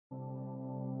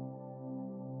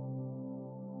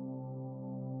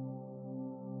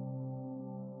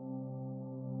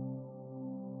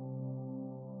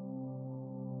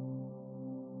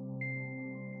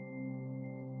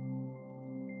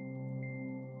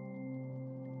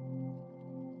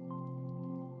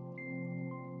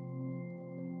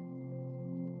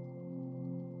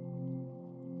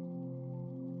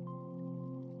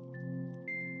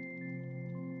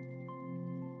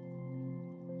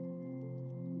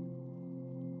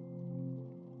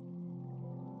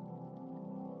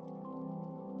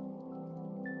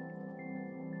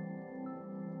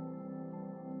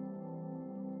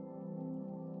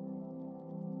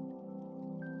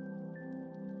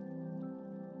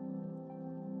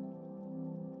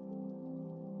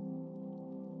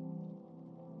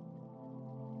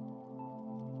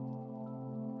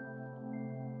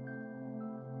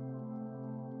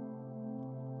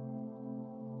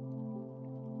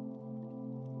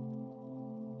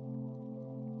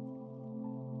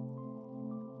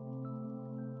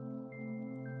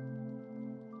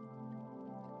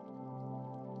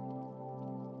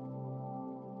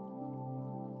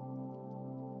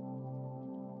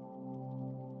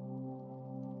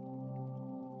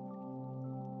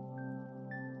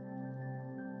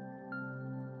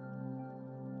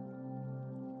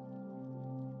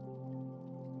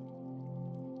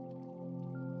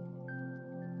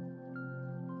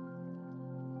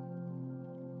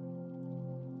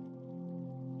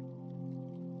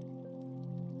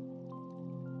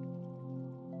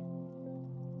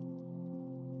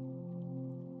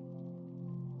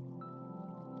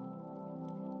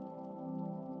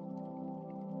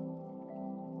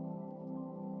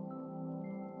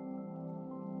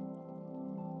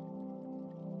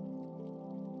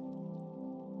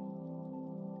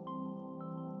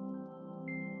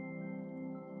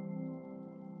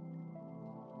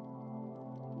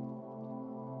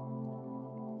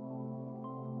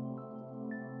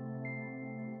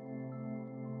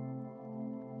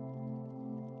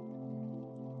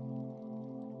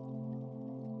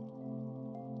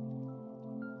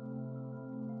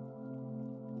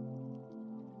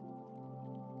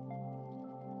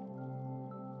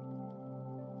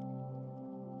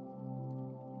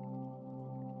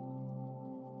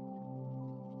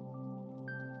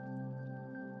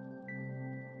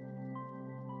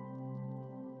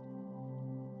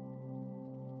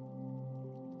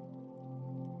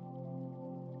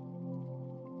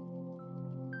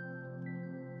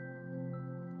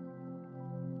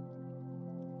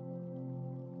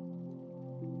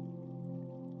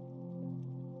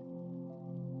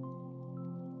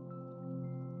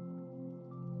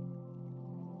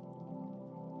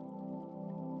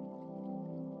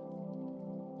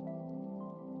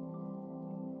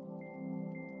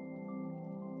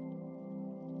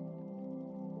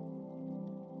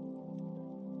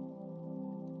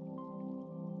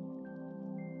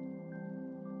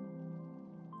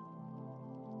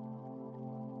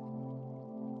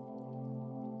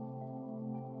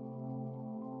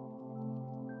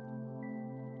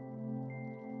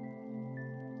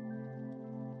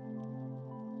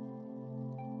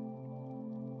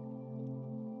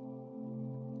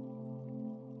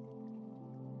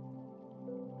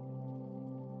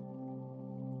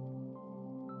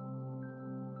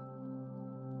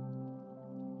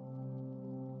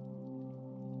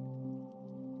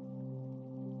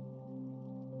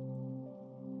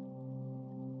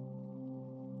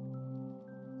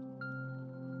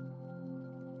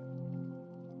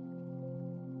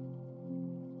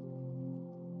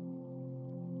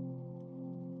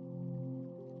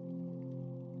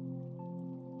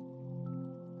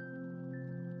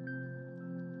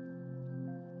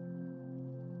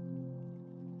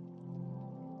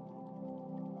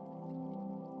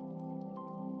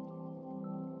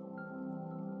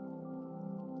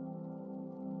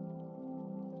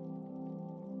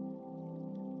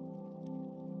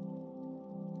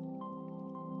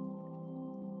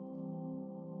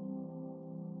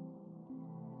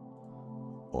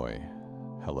Oi.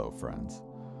 Hello, friends.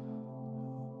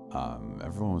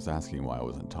 Everyone was asking why I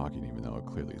wasn't talking, even though it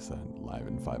clearly said live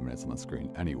in 5 minutes on the screen.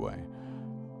 Anyway,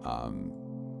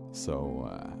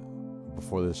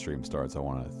 before this stream starts, I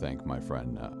want to thank my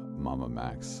friend Mama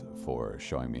Max for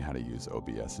showing me how to use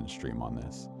OBS and stream on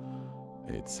this.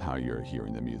 It's how you're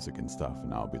hearing the music and stuff,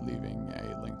 and I'll be leaving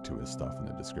a link to his stuff in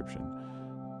the description.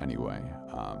 Anyway,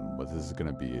 what this is going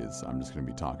to be is I'm just going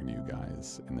to be talking to you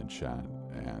guys in the chat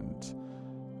and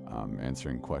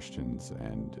answering questions,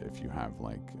 and if you have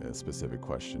like a specific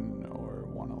question or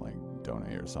want to like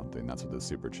donate or something, that's what the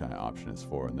super chat option is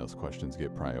for, and those questions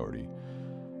get priority.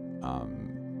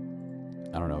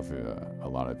 I don't know if a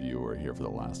lot of you were here for the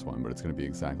last one, but it's going to be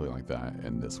exactly like that,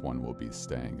 and this one will be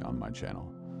staying on my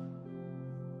channel,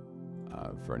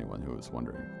 for anyone who was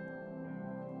wondering.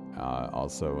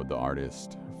 Also, the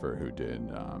artist for who did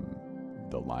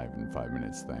the live in 5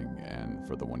 minutes thing, and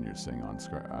for the one you're seeing on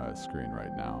screen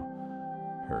right now,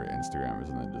 her Instagram is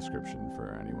in the description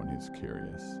for anyone who's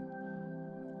curious.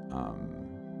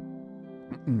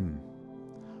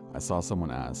 I saw someone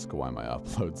ask why my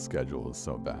upload schedule is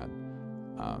so bad.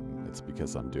 It's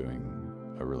because I'm doing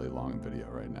a really long video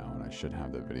right now, and I should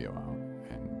have the video out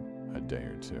in a day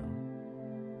or two.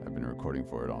 I've been recording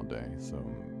for it all day,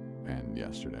 and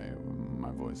yesterday.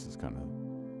 My voice is kind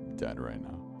of dead right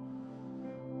now.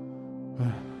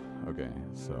 Okay,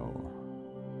 so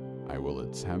I will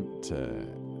attempt to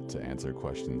answer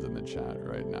questions in the chat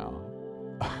right now.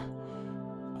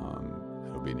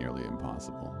 It'll be nearly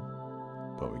impossible,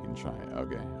 but we can try.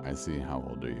 Okay, I see. How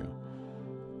old are you?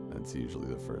 That's usually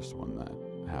the first one that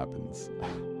happens.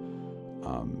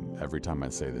 Every time I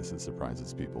say this, it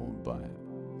surprises people, but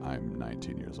I'm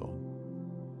 19 years old.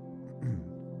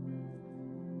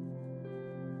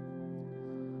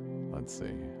 Let's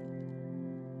see.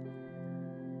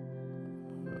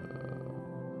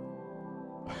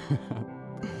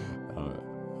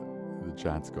 The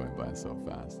chat's going by so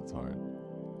fast, it's hard.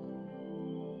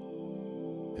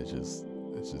 It's just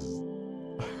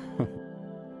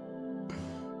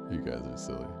you guys are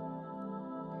silly.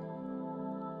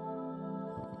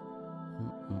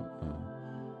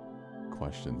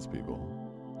 Questions, people.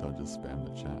 Don't just spam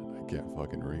the chat. I can't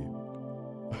fucking read.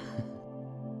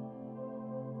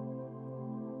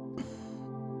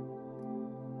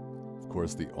 Of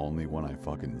course, the only one I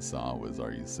fucking saw was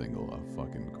 "Are you single?" Of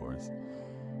fucking course.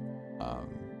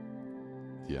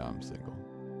 Yeah, I'm single.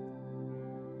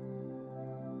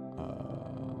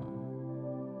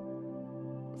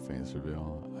 Face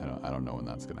reveal. I don't know when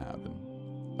that's gonna happen.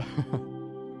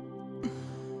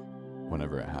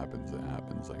 Whenever it happens,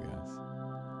 I guess.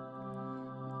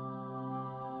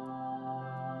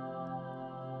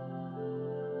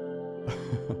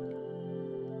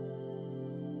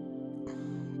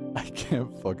 I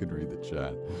can't fucking read the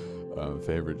chat.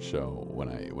 Favorite show when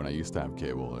I used to have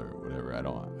cable or whatever. I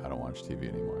don't watch TV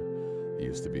anymore. It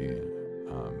used to be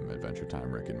Adventure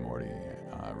Time, Rick and Morty,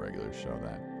 regular show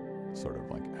that sort of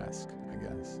like esque, I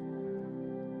guess.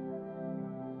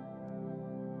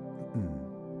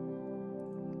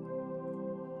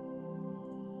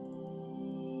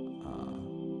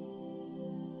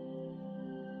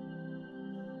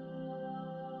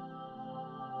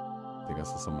 I think I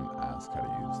saw someone ask how to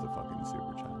use the fucking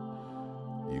super chat.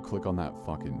 You click on that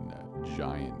fucking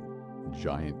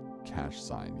giant cash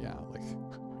sign, yeah, like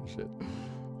shit.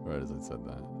 Right as I said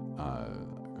that.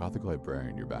 Gothic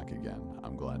Librarian, you're back again.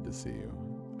 I'm glad to see you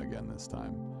again this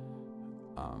time.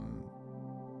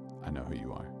 I know who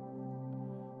you are.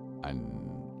 I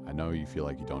know you feel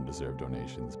like you don't deserve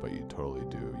donations, but you totally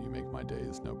do. You make my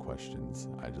days, no questions.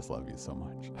 I just love you so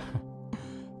much.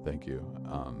 Thank you.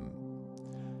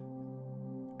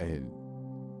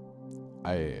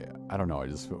 I don't know, I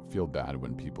just feel bad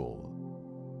when people,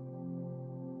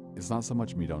 it's not so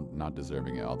much me not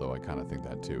deserving it, although I kind of think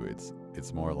that too.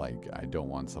 It's more like I don't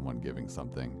want someone giving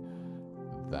something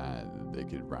that they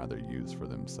could rather use for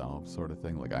themselves, sort of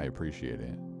thing. Like, I appreciate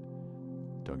it,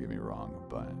 don't get me wrong,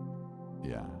 but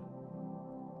yeah.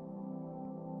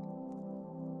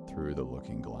 Through the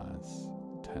looking glass,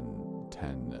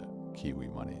 10 Kiwi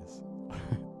monies.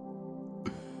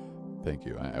 Thank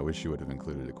you. I wish you would have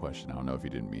included a question. I don't know if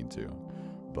you didn't mean to,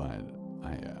 but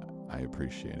I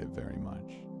appreciate it very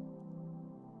much.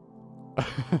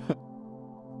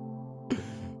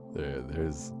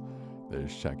 There's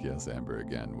Check Yes Amber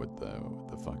again with the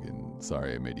fucking,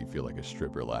 sorry I made you feel like a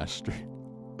stripper last stream.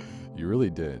 You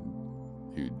really did.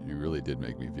 You really did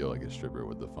make me feel like a stripper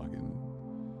with the fucking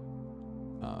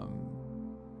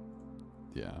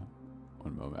yeah.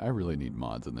 One moment. I really need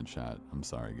mods in the chat. I'm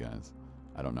sorry guys.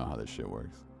 I don't know how this shit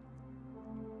works.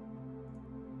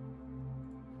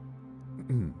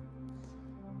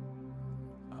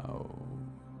 Oh,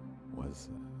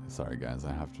 sorry guys,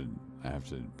 I have to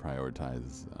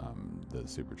prioritize the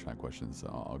super chat questions, so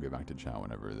I'll get back to chat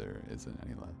whenever there isn't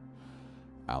any left.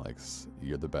 Alex,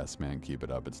 you're the best, man. Keep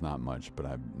it up. It's not much, but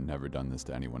I've never done this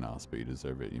to anyone else, but you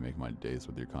deserve it. You make my days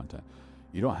with your content.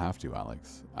 You don't have to,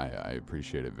 Alex. I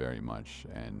appreciate it very much,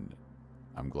 and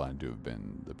I'm glad to have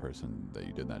been the person that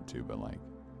you did that to, but like,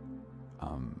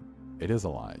 it is a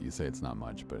lot. You say it's not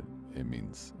much, but it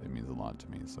means a lot to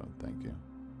me, so thank you.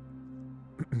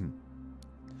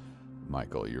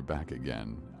 Michael, you're back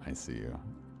again. I see you.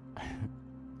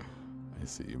 I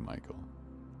see you, Michael.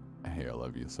 Hey, I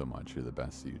love you so much. You're the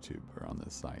best YouTuber on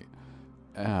this site.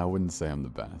 I wouldn't say I'm the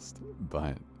best,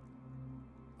 but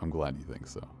I'm glad you think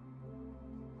so.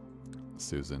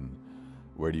 Susan,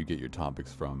 where do you get your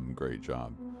topics from? Great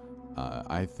job.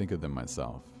 I think of them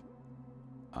myself.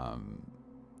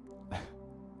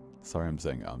 Sorry I'm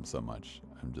saying so much.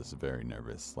 I'm just very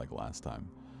nervous, like last time,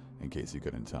 in case you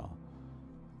couldn't tell.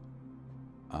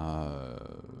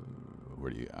 Where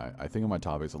do you... I think of my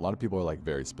topics. A lot of people are like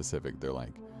very specific. They're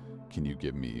like, can you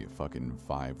give me fucking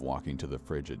 5 walking to the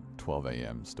fridge at 12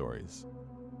 a.m. stories?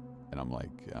 And I'm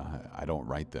like, I don't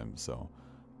write them, so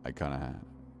I kind of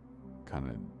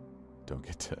don't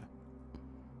get to...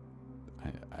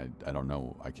 I don't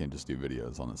know. I can't just do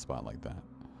videos on the spot like that.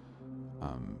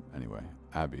 Anyway,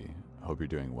 Abby, I hope you're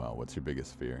doing well. What's your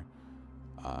biggest fear?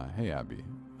 Hey, Abby.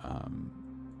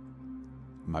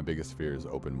 My biggest fear is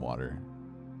open water,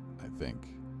 I think.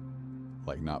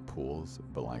 Like, not pools,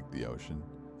 but like the ocean.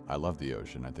 I love the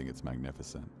ocean. I think it's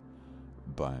magnificent.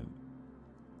 But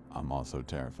I'm also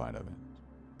terrified of it.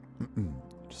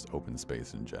 Just open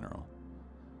space in general.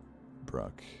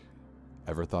 Brooke.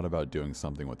 Ever thought about doing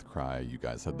something with Cry? You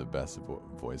guys have the best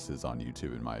voices on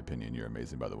YouTube, in my opinion. You're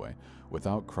amazing, by the way.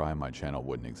 Without Cry, my channel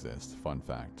wouldn't exist. Fun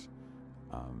fact.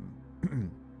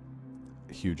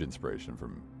 Huge inspiration for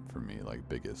me, like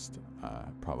biggest,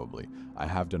 probably. I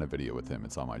have done a video with him.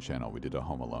 It's on my channel. We did a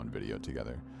Home Alone video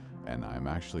together. And I'm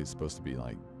actually supposed to be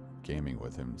like gaming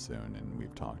with him soon, and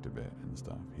we've talked a bit and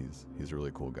stuff. He's a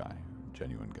really cool guy,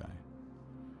 genuine guy.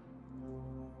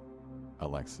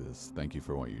 Alexis, thank you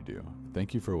for what you do.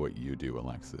 Thank you for what you do,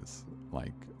 Alexis.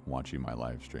 Like watching my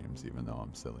live streams, even though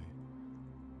I'm silly.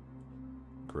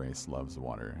 Grace loves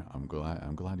water. I'm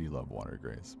glad you love water,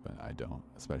 Grace, but I don't,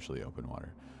 especially open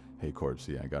water. Hey,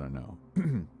 Corpsey, I gotta know.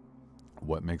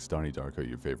 What makes Donnie Darko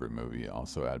your favorite movie?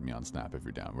 Also add me on Snap if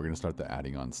you're down. We're gonna start the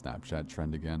adding on Snapchat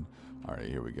trend again. All right,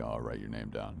 here we go. I'll write your name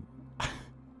down.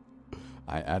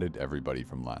 I added everybody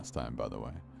from last time, by the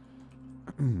way.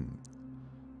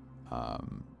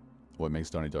 What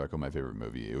makes Donnie Darko my favorite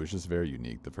movie? It was just very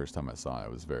unique. The first time I saw it, I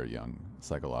was very young.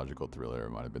 Psychological thriller. It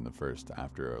might have been the first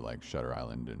after like Shutter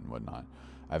Island and whatnot.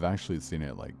 I've actually seen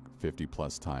it like 50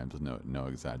 plus times, no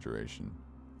exaggeration.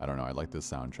 I don't know. I like the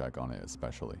soundtrack on it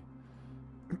especially.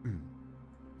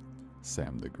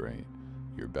 Sam the Great,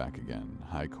 you're back again.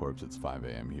 Hi Corpse, it's 5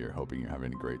 a.m. here. Hoping you're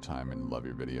having a great time and love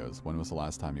your videos. When was the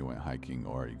last time you went hiking,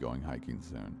 or are you going hiking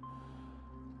soon?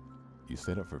 You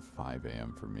stayed up for 5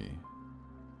 a.m. for me.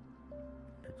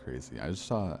 You're crazy. I just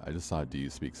saw do you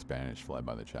speak Spanish fly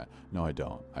by the chat. No, I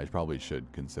don't. I probably should,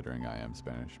 considering I am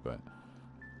Spanish, but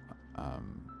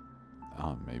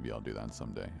maybe I'll do that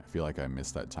someday. I feel like I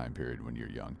missed that time period when you're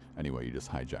young. Anyway, you just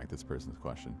hijacked this person's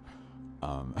question.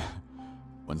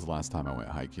 When's the last time I went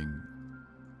hiking?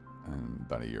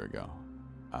 About a year ago.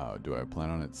 Do I plan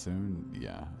on it soon?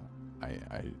 Yeah,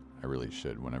 I really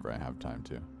should whenever I have time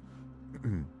to.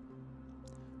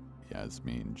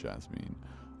 Jasmine,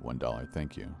 $1,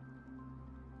 thank you.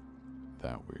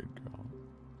 That weird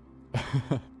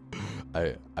girl.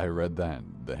 I read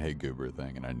the Hey Goober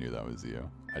thing and I knew that was you.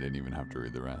 I didn't even have to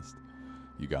read the rest.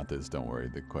 You got this, don't worry.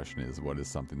 The question is, what is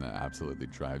something that absolutely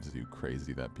drives you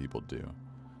crazy that people do?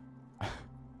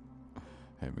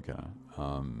 Hey, McKenna.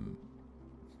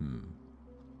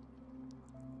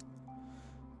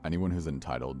 Anyone who's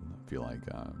entitled, I feel like,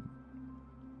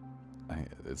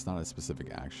 it's not a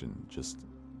specific action, just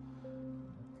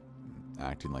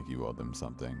acting like you owe them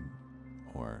something,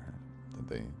 or that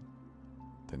they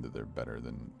think that they're better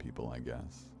than people, I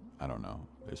guess. I don't know.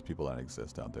 There's people that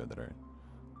exist out there that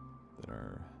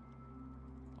are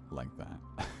like that.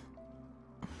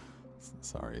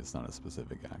 Sorry, it's not a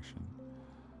specific action.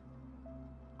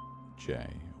 Jay,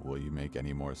 will you make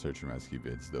any more search and rescue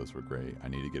vids? Those were great. I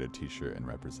need to get a t-shirt and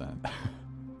represent.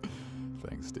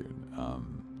 Thanks, dude.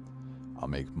 I'll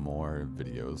make more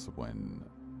videos when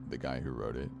the guy who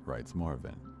wrote it writes more of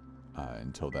it.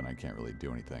 Until then, I can't really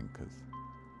do anything, because,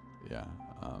 yeah.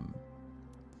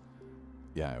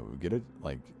 Yeah, we get it,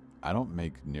 like, I don't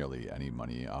make nearly any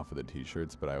money off of the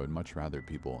t-shirts, but I would much rather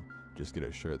people just get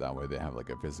a shirt. That way they have like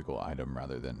a physical item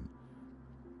rather than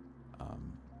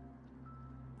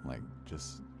like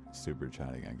just super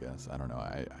chatting, I guess. I don't know.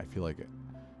 I feel like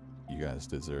you guys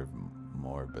deserve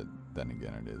more, but then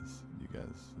again, it is you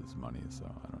guys' money, so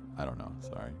I don't know.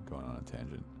 Sorry, going on a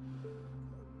tangent.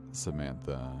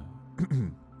 Samantha,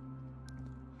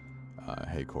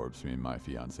 hey Corpse, me and my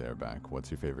fiance are back. What's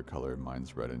your favorite color?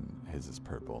 Mine's red and his is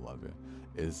purple. Love it.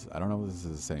 I don't know if this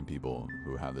is the same people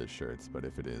who have these shirts, but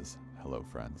if it is, hello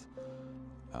friends.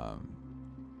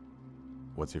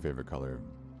 What's your favorite color?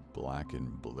 Black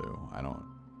and blue. I don't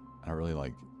really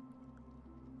like.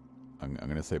 I'm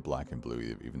gonna say black and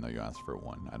blue, even though you asked for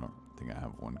one. I don't think I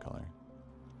have one color.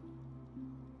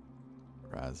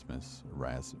 I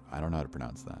don't know how to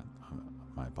pronounce that.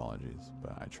 My apologies,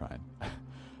 but I tried.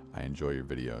 I enjoy your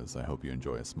videos. I hope you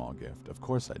enjoy a small gift. Of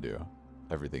course I do.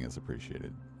 Everything is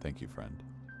appreciated. Thank you, friend.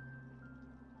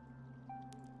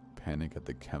 Panic at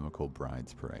the Chemical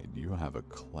Brides Parade. You have a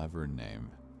clever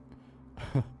name.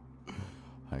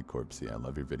 Hi, Corpsey. I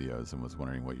love your videos and was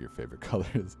wondering what your favorite color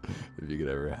is. If you could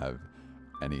ever have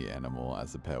any animal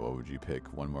as a pet, what would you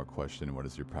pick? One more question. What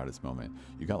is your proudest moment?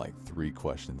 You got like 3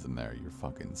 questions in there. You're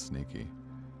fucking sneaky.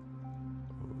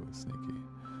 Ooh, sneaky.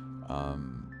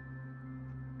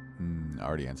 I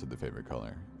already answered the favorite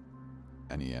color.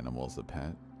 Any animal as a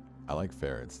pet? I like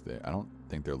ferrets. I don't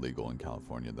think they're legal in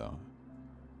California though.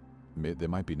 They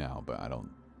might be now, but I don't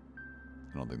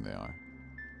think they are.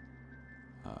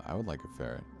 I would like a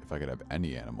ferret. If I could have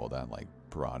any animal that like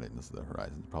broadens the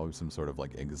horizons, probably some sort of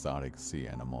like exotic sea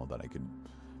animal that I could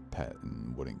pet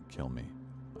and wouldn't kill me.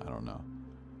 I don't know.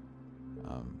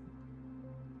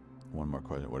 One more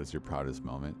question. What is your proudest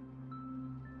moment?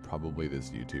 Probably this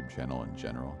YouTube channel in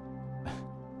general.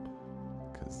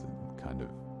 Because it kind of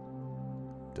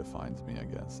defines me, I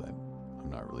guess. I'm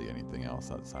not really anything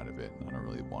else outside of it, and I don't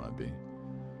really want to be.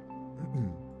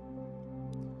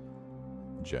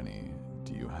 Jenny,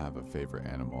 do you have a favorite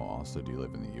animal? Also, do you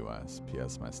live in the US?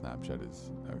 P.S. My Snapchat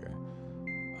is... Okay.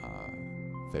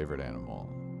 Favorite animal.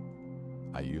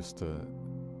 I used to...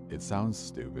 It sounds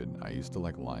stupid. I used to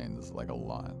like lions like a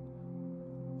lot.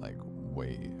 Like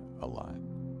way a lot.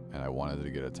 And I wanted to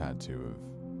get a tattoo of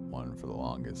one for the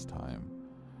longest time.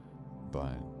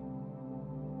 But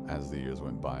as the years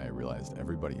went by, I realized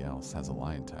everybody else has a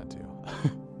lion tattoo.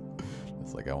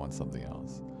 It's like I want something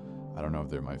else. I don't know if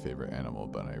they're my favorite animal,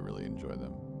 but I really enjoy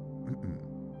them.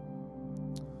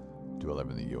 Do I live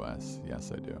in the US?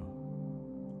 Yes, I do.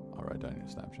 I'll write down your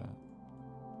Snapchat.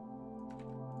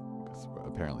 Because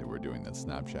apparently we're doing the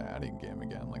Snapchat adding game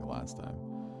again like last time.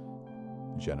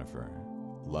 Jennifer,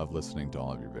 love listening to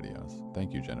all of your videos.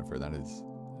 Thank you, Jennifer. That is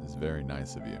very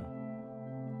nice of you.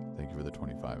 Thank you for the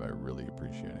 25. I really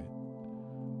appreciate it.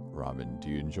 Robin, do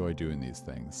you enjoy doing these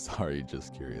things? Sorry,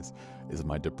 just curious. Is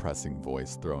my depressing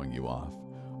voice throwing you off?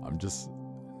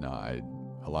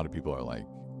 A lot of people are like,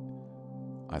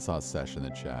 I saw a sesh in the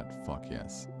chat. Fuck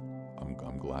yes.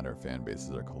 I'm glad our fan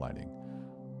bases are colliding.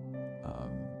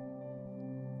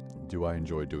 Do I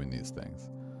enjoy doing these things?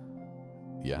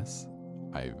 Yes,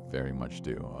 I very much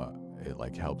do. It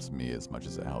like helps me as much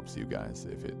as it helps you guys,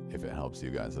 if it helps you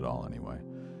guys at all anyway.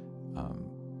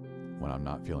 When I'm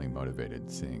not feeling motivated,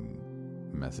 seeing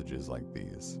messages like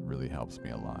these really helps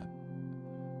me a lot.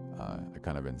 I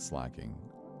kind of been slacking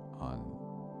on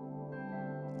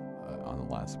the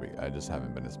last week. I just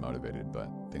haven't been as motivated, but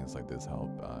things like this help,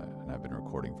 and I've been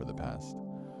recording for the past...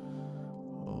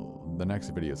 The next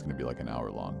video is going to be like an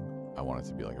hour long. I want it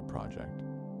to be like a project.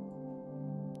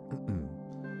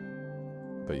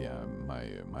 But yeah,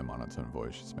 my monotone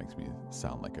voice just makes me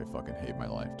sound like I fucking hate my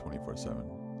life 24/7.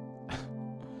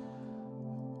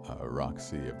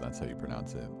 Roxy, if that's how you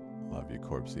pronounce it. Love you,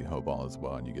 Corpsey. Hope all is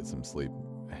well and you get some sleep.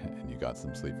 And you got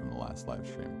some sleep from the last live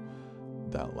stream.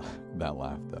 That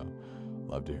laugh, though.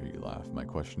 Love to hear you laugh. My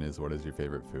question is, what is your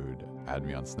favorite food? Add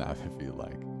me on Snap if you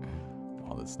like.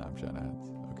 All the Snapchat ads.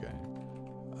 Okay.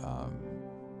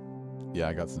 Yeah,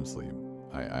 I got some sleep.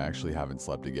 I actually haven't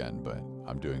slept again, but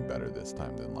I'm doing better this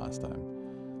time than last time.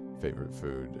 Favorite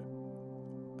food?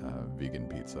 Vegan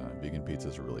pizza. Vegan pizza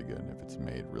is really good if it's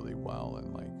made really well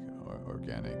and like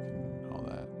organic and all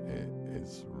that. It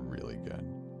is really good.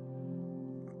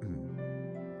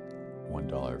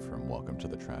 $1 from Welcome to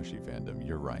the Trashy Fandom.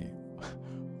 You're right.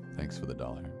 Thanks for the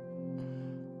 $1.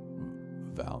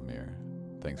 Valmir,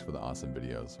 thanks for the awesome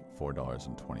videos.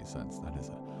 $4.20.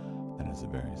 That is a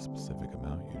very specific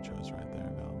amount you chose right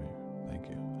there, Valmir. Thank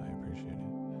you. I appreciate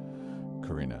it.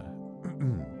 Karina,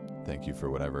 thank you for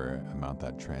whatever amount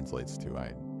that translates to.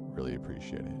 I really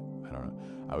appreciate it. I don't know.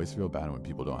 I always feel bad when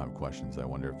people don't have questions. I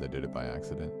wonder if they did it by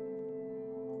accident.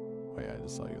 Oh yeah, I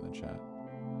just saw you in the chat.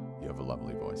 You have a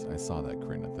lovely voice. I saw that,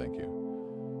 Karina. Thank you.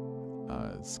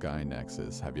 Sky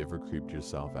Nexus, have you ever creeped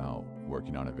yourself out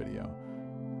working on a video?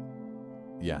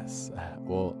 Yes.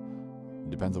 Well,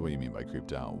 depends on what you mean by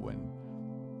creeped out.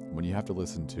 When you have to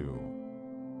listen to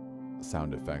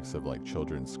sound effects of like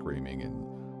children screaming and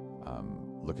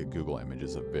look at Google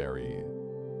images of very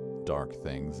dark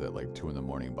things at like 2 in the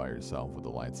morning by yourself with the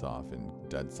lights off and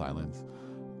dead silence,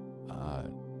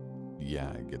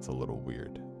 yeah, it gets a little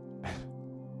weird.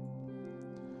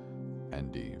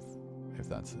 ND, if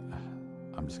that's,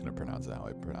 I'm just gonna pronounce it how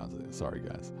I pronounce it. Sorry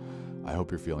guys. I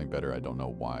hope you're feeling better. I don't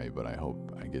know why, but I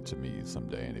hope I get to meet you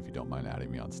someday. And if you don't mind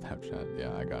adding me on Snapchat,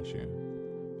 yeah, I got you.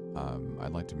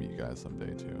 I'd like to meet you guys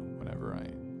someday too, whenever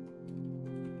I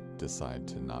decide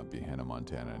to not be Hannah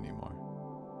Montana anymore.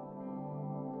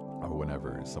 Or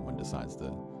whenever someone decides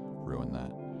to ruin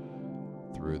that.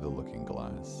 Through the looking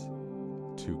glass.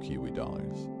 2 Kiwi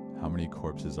dollars. How many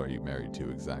corpses are you married to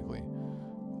exactly?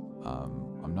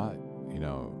 I'm not, you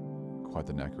know, quite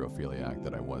the necrophiliac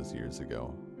that I was years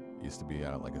ago. Used to be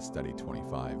at like a steady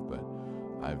 25, but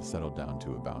I've settled down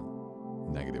to about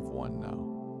 -1 now.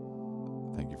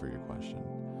 Thank you for your question.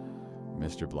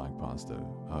 Mr. Black Pasta.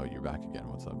 Oh, you're back again.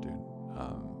 What's up, dude?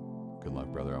 Good luck,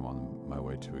 brother. I'm on my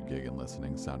way to a gig and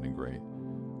listening. Sounding great.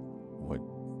 What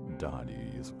DAW do you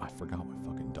use? I forgot what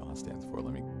fucking DAW stands for.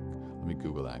 Let me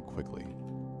Google that quickly.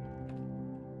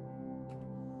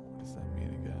 What does that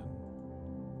mean again?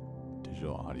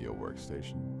 Digital audio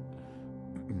workstation.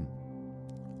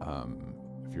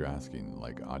 If you're asking,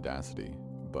 like, Audacity,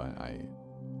 but I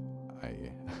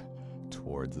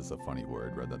towards is a funny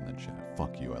word rather than chat.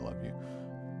 Fuck you, I love you.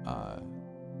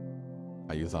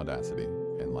 I use Audacity,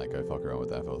 and like I fuck around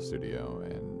with FL Studio,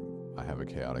 and I have a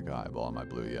chaotic eyeball on my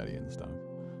Blue Yeti and stuff.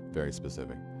 Very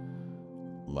specific.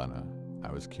 Lena,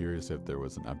 I was curious if there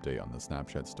was an update on the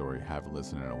Snapchat story. Haven't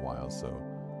listened in a while,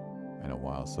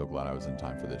 so glad I was in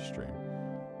time for this stream.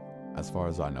 As far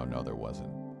as I know, no, there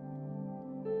wasn't.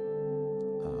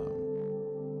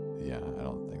 Yeah, I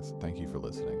don't think so. Thank you for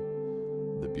listening.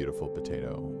 The Beautiful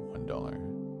Potato,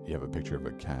 $1. You have a picture of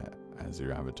a cat as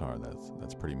your avatar.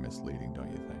 That's pretty misleading,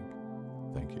 don't you think?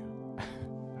 Thank you.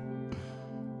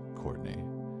 Courtney.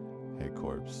 Hey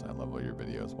Corpse, I love all your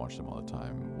videos. Watch them all the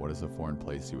time. What is a foreign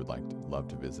place you would love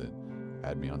to visit?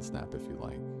 Add me on Snap if you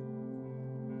like.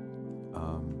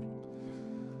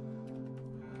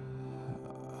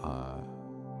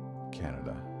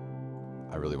 Canada.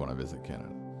 I really want to visit Canada.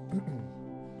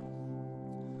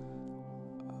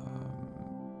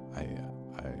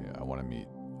 I want to meet.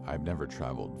 I've never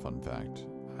traveled, fun fact.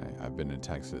 I've been to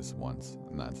Texas once,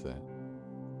 and that's it.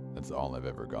 That's all I've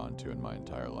ever gone to in my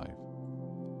entire life.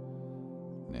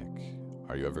 Nick,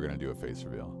 are you ever going to do a face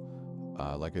reveal?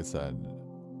 Like I said,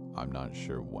 I'm not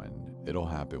sure when. It'll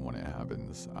happen when it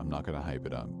happens. I'm not going to hype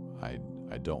it up. I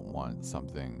don't want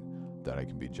something that I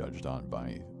can be judged on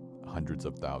by hundreds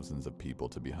of thousands of people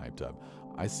to be hyped up.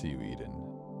 I see you, Eden.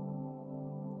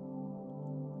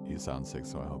 You sound sick,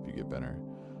 so I hope you get better.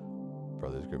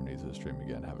 Brothers Grim needs to stream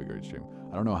again. Have a great stream.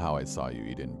 I don't know how I saw you,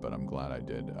 Eden, but I'm glad I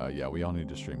did. Yeah, we all need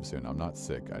to stream soon. I'm not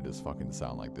sick. I just fucking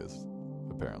sound like this,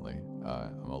 apparently.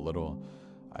 I'm a little...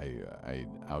 I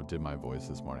outdid my voice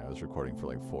this morning. I was recording for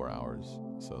like 4 hours,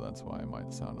 so that's why I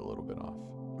might sound a little bit off.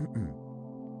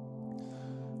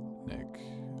 Nick.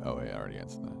 Oh, wait, I already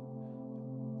answered that.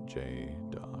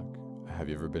 J-Dog. Have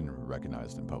you ever been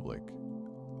recognized in public?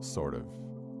 Sort of.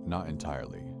 Not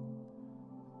entirely.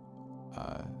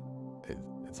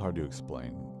 It's hard to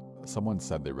explain. Someone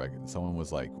said someone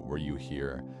was like, were you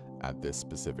here at this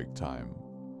specific time?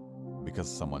 Because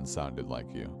someone sounded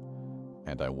like you.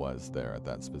 And I was there at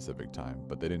that specific time.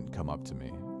 But they didn't come up to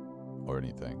me or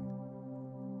anything.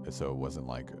 So it wasn't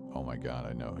like, oh my god,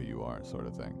 I know who you are, sort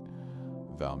of thing.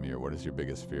 Valmir, what is your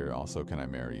biggest fear? Also, can I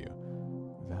marry you?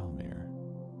 Valmir,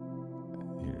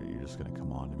 you're just gonna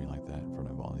come on to me like that in front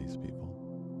of all these people?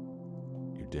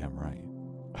 You're damn right.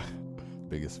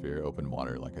 Biggest fear, open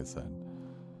water, like I said.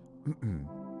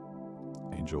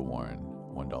 Angel Warren,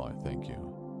 $1, thank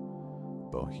you.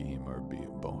 Boheme or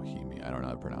Bohemi, I don't know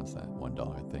how to pronounce that.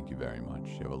 $1, thank you very much.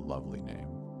 You have a lovely name.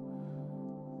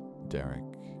 Derek,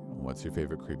 what's your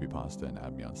favorite creepypasta? And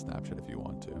add me on Snapchat if you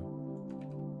want to.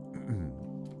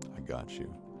 I got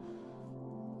you.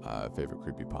 Favorite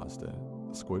creepypasta.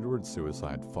 Squidward's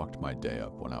suicide fucked my day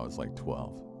up when I was like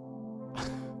 12.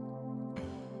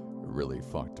 Really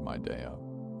fucked my day up.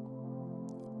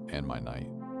 And my night.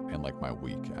 And like my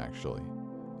week, actually.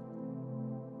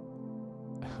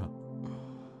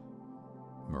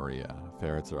 Maria,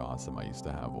 ferrets are awesome. I used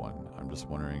to have one. I'm just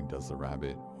wondering, does the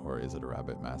rabbit, or is it a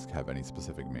rabbit mask, have any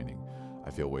specific meaning?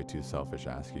 I feel way too selfish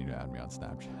asking you to add me on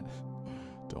Snapchat.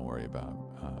 Don't worry about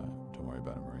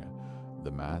it, Maria.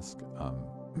 The mask,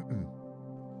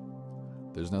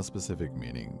 there's no specific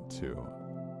meaning to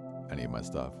any of my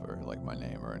stuff or like my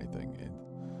name or anything.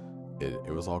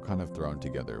 It was all kind of thrown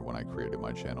together when I created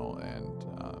my channel, and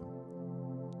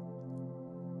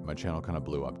my channel kind of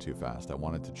blew up too fast. I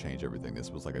wanted to change everything.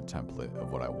 This was like a template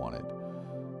of what I wanted,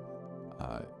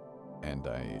 and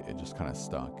it just kind of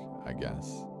stuck, I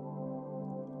guess.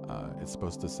 It's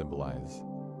supposed to symbolize,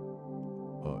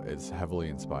 well, it's heavily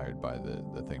inspired by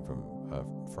the thing from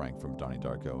Frank from Donnie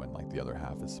Darko, and like the other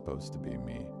half is supposed to be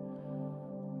me,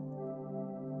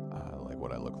 like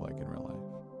what I look like in real life.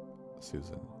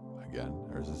 Susan, again,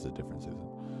 or is this a different Susan?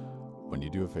 When you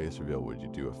do a face reveal, would you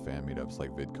do a fan meetups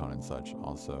like VidCon and such?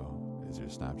 Also, is your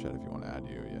Snapchat if you want to add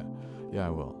you? Yeah, I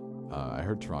will. I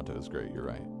heard Toronto is great. You're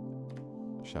right.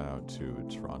 Shout out to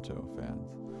Toronto fans.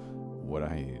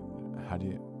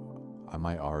 I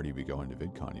might already be going to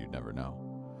VidCon. You'd never know.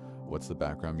 What's the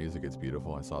background music? It's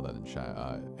beautiful. I saw that in chat.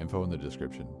 Info in the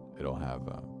description. It'll have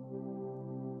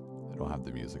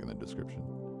the music in the description.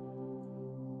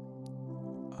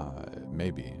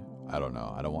 Maybe. I don't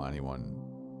know. I don't want anyone.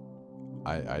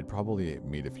 I'd probably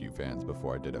meet a few fans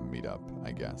before I did a meetup,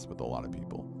 I guess, with a lot of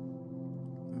people.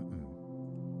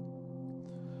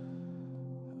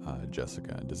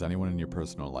 Jessica, does anyone in your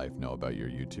personal life know about your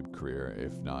YouTube career?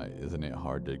 If not, isn't it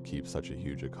hard to keep such a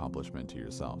huge accomplishment to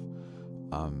yourself?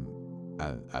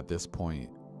 At this point,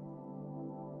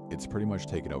 it's pretty much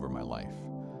taken over my life.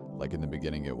 Like in the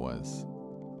beginning, it was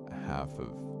half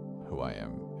of who I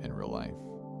am in real life,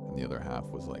 and the other half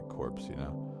was like Corpse, you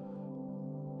know?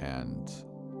 And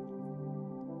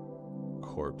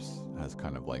Corpse has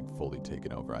kind of like fully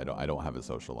taken over. I don't have a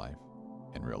social life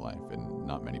in real life, and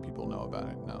not many people know about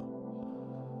it. No.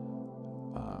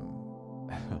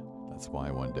 That's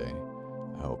why one day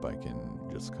I hope I can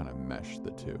just kind of mesh the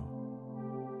two,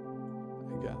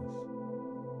 I guess.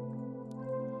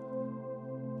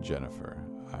 Jennifer,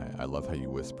 I love how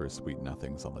you whisper sweet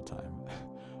nothings all the time.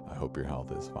 I hope your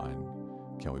health is fine.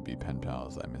 Can we be pen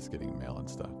pals? I miss getting mail and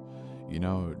stuff. You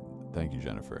know, thank you,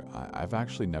 Jennifer. I've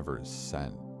actually never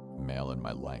sent mail in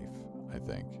my life, I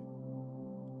think.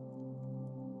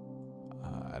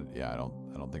 Yeah, I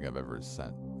don't think I've ever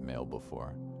sent mail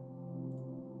before.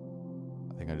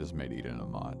 I think I just made Eden a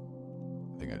mod.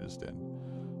 I think I just did.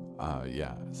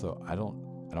 Yeah, so I don't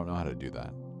know how to do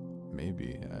that.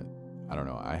 Maybe, I don't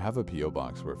know. I have a PO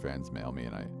box where fans mail me,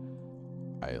 and I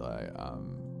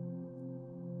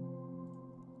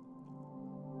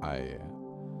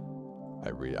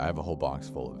have a whole box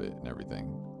full of it and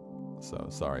everything. So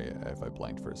sorry if I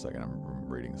blanked for a second. I'm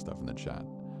reading stuff in the chat.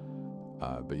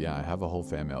 But yeah, I have a whole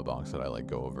fan mail box that I like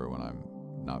go over when I'm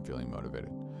not feeling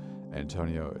motivated.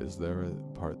 Antonio, is there a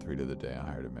part 3 to the day I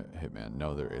hired a hitman?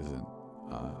 No, there isn't.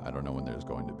 I don't know when there's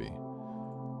going to be.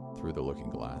 Through the Looking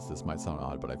Glass. This might sound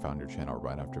odd, but I found your channel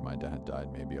right after my dad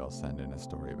died. Maybe I'll send in a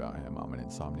story about him. I'm an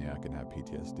insomniac and have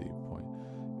PTSD.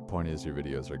 Point is, your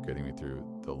videos are getting me through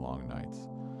the long nights.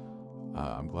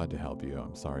 I'm glad to help you.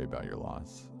 I'm sorry about your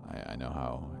loss. I know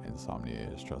how insomnia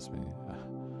is, trust me.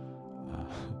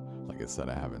 Like I said,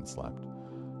 I haven't slept.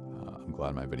 I'm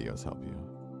glad my videos help you.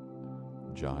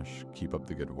 Josh, keep up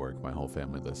the good work. My whole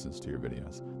family listens to your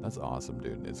videos. That's awesome,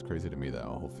 dude. It's crazy to me that a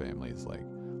whole family's like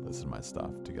listen to my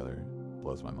stuff together.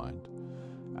 Blows my mind.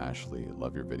 Ashley,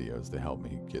 love your videos. They help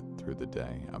me get through the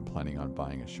day. I'm planning on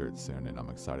buying a shirt soon, and I'm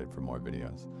excited for more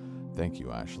videos. Thank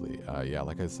you, Ashley. Yeah,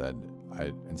 like I said,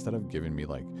 instead of giving me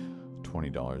like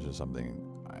 $20 or something,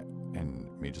 and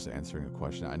me just answering a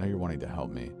question, I know you're wanting to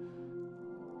help me,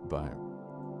 but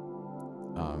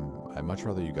I'd much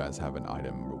rather you guys have an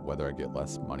item, whether I get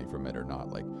less money from it or not.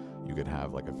 Like, you could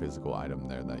have like a physical item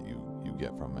there that you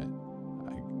get from it.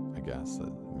 I guess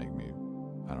that make me,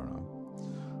 I don't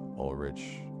know.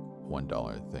 Ulrich,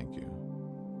 $1, thank you.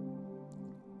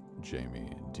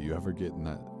 Jamie, do you ever get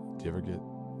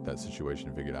that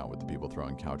situation figured out with the people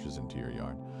throwing couches into your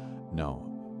yard? No.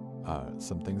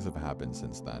 Some things have happened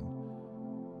since then.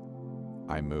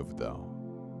 I moved though,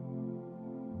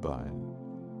 but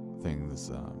things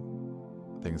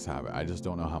happen. I just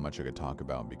don't know how much I could talk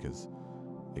about because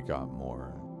it got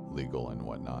more legal and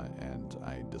whatnot, and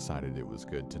I decided it was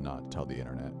good to not tell the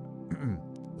internet.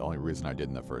 The only reason I did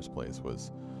in the first place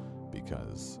was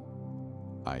because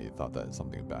I thought that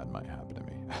something bad might happen to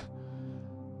me.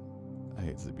 I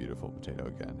hate the beautiful potato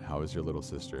again. How is your little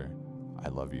sister? I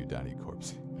love you, Daddy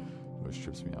Corpse. Which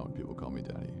trips me out when people call me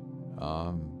Daddy.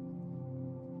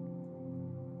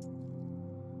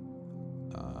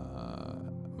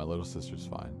 My little sister's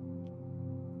fine.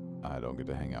 I don't get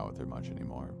to hang out with her much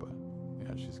anymore, but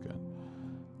yeah, she's good.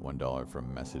 $1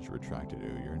 from message retracted.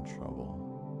 Ooh, you're in trouble.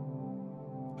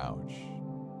 Ouch.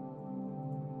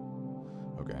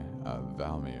 Okay,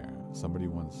 Valmir. Somebody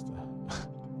wants to...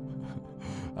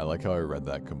 I like how I read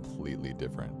that completely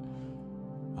different.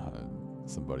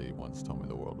 Somebody once told me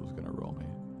the world was gonna roll me.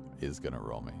 Is gonna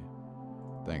roll me.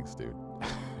 Thanks, dude.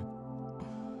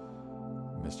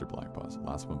 Mr. Black Boss.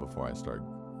 Last one before I start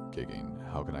gigging.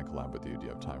 How can I collab with you? Do you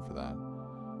have time for that?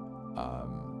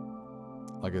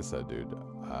 Like I said, dude,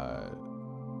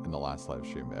 in the last live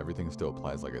stream, everything still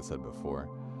applies like I said before.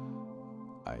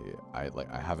 I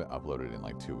haven't uploaded in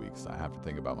like 2 weeks. I have to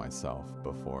think about myself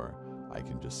before I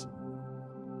can just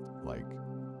like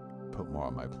put more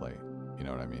on my plate. You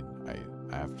know what I mean?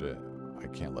 I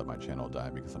can't let my channel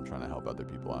die because I'm trying to help other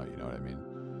people out, you know what I mean?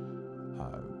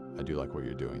 I do like what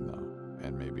you're doing though,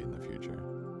 and maybe in the future.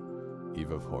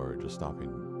 Eve of Horror, just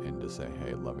stopping in to say,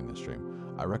 hey, loving the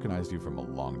stream. I recognized you from a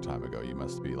long time ago. You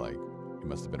must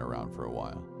have been around for a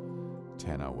while.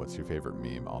 Tana, what's your favorite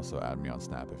meme? Also add me on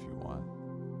Snap if you want.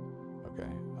 Okay,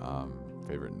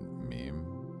 favorite meme?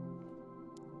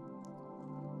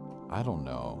 I don't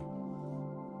know.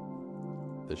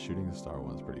 The shooting star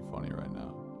one's pretty funny right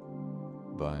now.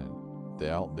 But they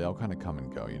all kind of come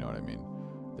and go, you know what I mean?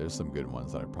 There's some good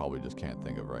ones that I probably just can't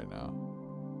think of right now.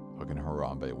 Fucking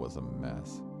Harambe was a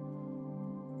mess.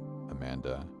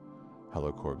 Amanda,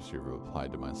 hello corpse, you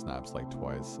replied to my snaps like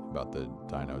twice about the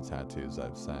dino tattoos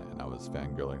I've sent, and I was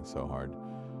fangirling so hard.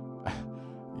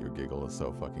 Your giggle is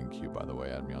so fucking cute, by the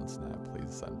way. Add me on Snap,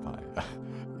 please, senpai.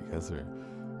 You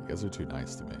guys are too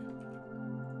nice to me.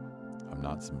 I'm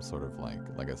not some sort of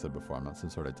like I said before, I'm not some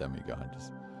sort of demigod.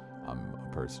 I'm a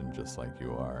person just like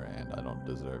you are, and I don't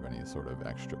deserve any sort of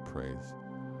extra praise.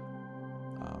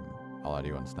 I'll add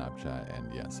you on Snapchat,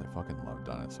 and yes, I fucking love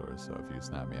dinosaurs, so if you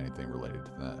snap me anything related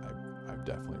to that, I've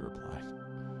definitely replied.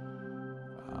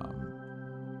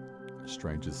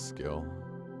 Strangest skill.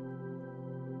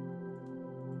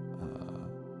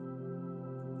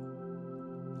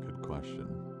 Good question.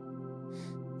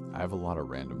 I have a lot of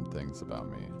random things about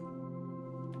me.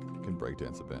 I can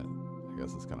breakdance a bit. I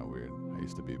guess it's kind of weird. I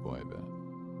used to b-boy a bit.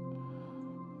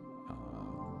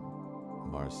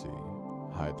 Marcy.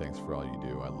 Hi, thanks for all you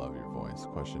do. I love your voice.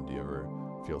 Question, do you ever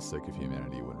feel sick of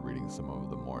humanity when reading some of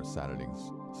the more saddening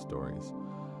stories?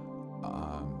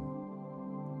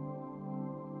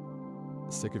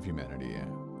 Sick of humanity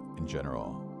in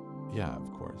general? Yeah,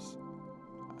 of course.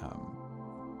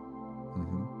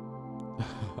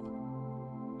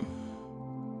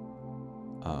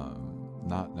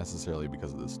 Not necessarily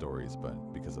because of the stories,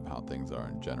 but because of how things are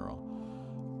in general.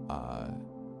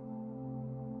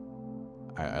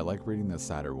 I like reading the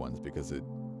sadder ones because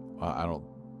I don't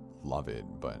love it,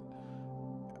 but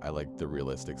I like the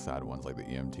realistic sad ones, like the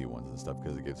EMT ones and stuff,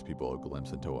 because it gives people a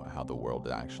glimpse into how the world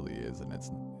actually is, and it's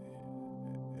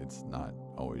not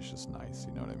always just nice,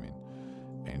 you know what I mean?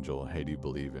 Angel, hey, do you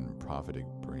believe in prophetic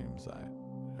dreams?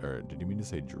 Or did you mean to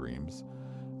say dreams?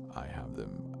 I have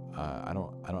them. I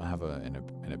don't have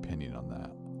an opinion on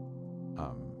that.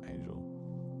 Angel.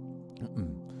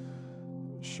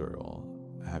 Cheryl,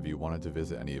 have you wanted to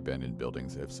visit any abandoned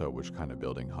buildings? If so, which kind of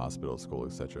building? Hospital, school,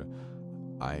 etc.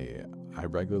 I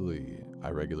regularly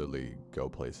go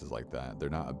places like that. They're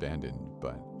not abandoned,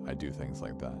 but I do things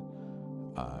like that.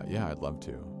 Yeah, I'd love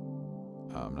to.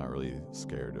 I'm not really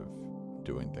scared of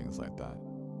doing things like that.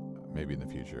 Maybe in the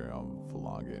future I'll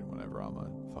vlog it whenever I'm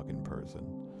a fucking person.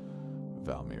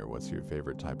 Valmir, what's your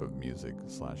favorite type of music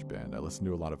 / band? I listen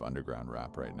to a lot of underground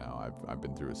rap right now. I've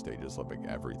been through stages of like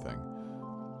everything.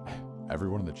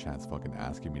 Everyone in the chat's fucking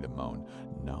asking me to moan.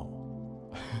 No.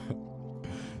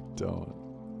 Don't.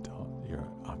 You're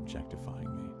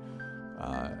objectifying me.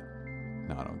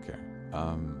 No, I don't care.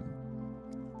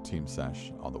 Team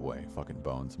Sesh all the way. Fucking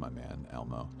Bones, my man,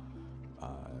 Elmo.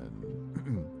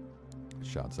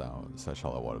 Shouts out Sesh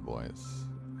Hollow Water Boys.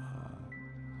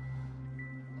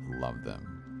 Love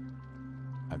them.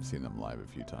 I've seen them live a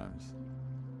few times.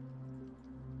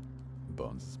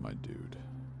 Bones is my dude.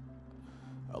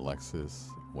 Alexis,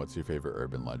 what's your favorite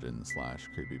urban legend /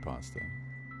 creepypasta?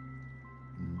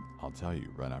 I'll tell you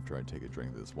right after I take a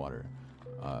drink of this water.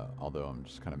 Although I'm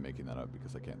just kind of making that up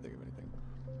because I can't think of anything.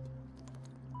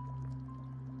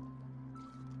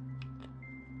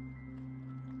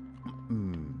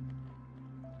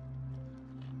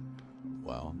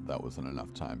 Well, that wasn't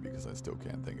enough time because I still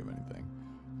can't think of anything.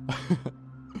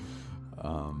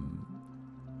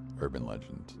 Urban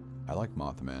legend. I like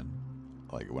Mothman.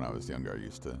 Like when I was younger, I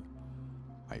used to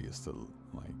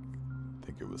like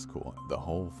think it was cool. The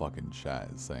whole fucking chat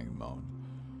is saying moan.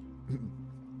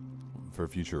 For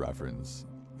future reference,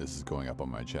 this is going up on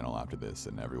my channel after this,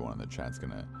 and everyone in the chat's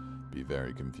gonna be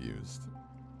very confused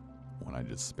when I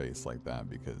just space like that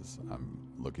because I'm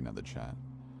looking at the chat.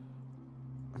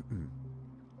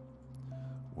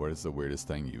 What is the weirdest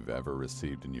thing you've ever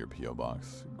received in your P.O.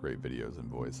 box? Great videos and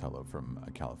voice. Hello from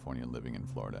a Californian living in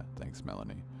Florida. Thanks,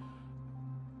 Melanie.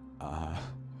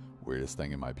 Weirdest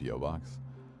thing in my P.O. box?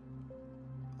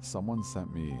 Someone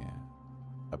sent me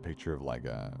a picture of like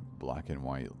a black and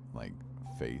white like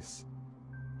face.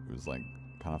 It was like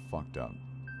kind of fucked up,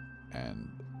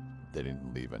 and they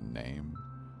didn't leave a name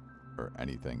or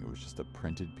anything. It was just a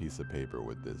printed piece of paper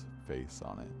with this face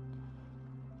on it.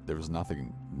 There was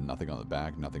nothing on the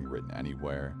back, nothing written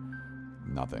anywhere,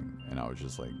 nothing. And I was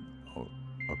just like, oh,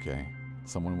 okay.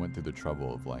 Someone went through the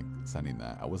trouble of like sending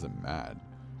that. I wasn't mad.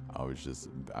 I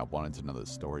wanted to know the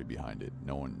story behind it.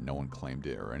 No one claimed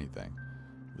it or anything.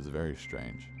 It was very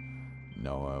strange.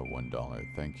 Noah,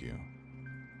 $1. Thank you.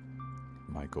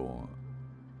 Michael,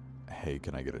 hey,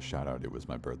 can I get a shout out? It was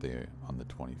my birthday on the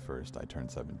 21st. I turned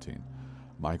 17.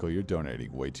 Michael, you're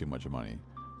donating way too much money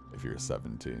if you're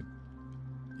 17.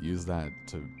 Use that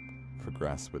to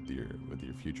progress with your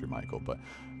future, Michael. But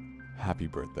happy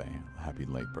birthday. Happy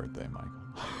late birthday, Michael.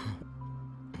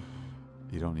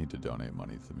 You don't need to donate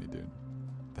money to me, dude.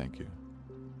 Thank you.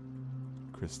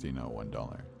 Christina,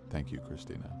 $1. Thank you,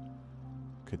 Christina.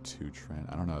 Katzchen,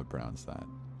 I don't know how to pronounce that.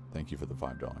 Thank you for the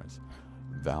 $5.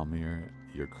 Valmir,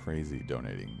 you're crazy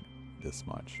donating this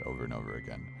much over and over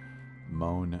again.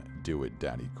 Moan, do it,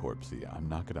 Daddy Corpsey. I'm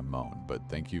not gonna moan, but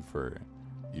thank you for,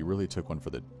 you really took one for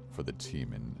the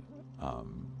team and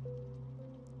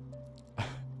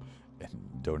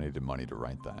and donated money to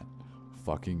write that.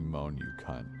 Fucking moan, you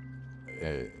cunt.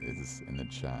 It is in the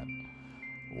chat.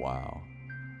 Wow,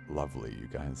 lovely, you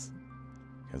guys.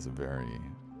 You guys are very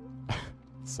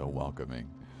so welcoming.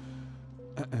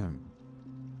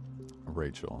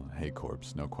 Rachel, hey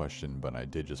Corpse, no question, but I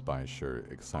did just buy a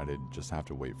shirt. Excited, just have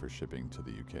to wait for shipping to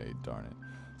the UK, darn it.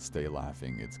 Stay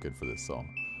laughing, it's good for the soul.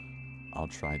 I'll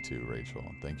try to, Rachel.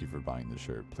 Thank you for buying the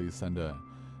shirt. Please send a,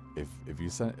 if you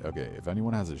send, okay, if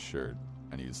anyone has a shirt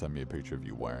and you send me a picture of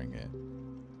you wearing it,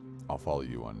 I'll follow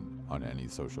you on any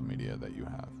social media that you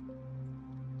have.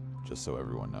 Just so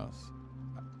everyone knows.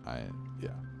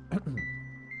 Yeah.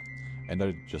 And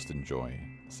I just enjoy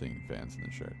seeing fans in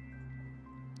the shirt.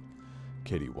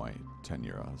 Katie White, 10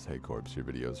 euros. Hey Corpse, your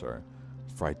videos are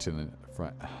frightening.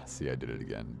 See, I did it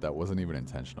again. That wasn't even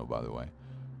intentional, by the way.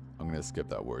 I'm gonna skip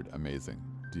that word. Amazing.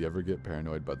 Do you ever get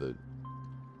paranoid by the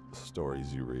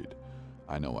stories you read?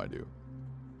 I know I do.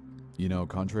 You know,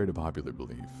 contrary to popular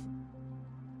belief,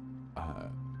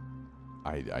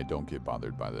 I don't get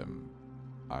bothered by them.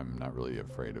 I'm not really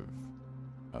afraid of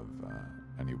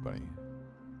anybody.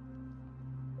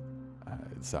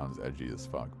 It sounds edgy as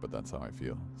fuck, but that's how I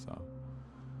feel. So,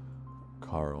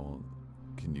 Carl,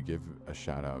 can you give a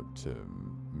shout out to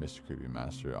Mr. Creepy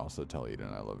Master? Also tell Eden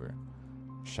I love her.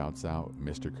 Shouts out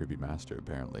Mr. Creepy Master.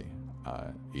 Apparently,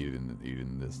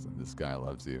 Eden, this guy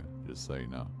loves you. Just so you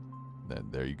know.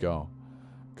 There you go.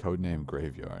 Codename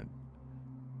Graveyard.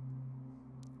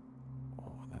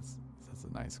 Oh, that's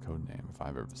a nice code name if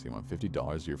I've ever seen one.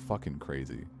 $50? You're fucking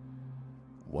crazy.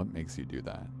 What makes you do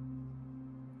that?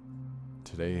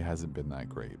 Today hasn't been that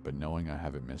great, but knowing I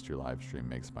haven't missed your live stream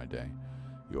makes my day.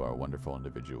 You are a wonderful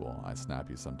individual. I snap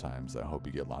you sometimes. I hope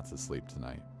you get lots of sleep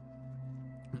tonight.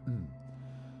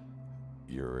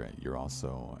 You're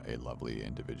also a lovely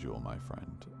individual, my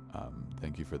friend.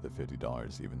 Thank you for the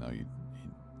 $50, even though you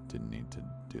didn't need to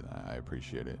do that. I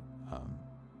appreciate it.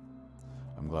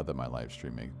 I'm glad that my live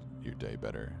stream made your day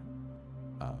better.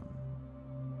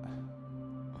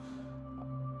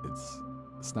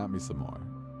 Snap me some more.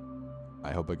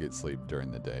 I hope I get sleep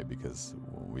during the day because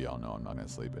we all know I'm not gonna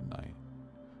sleep at night.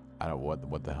 I don't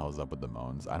what the hell's up with the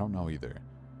moans. I don't know either.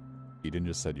 Eden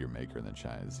just said your maker in the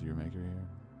chat. Is your maker here?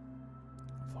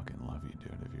 I fucking love you,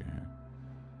 dude. If you're here,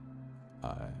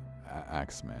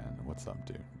 Axeman, what's up,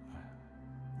 dude?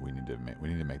 We need to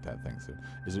make that thing soon.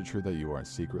 Is it true that you are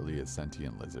secretly a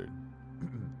sentient lizard?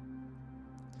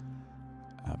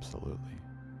 Absolutely.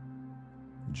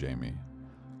 Jamie,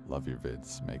 love your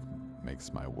vids.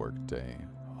 Makes my work day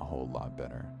a whole lot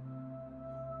better.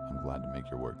 I'm glad to make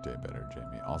your work day better,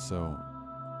 Jamie. Also,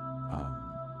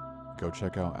 go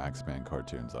check out Axeman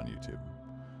Cartoons on YouTube.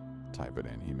 Type it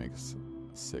in. He makes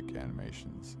sick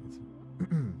animations.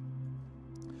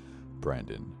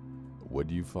 Brandon, would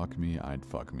you fuck me? I'd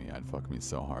fuck me. I'd fuck me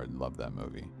so hard. Love that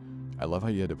movie. I love how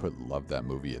you had to put love that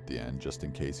movie at the end just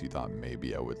in case you thought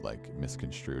maybe I would like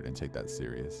misconstrue it and take that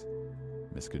serious.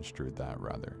 Misconstrued that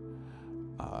rather.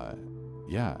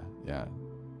 Yeah.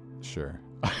 Sure.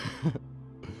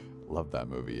 Love that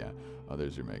movie, yeah. Oh,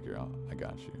 there's your maker. Oh, I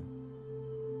got you.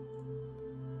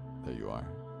 There you are.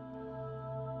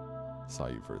 Saw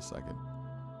you for a second.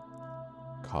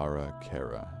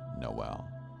 Kara Noel.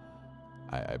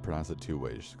 I pronounce it 2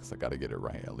 ways because I got to get it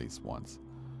right at least once.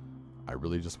 I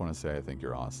really just want to say I think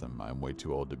you're awesome. I'm way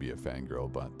too old to be a fangirl,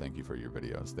 but thank you for your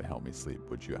videos. They help me sleep.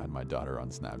 Would you add my daughter on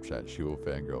Snapchat? She will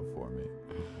fangirl for me.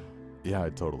 Yeah, I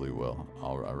totally will.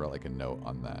 I'll write like a note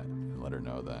on that and let her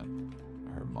know that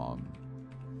her mom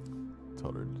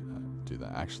told her to do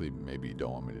that. Actually, maybe you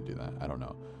don't want me to do that. I don't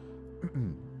know.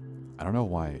 I don't know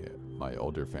why my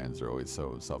older fans are always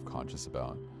so self-conscious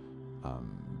about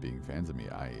being fans of me.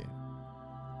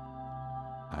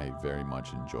 I very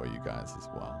much enjoy you guys as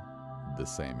well. The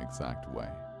same exact way.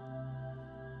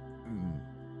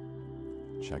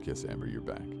 Check, yes, Amber, you're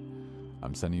back.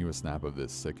 I'm sending you a snap of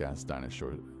this sick-ass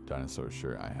dinosaur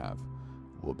shirt I have.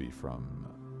 Will be from...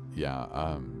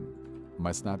 Yeah,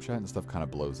 my Snapchat and stuff kind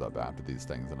of blows up after these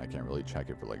things, and I can't really check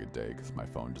it for like a day because my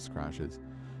phone just crashes.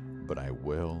 But I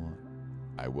will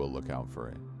look out for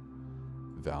it.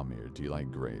 Valmir, do you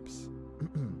like grapes?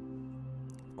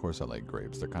 Of course I like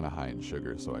grapes. They're kind of high in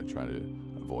sugar, so I try to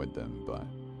avoid them, but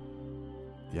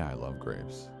yeah, I love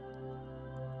grapes.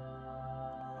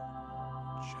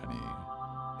 Jenny,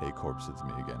 hey Corpse, it's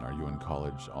me again. Are you in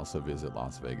college? Also visit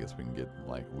Las Vegas.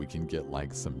 We can get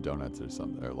like some donuts or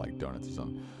something, or like donuts or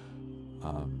something.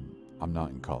 I'm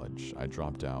not in college. I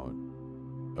dropped out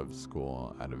of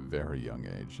school at a very young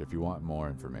age. If you want more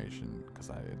information,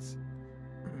 because it's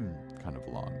kind of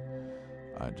long,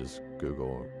 just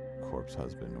Google corpse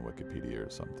husband Wikipedia or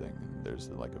something, and there's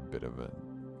like a bit of a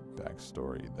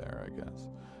backstory there, I guess.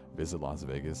 Visit Las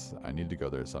Vegas. I need to go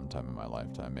there sometime in my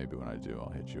lifetime. Maybe when I do,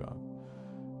 I'll hit you up.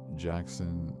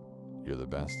 Jackson, you're the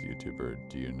best YouTuber.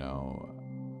 Do you know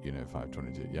Unit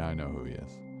 522? Yeah, I know who he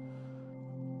is.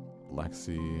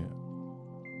 Lexi,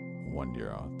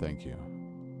 €1. Thank you.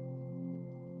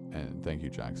 And thank you,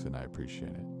 Jackson. I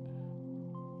appreciate it.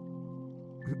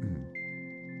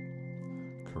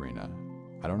 Karina,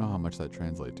 I don't know how much that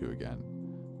translates to again,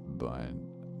 but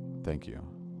thank you.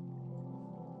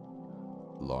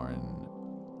 Lauren,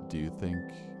 do you think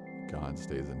God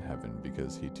stays in heaven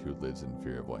because he too lives in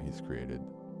fear of what he's created?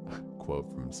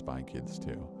 Quote from Spy Kids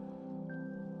 2.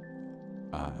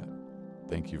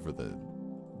 Thank you for the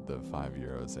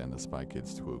 €5 and the Spy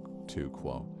Kids 2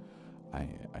 quote. I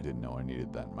didn't know I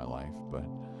needed that in my life, but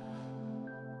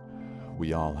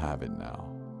we all have it now.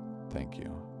 Thank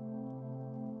you.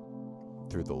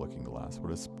 Through the Looking Glass.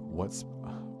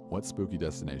 What spooky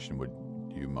destination would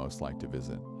you most like to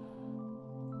visit?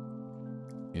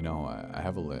 You know,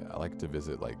 I like to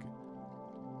visit like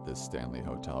this Stanley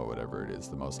Hotel or whatever it is,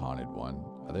 the most haunted one.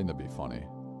 I think that'd be funny.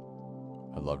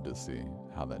 I'd love to see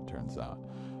how that turns out.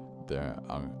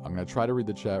 I'm gonna try to read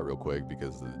the chat real quick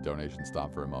because the donation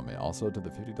stopped for a moment. Also, to the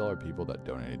 $50 people that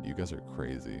donated, you guys are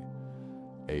crazy.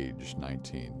 Age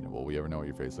 19. Will we ever know what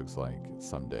your face looks like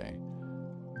someday?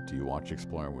 Do you watch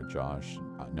Exploring with Josh?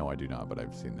 No, I do not, but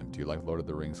I've seen them. Do you like Lord of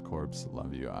the Rings, Corpse?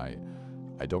 Love you. I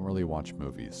don't really watch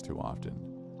movies too often.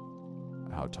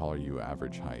 How tall are you?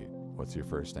 Average height. What's your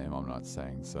first name? I'm not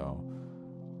saying so.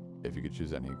 If you could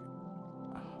choose any...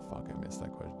 Fuck, I missed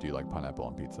that question. Do you like pineapple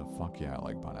on pizza? Fuck yeah, I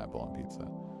like pineapple on pizza.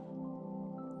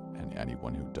 And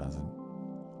anyone who doesn't,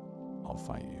 I'll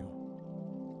fight you.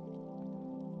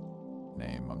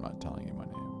 Name, I'm not telling you my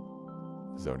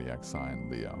name. Zodiac sign,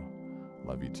 Leo.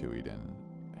 Love you too, Eden.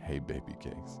 Hey, baby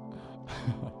cakes.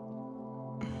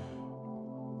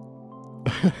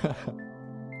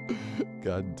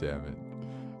 God damn it.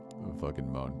 Fucking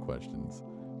Moan questions.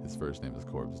 His first name is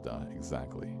Corpse, duh.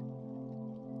 Exactly.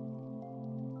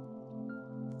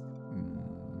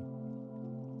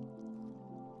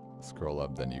 Scroll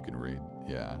up, then you can read.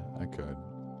 Yeah, I could.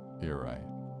 You're right.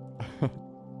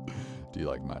 Do you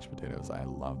like mashed potatoes? I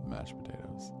love mashed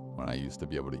potatoes. When I used to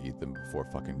be able to eat them before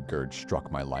fucking GERD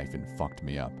struck my life and fucked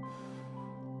me up.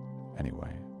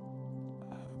 Anyway.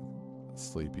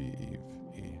 Sleepy Eve.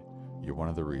 You're one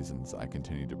of the reasons I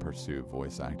continue to pursue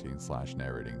voice acting /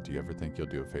 narrating. Do you ever think you'll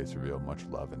do a face reveal? Much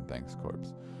love and thanks,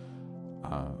 Corpse.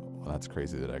 Well, that's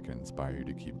crazy that I can inspire you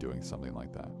to keep doing something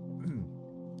like that.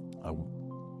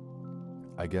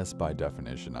 I guess by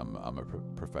definition I'm a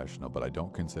professional, but I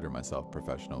don't consider myself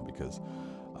professional because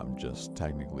I'm just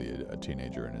technically a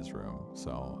teenager in his room.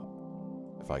 So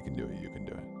if I can do it, you can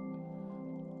do it.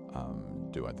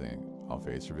 Do I think I'll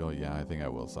face reveal? Yeah, I think I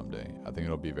will someday. I think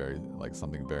it'll be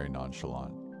something very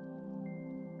nonchalant.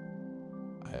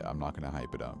 I'm not gonna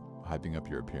hype it up. Hyping up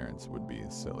your appearance would be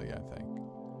silly, I think.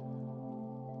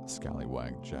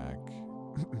 Scallywag Jack.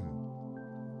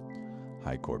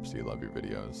 Hi Corpsey, love your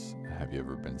videos. Have you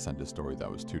ever been sent a story that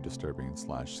was too disturbing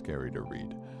 / scary to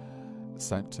read?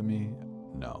 Sent to me?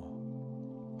 No.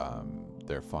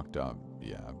 They're fucked up,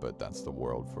 yeah, but that's the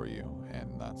world for you,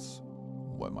 and that's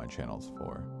what my channel's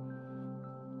for.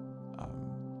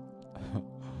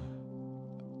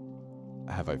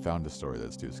 Have I found a story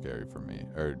that's too scary for me,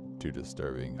 or too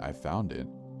disturbing? I found it.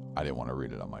 I didn't want to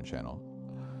read it on my channel,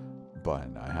 but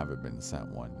I haven't been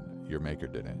sent one. Your maker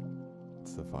did it.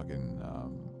 It's the fucking,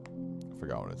 I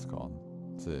forgot what it's called.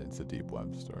 It's a deep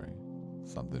web story.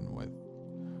 Something with,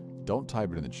 don't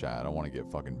type it in the chat. I don't want to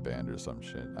get fucking banned or some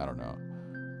shit. I don't know.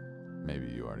 Maybe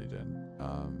you already did.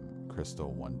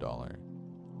 Crystal, $1.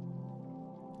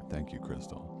 Thank you,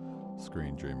 Crystal.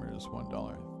 Screen Dreamers,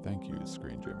 $1. Thank you,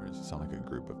 Screen Dreamers. You sound like a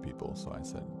group of people, so I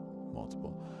said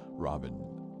multiple. Robin,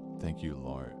 thank you,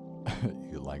 Lord.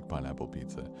 You like pineapple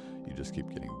pizza. You just keep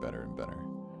getting better and better.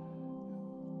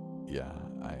 Yeah,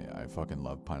 I fucking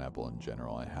love pineapple in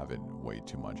general. I have it way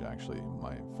too much, actually.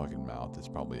 My fucking mouth is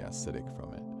probably acidic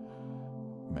from it.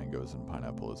 Mangoes and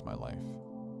pineapple is my life.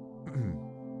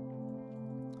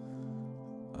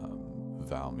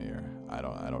 Valmir, I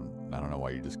don't know why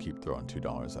you just keep throwing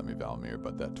 $2 at me, Valmir,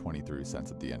 but that 23 cents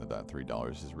at the end of that $3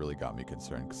 has really got me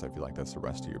concerned, because I feel like that's the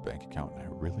rest of your bank account, and I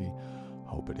really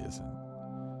hope it isn't.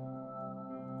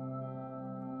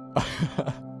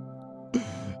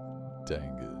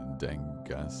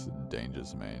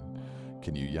 Dangerous main.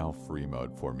 Can you yell free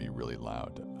mode for me really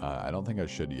loud? I don't think I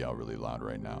should yell really loud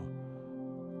right now.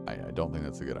 I don't think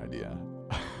that's a good idea.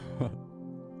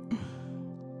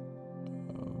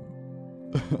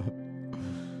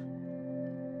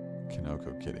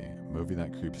 Kinoko Kitty. Movie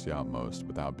that creeps you out most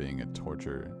without being a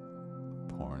torture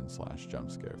porn /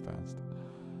 jump scare fest.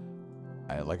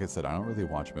 Like I said, I don't really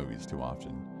watch movies too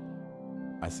often.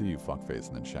 I see you fuckface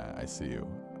in the chat. I see you.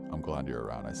 I'm glad you're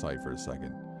around. I saw you for a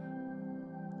second.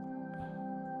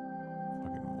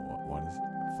 Fucking, what is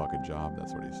fucking job?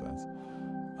 That's what he says.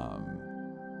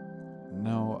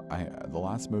 No, the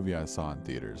last movie I saw in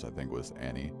theaters, I think, was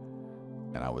Annie,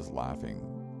 and I was laughing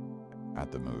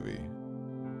at the movie.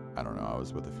 I don't know, I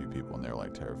was with a few people and they were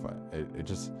like terrified. It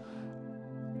just,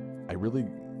 I really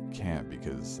can't,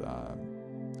 because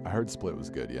I heard Split was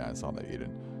good. Yeah, I saw that,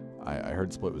 Eden. I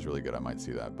heard Split was really good. I might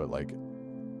see that, but like,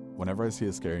 whenever I see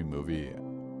a scary movie,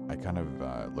 I kind of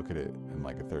look at it in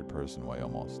like a third person way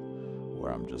almost,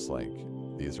 where I'm just like,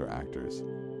 these are actors.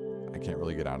 I can't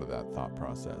really get out of that thought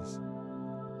process.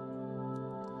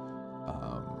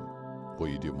 Will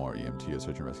you do more EMT or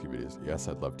search and rescue videos? Yes,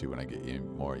 I'd love to when I get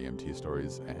more EMT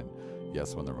stories, and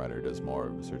yes, when the writer does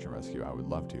more search and rescue, I would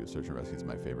love to. Search and rescue is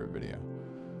my favorite video.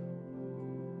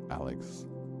 Alex,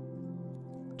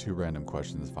 2 random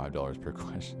questions, $5 per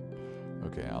question.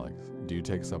 Okay, Alex, do you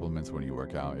take supplements when you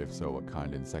work out? If so, what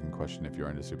kind? And second question, if you're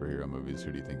into superhero movies,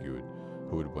 who do you think who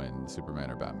would win, Superman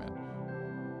or Batman?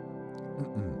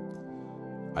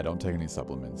 I don't take any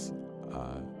supplements.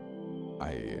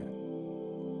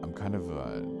 I'm kind of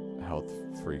a health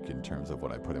freak in terms of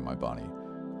what I put in my body.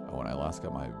 When I last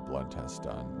got my blood test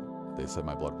done, they said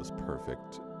my blood was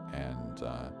perfect, and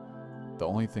the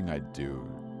only thing I do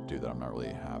that I'm not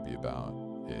really happy about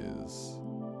is...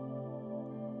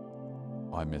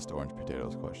 Oh, I missed Orange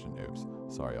Potato's question. Oops.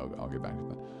 Sorry, I'll get back to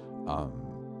that.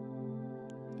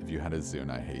 If you had a Zune,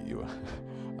 I hate you.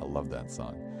 I love that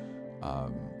song.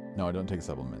 No, I don't take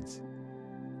supplements.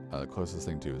 The closest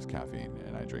thing to is caffeine,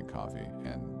 and I drink coffee,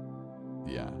 and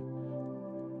yeah.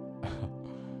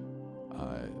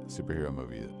 Superhero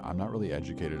movies. I'm not really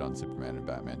educated on Superman and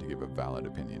Batman to give a valid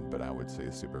opinion, but I would say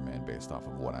Superman based off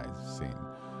of what I've seen.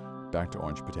 Back to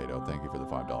Orange Potato. Thank you for the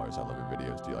 $5. I love your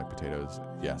videos. Do you like potatoes?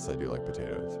 Yes, I do like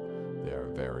potatoes. They are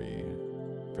very,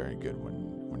 very good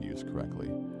when used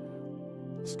correctly.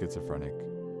 Schizophrenic.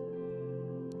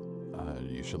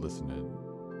 You should listen to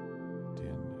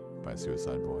DN by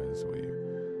Suicide Boys.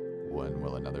 When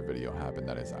will another video happen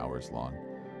that is hours long?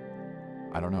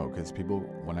 I don't know, because people,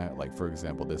 when I, like, for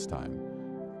example, this time,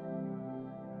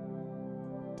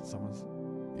 did someone's,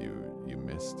 you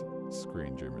missed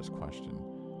Screen Dreamer's question.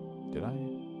 Did I?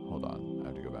 Hold on, I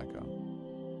have to go back up.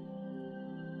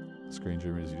 Screen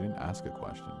Dreamers, you didn't ask a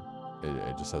question.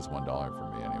 It just says $1 for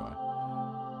me anyway.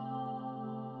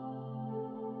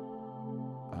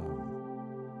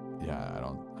 Yeah, I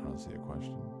don't see a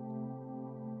question.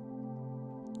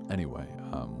 Anyway,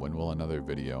 when will another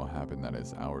video happen that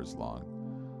is hours long?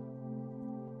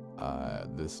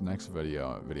 This next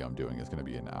video I'm doing is going to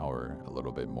be an hour, a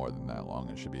little bit more than that long.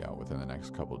 It should be out within the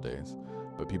next couple days.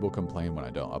 But people complain when I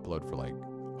don't upload for like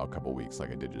a couple weeks like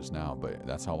I did just now, but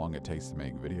that's how long it takes to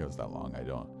make videos that long. I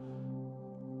don't.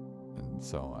 And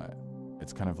so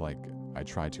it's kind of like I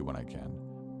try to when I can.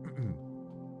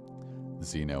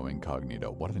 Zeno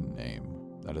Incognito. What a name.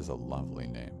 That is a lovely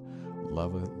name.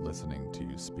 Love listening to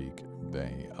you speak.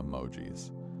 They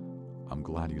emojis. I'm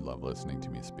glad you love listening to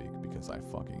me speak because I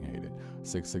fucking hate it.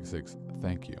 666.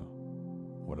 Thank you.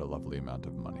 What a lovely amount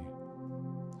of money.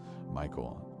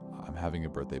 Michael, I'm having a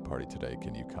birthday party today.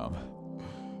 Can you come?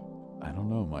 I don't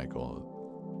know,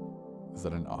 Michael. Is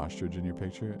that an ostrich in your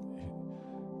picture?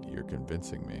 You're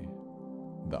convincing me.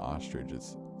 The ostrich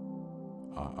is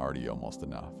already almost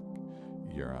enough.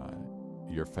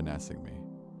 You're finessing me.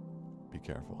 Be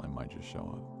careful, I might just show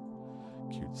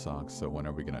up. Cute socks. So when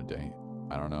are we gonna date?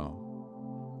 I don't know.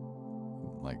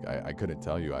 Like, I couldn't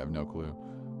tell you. I have no clue.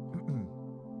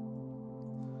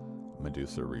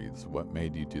 Medusa reads, what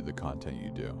made you do the content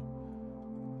you do?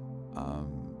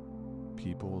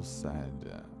 People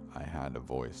said I had a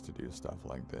voice to do stuff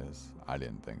like this. I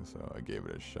didn't think so. I gave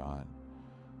it a shot.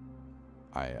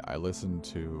 I listened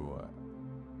to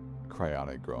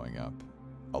Cryotic growing up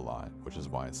a lot, which is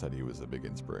why I said he was a big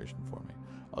inspiration for me.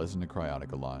 I listened to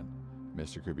Cryotic a lot.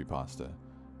 Mr. Creepypasta,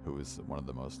 who is one of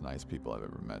the most nice people I've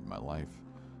ever met in my life.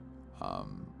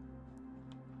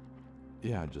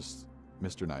 Yeah, just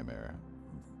Mr. Nightmare.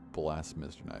 Bless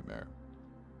Mr. Nightmare.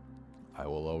 I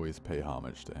will always pay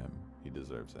homage to him. He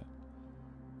deserves it.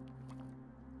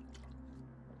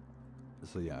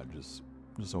 So yeah, just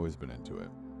always been into it.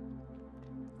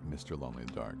 Mr. Lonely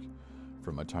Dark.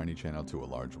 From a tiny channel to a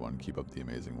large one, keep up the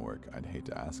amazing work. I'd hate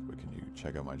to ask, but can you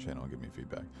check out my channel and give me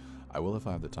feedback? I will if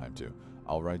I have the time to.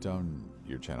 I'll write down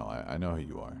your channel. I know who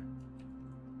you are.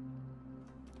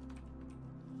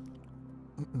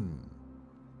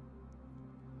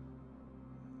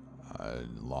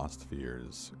 Lost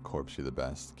Fears. Corpse, you the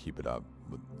best. Keep it up.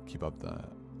 Keep up the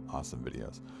awesome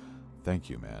videos. Thank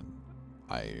you, man.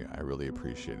 I really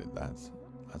appreciate it. That's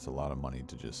a lot of money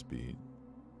to just be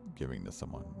giving to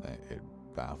someone. It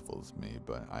baffles me,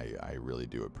 but I really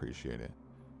do appreciate it.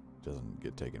 Doesn't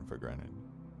get taken for granted.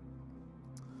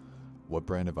 What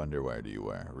brand of underwear do you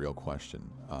wear? Real question.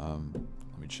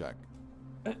 Let me check.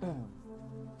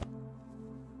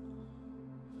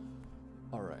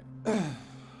 All right.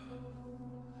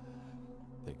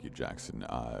 Thank you, Jackson.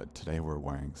 Today we're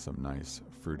wearing some nice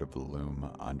Fruit of the Loom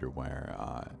underwear.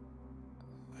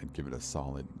 I'd give it a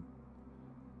solid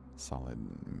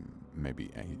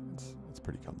maybe 8. It's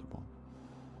pretty comfortable.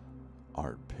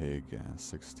 Art Pig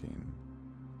 16.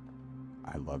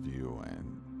 I love you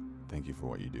and thank you for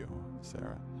what you do,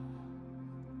 Sarah.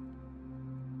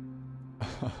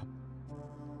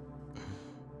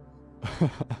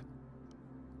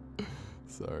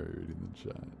 Sorry, reading the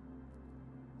chat.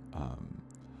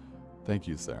 Thank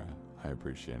you, Sarah. I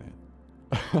appreciate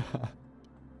it.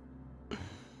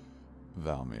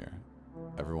 Valmir.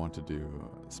 Ever want to do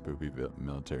spooky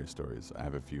military stories? I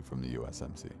have a few from the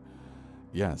USMC.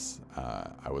 Yes,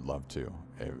 I would love to.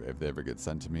 If they ever get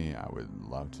sent to me, I would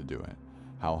love to do it.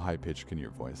 How high pitched can your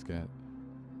voice get?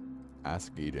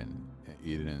 Ask Eden.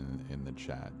 Eden in the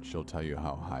chat. She'll tell you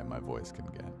how high my voice can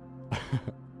get.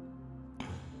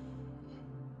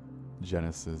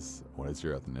 Genesis, what is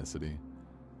your ethnicity?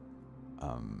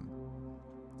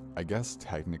 I guess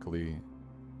technically,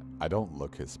 I don't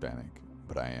look Hispanic,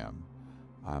 but I am.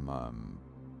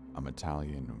 I'm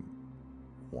Italian,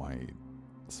 white,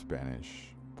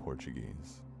 Spanish,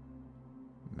 Portuguese,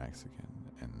 Mexican,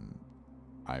 and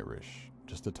Irish.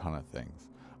 Just a ton of things.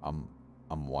 I'm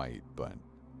white, but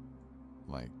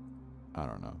like, I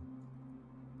don't know.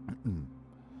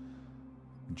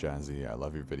 Jazzy, I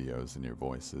love your videos and your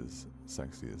voice is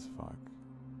sexy as fuck.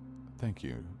 Thank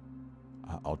you.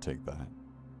 I'll take that.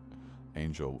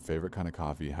 Angel, favorite kind of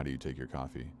coffee? How do you take your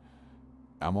coffee?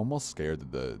 I'm almost scared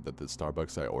that the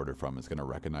Starbucks I order from is gonna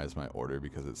recognize my order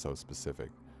because it's so specific.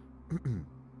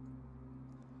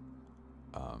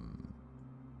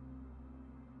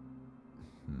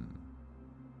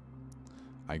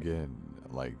 I get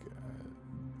like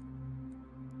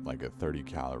a 30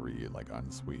 calorie like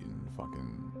unsweetened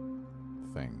fucking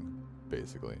thing.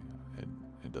 Basically,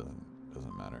 it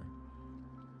doesn't matter.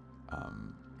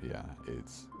 Yeah,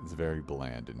 it's very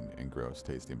bland and gross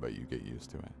tasting, but you get used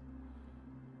to it.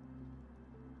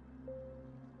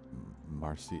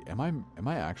 Marcy, am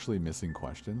I actually missing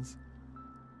questions?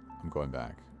 I'm going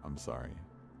back. I'm sorry.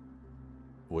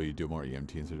 Will you do more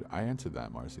EMTs? I answered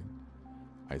that, Marcy.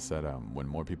 I said when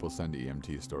more people send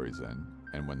EMT stories in,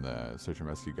 and when the search and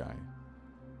rescue guy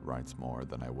writes more,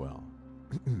 then I will.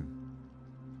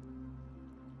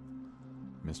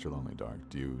 Mr. Lonely Dark,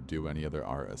 do you do any other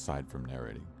art aside from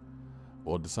narrating?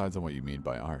 Well, it decides on what you mean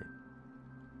by art.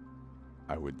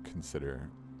 I would consider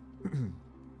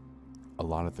a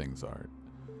lot of things art.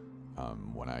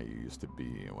 when I used to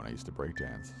break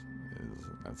dance.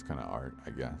 That's kind of art, I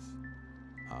guess.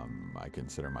 I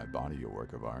consider my body a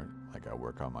work of art. Like, I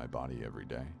work on my body every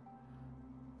day.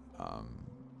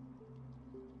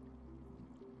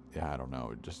 Yeah, I don't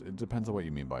know. It depends on what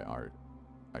you mean by art,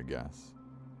 I guess.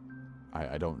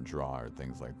 I don't draw or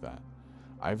things like that.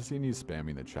 I've seen you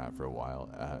spamming the chat for a while,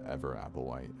 Ever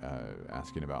Applewhite,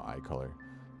 asking about eye color.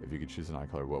 If you could choose an eye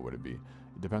color, what would it be?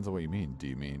 It depends on what you mean. Do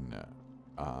you mean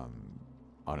on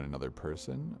another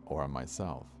person or on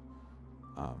myself?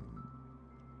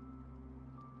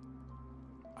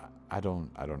 I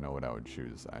don't know what I would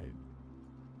choose.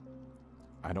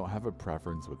 I don't have a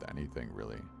preference with anything,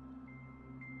 really.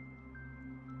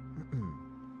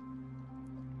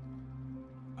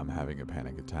 I'm having a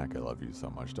panic attack. I love you so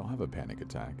much. Don't have a panic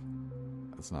attack.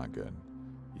 That's not good.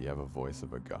 You have a voice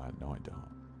of a god. No, I don't.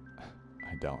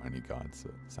 I doubt any god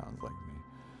sounds like me.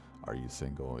 Are you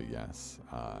single? Yes.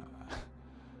 I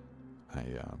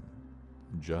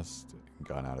just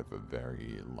got out of a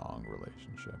very long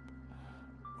relationship.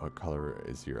 What color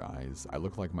is your eyes? I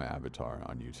look like my avatar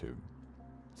on YouTube.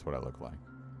 That's what I look like.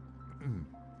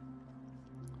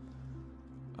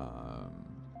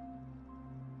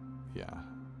 Yeah.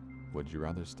 Would you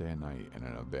rather stay a night in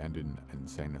an abandoned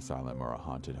insane asylum or a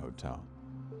haunted hotel?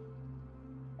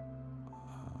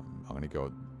 I'm gonna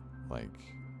go, like,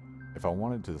 if I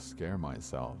wanted to scare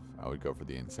myself, I would go for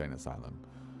the insane asylum.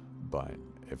 But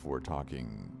if we're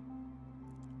talking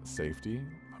safety,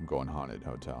 I'm going haunted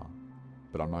hotel.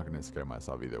 But I'm not gonna scare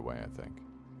myself either way, I think.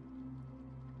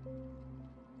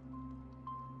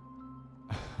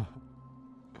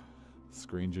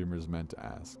 Screen Dreamers meant to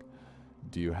ask,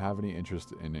 do you have any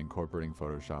interest in incorporating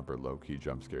Photoshop or low-key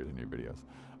jump scares in your videos?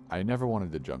 I never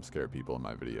wanted to jump scare people in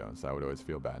my videos. I would always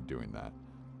feel bad doing that,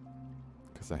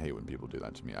 because I hate when people do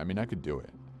that to me. I mean, I could do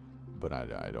it, but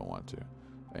I don't want to.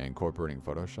 And incorporating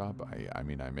Photoshop, I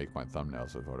mean, I make my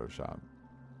thumbnails with Photoshop.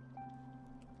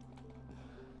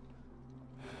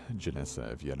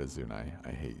 Janissa, if you had a Zune, I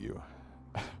hate you.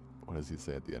 What does he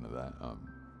say at the end of that?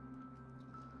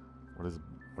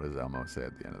 What does Elmo say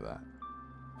at the end of that?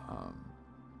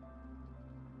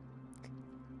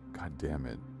 God damn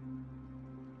it.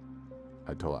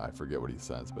 I forget what he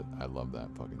says, but I love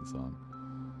that fucking song.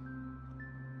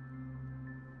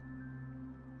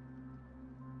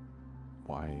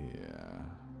 Why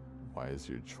is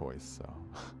your choice so?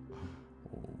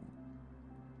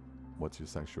 What's your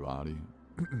sexuality?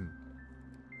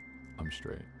 I'm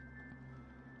straight.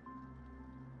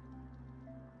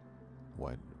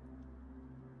 What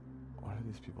are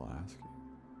these people asking?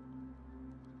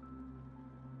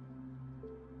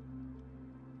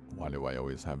 Why do I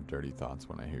always have dirty thoughts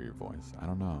when I hear your voice? I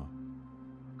don't know.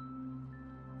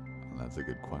 That's a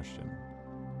good question.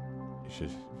 You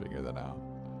should figure that out.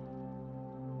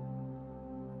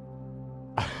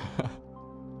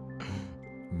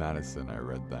 Madison, I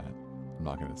read that. I'm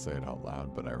not going to say it out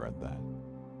loud, but I read that.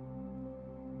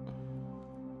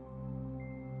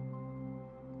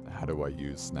 How do I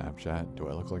use Snapchat? Do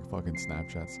I look like fucking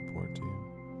Snapchat support to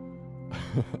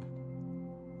you?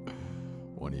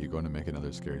 When are you going to make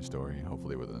another scary story?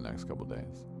 Hopefully within the next couple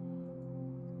days.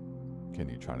 Can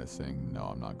you try to sing? No,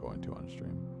 I'm not going to on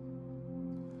stream.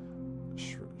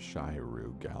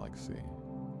 Shiru Galaxy.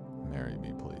 Marry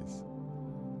me, please.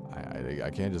 I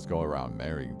can't just go around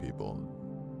marrying people.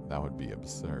 That would be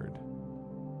absurd.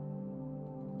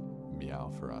 Meow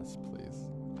for us, please.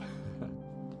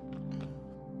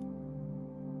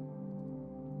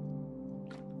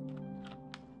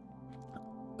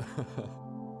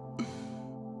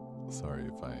 Sorry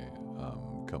if I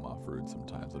come off rude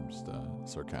sometimes. I'm just a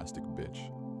sarcastic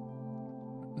bitch.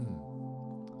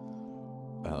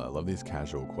 I love these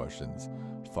casual questions.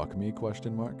 Fuck me,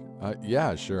 question mark?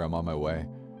 Yeah, sure, I'm on my way.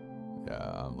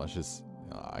 Yeah, let's just,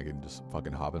 I can just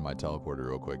fucking hop in my teleporter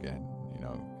real quick and,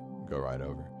 go right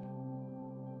over.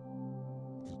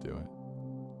 Let's do it.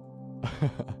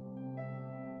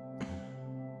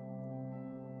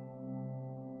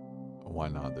 Why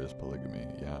not? There's polygamy.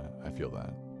 Yeah, I feel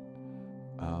that.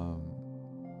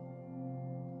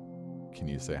 Can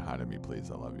you say hi to me,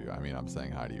 please? I love you. I mean, I'm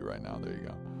saying hi to you right now. There you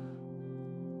go.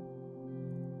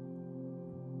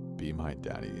 Be My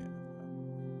Daddy.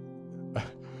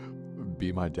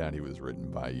 Be My Daddy was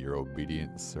written by your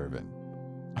obedient servant.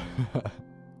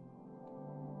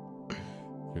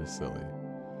 You're silly.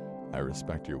 I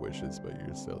respect your wishes, but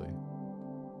you're silly.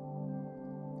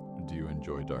 Do you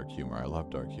enjoy dark humor? I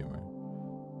love dark humor.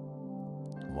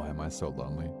 Why am I so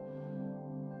lonely?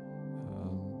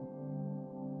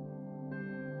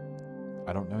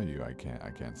 I don't know you. I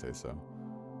can't say so.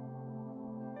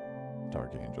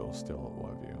 Dark Angel, still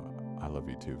love you. I love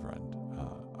you too, friend.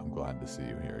 I'm glad to see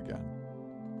you here again.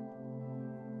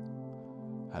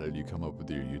 How did you come up with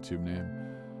your YouTube name?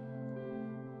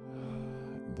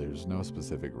 There's no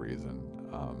specific reason.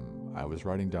 I was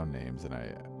writing down names and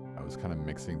I was kind of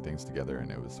mixing things together, and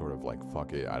it was sort of like,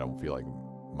 fuck it, I don't feel like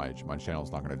my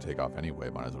channel's not going to take off anyway,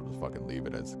 might as well just fucking leave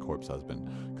it as Corpse Husband,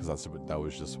 because that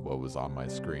was just what was on my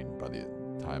screen by the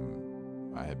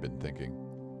time I had been thinking.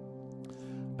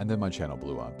 And then my channel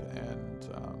blew up, and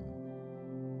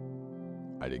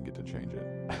I didn't get to change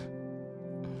it.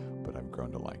 But I've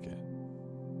grown to like it.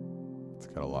 It's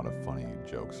got a lot of funny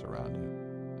jokes around it.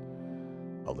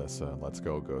 Alyssa, let's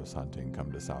go ghost hunting,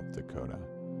 come to South Dakota.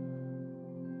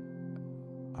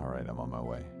 Alright, I'm on my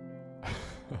way.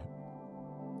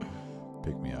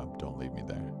 Pick me up, don't leave me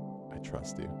there. I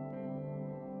trust you.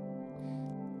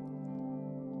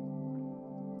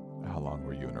 How long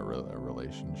were you in a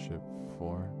relationship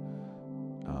for?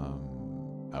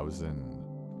 I was in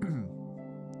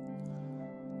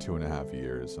 2.5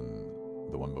 years, and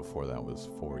the one before that was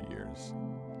 4 years.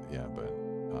 Yeah, but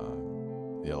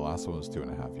yeah, the last one was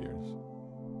 2.5 years.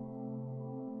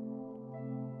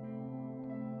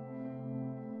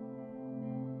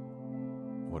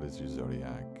 What is your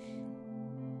zodiac?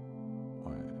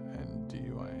 And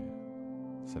DUI?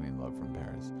 Sending love from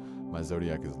Paris. My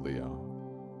zodiac is Leo.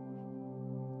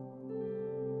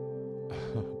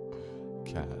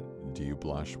 Cat, do you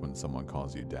blush when someone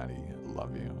calls you daddy?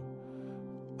 Love you.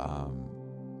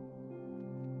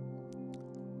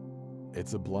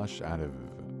 It's a blush out of,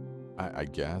 I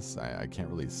guess, I can't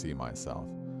really see myself,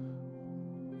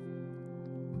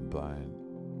 but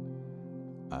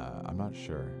I'm not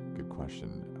sure. Good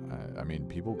question. I mean,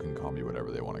 people can call me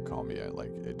whatever they want to call me.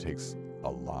 Like, it takes a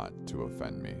lot to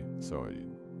offend me. So,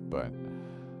 but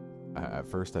at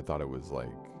first I thought it was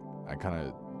like, I kind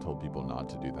of told people not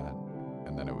to do that,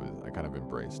 and then I kind of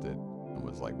embraced it and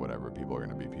was like, whatever, people are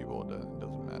gonna be people, it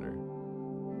doesn't matter.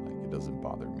 Like, it doesn't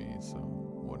bother me, so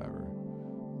whatever.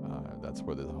 That's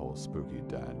where the whole spooky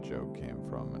dad joke came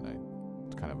from, and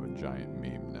it's kind of a giant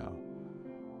meme now.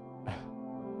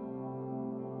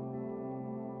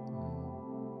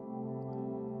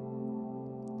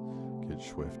 Get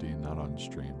Swifty, not on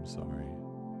stream, sorry.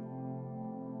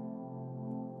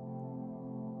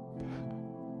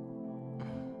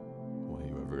 Will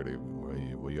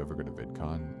you ever go to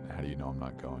VidCon? How do you know I'm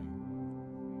not going?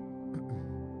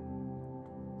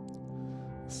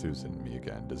 Susan, me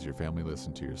again. Does your family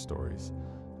listen to your stories?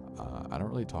 I don't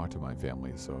really talk to my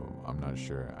family, so I'm not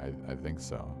sure. I think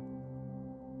so.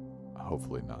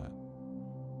 Hopefully not.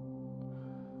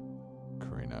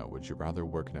 Karina, would you rather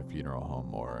work in a funeral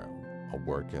home or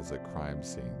work as a crime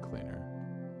scene cleaner?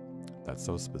 That's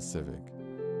so specific.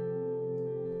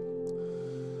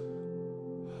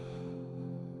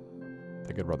 I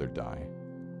think I'd rather die.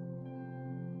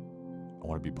 I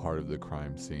want to be part of the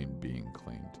crime scene being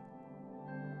cleaned.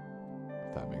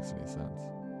 If that makes any sense.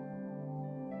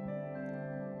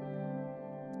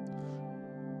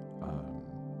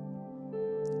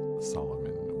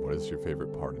 Solomon, what is your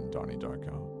favorite part in Donnie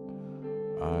Darko?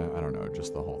 I don't know,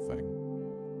 just the whole thing.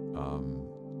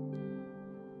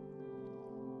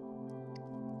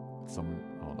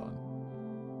 Hold on.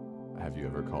 Have you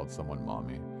ever called someone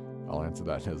mommy? I'll answer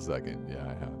that in a second. Yeah,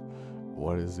 I have.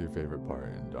 What is your favorite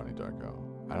part in Donnie Darko?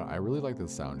 I really like the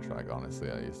soundtrack,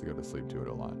 honestly. I used to go to sleep to it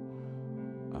a lot.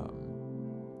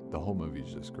 The whole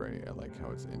movie's just great. I like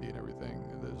how it's indie and everything.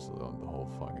 There's the whole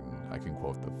fucking... I can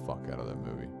quote the fuck out of that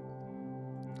movie.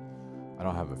 I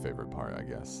don't have a favorite part, I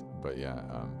guess. But yeah,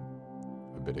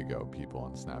 a bit ago, people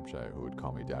on Snapchat who would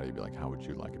call me daddy be like, how would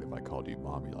you like it if I called you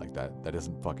mommy? Like, that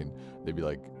isn't fucking... They'd be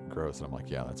like, gross. And I'm like,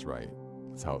 yeah, that's right.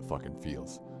 That's how it fucking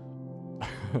feels.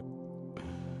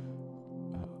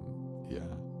 Yeah.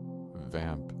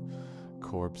 Vamp.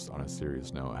 Corpse, on a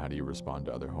serious note, how do you respond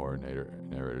to other horror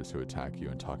narrators who attack you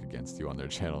and talk against you on their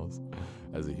channels?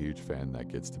 As a huge fan, that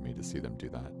gets to me to see them do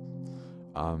that.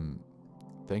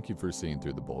 Thank you for seeing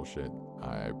through the bullshit.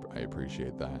 I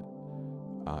appreciate that.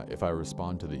 If I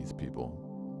respond to these people,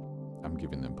 I'm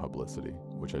giving them publicity,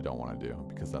 which I don't want to do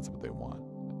because that's what they want.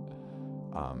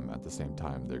 At the same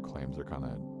time, their claims are kind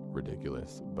of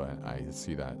ridiculous, but I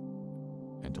see that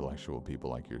intellectual people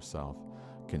like yourself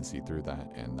can see through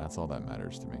that, and that's all that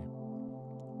matters to me.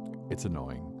 It's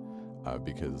annoying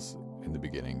because in the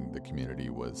beginning the community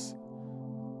was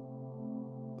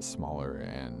smaller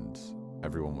and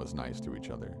everyone was nice to each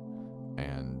other,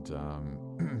 and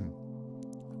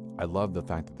I love the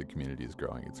fact that the community is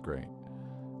growing. It's great,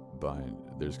 but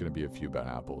there's going to be a few bad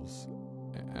apples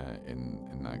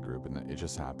in that group, and it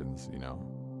just happens, you know.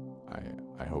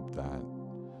 I hope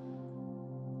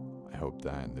hope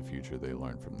that in the future they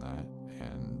learn from that.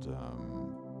 And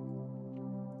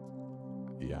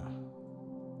yeah,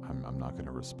 I'm not going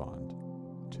to respond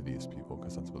to these people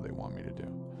because that's what they want me to do.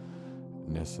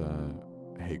 Nissa,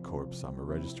 hey Corpse, I'm a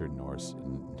registered Norse.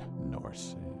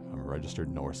 I'm a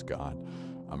registered Norse god.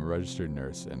 I'm a registered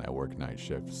nurse and I work night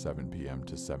shift 7 p.m.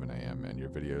 to 7 a.m. and your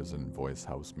videos and voice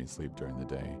helps me sleep during the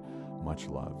day. Much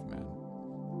love, man.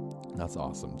 That's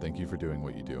awesome. Thank you for doing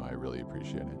what you do. I really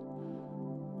appreciate it.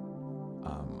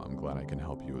 I'm glad I can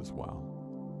help you as well.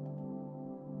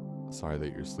 Sorry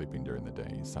that you're sleeping during the day.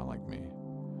 You sound like me.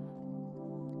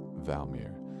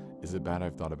 Valmir. Is it bad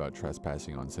I've thought about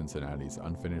trespassing on Cincinnati's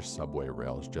unfinished subway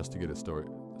rails just to get a story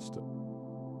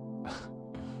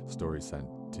sent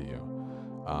to you?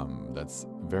 That's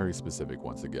very specific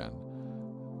once again.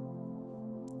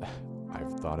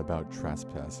 I've thought about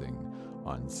trespassing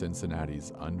on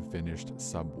Cincinnati's unfinished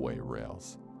subway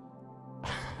rails.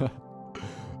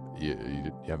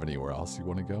 You have anywhere else you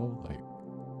want to go? Like,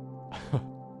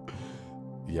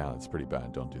 yeah, that's pretty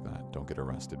bad. Don't do that. Don't get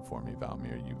arrested for me,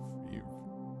 Valmir.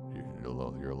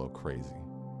 You're a little crazy.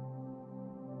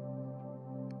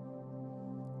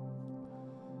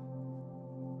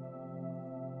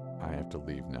 I have to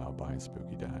leave now. Bye,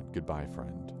 Spooky Dad. Goodbye,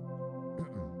 friend.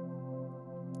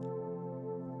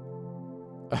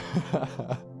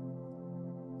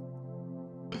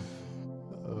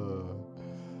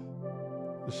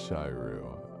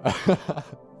 Shiru.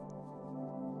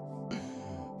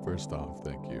 First off,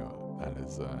 thank you. That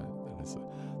is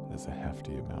a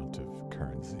hefty amount of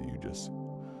currency you just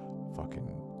fucking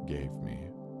gave me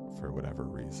for whatever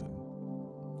reason.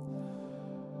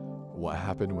 What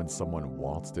happened when someone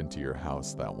waltzed into your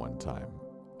house that one time?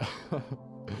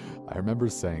 I remember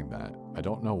saying that. I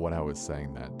don't know what I was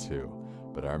saying that to,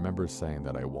 but I remember saying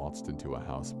that I waltzed into a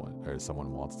house or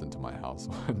someone waltzed into my house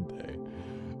one day.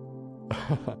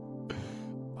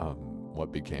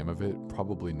 What became of it?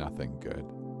 Probably nothing good.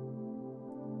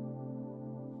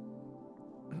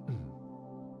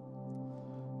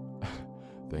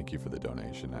 Thank you for the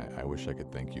donation. I wish I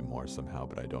could thank you more somehow,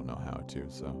 but I don't know how to,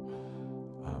 so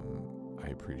I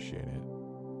appreciate it.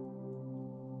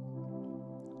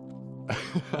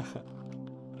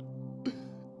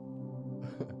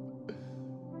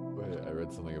 Wait, I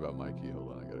read something about Mikey.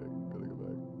 Hold on, I gotta go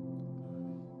back.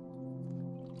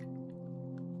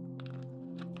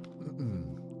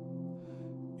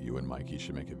 You and Mikey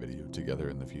should make a video together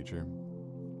in the future.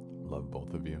 Love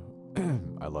both of you.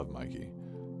 I love Mikey.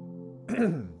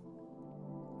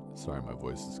 Sorry, my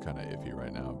voice is kind of iffy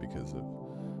right now because of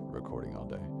recording all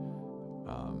day.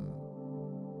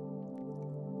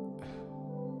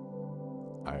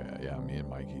 Yeah, me and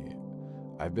Mikey,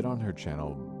 I've been on her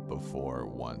channel before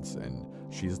once, and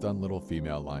she's done little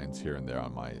female lines here and there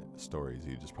on my stories.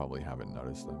 You just probably haven't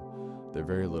noticed them. They're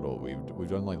very little. We've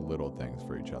done like little things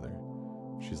for each other.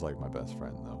 She's like my best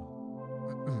friend, though.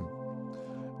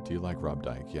 Do you like Rob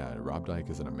Dyke? Yeah, Rob Dyke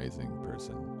is an amazing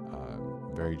person.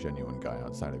 Very genuine guy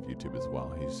outside of YouTube as well.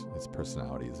 His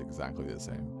personality is exactly the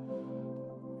same.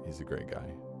 He's a great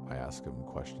guy. I ask him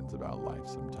questions about life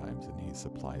sometimes, and he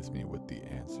supplies me with the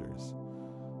answers.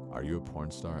 Are you a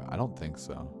porn star? I don't think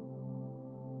so.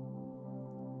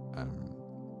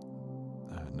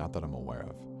 Not that I'm aware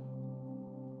of.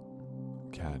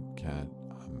 Cat,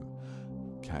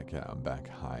 I'm back.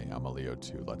 Hi, I'm a Leo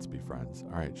too. Let's be friends.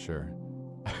 All right, sure.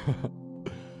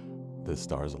 The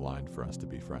stars aligned for us to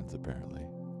be friends, apparently.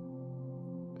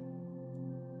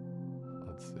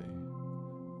 Let's see.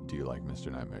 Do you like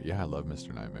Mr. Nightmare? Yeah, I love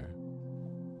Mr. Nightmare.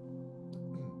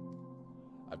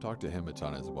 I've talked to him a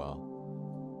ton as well.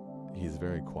 He's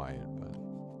very quiet, but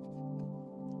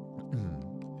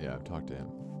yeah, I've talked to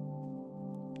him.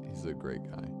 He's a great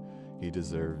guy. He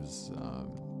deserves,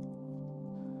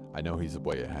 I know he's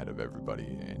way ahead of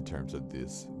everybody in terms of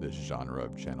this genre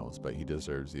of channels, but he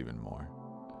deserves even more.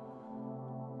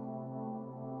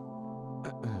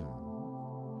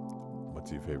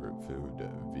 What's your favorite food?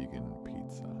 Vegan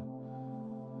pizza.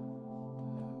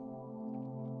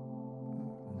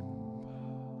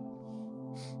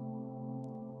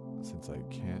 Since I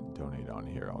can't donate on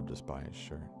here, I'll just buy a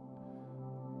shirt.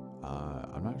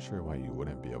 I'm not sure why you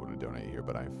wouldn't be able to donate here,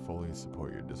 but I fully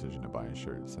support your decision to buy a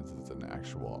shirt since it's an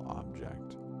actual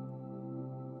object.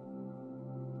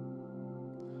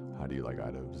 How do you like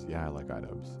items? Yeah, I like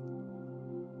items.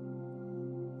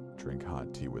 Drink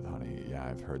hot tea with honey. Yeah,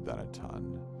 I've heard that a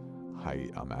ton.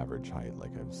 Height, I'm average height,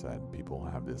 like I've said. People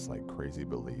have this like crazy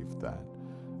belief that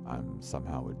I'm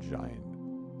somehow a giant,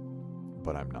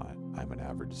 but I'm not. I'm an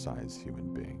average size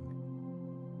human being.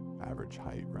 Average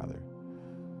height, rather.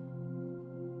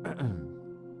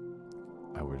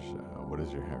 I wish, what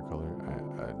is your hair color?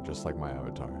 Just like my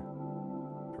avatar.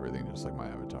 Everything just like my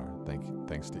avatar.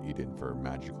 Thanks to Eden for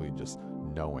magically just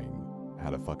knowing how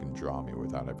to fucking draw me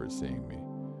without ever seeing me.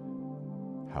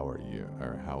 How are you,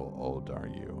 or how old are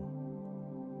you?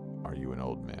 Are you an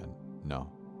old man?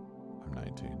 No, I'm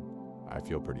 19. I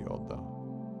feel pretty old though.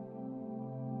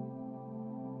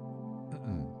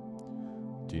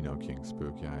 Do you know King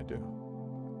Spook? Yeah, I do.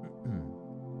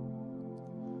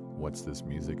 What's this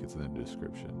music? It's in the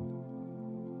description.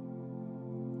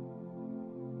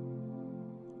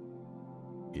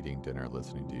 Eating dinner,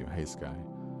 listening to you. Hey, Sky.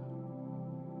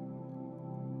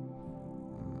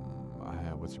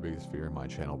 What's your biggest fear? My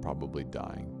channel probably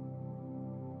dying.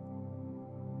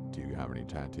 Do you have any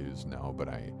tattoos? No, but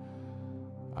I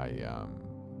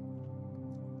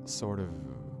sort of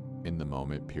in the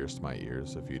moment pierced my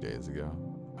ears a few days ago.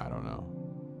 I don't know.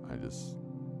 I just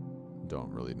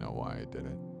don't really know why I did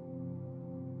it.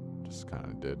 Just kind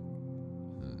of did.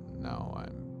 Now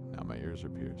my ears are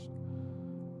pierced.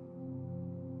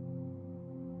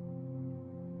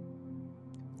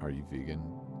 Are you vegan?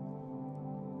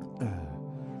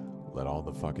 Let all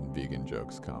the fucking vegan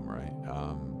jokes come, right?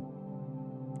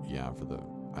 Yeah,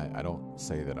 I don't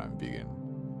say that I'm vegan.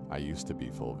 I used to be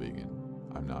full vegan.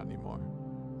 I'm not anymore.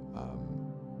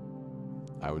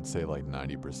 I would say like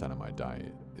 90% of my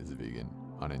diet is vegan,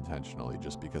 unintentionally,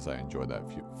 just because I enjoy that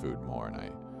food more and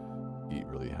I eat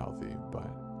really healthy. But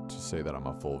to say that I'm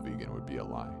a full vegan would be a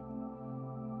lie.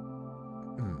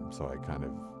 So I kind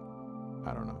of,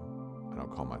 I don't know. I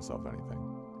don't call myself anything.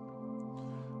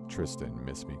 Tristan,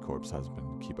 miss me, corpse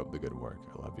husband. Keep up the good work.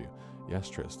 I love you. Yes,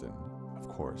 Tristan. Of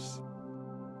course.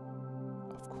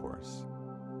 Of course.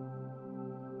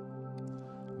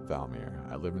 Valmir,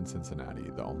 I live in Cincinnati.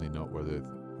 The only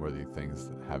noteworthy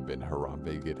things have been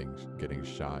Harambe getting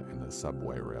shot in the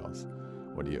subway rails.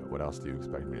 What else do you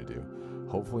expect me to do?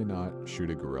 Hopefully not shoot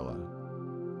a gorilla.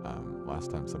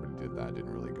 Last time somebody did that,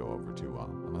 didn't really go over too well.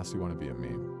 Unless you want to be a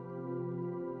meme.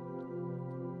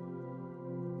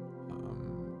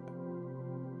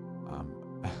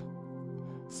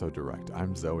 So direct.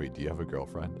 I'm Zoe. Do you have a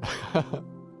girlfriend? Hi,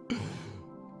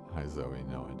 Zoe.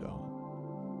 No, I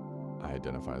don't. I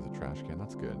identify as a trash can.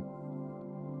 That's good.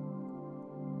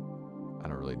 I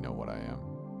don't really know what I am.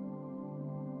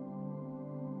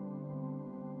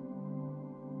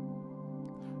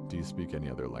 Do you speak any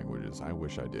other languages? I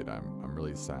wish I did. I'm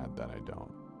really sad that I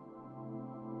don't.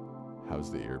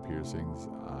 How's the ear piercings?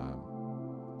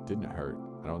 Didn't hurt.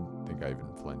 I don't think I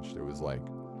even flinched. It was like,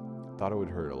 thought it would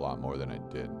hurt a lot more than it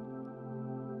did.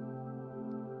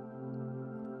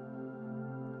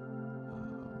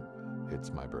 It's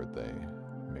my birthday,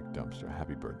 McDumpster.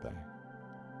 Happy birthday.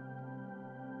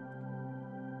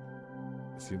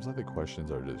 It seems like the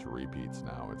questions are just repeats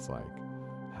now. It's like,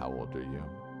 how old are you?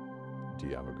 Do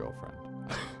you have a girlfriend?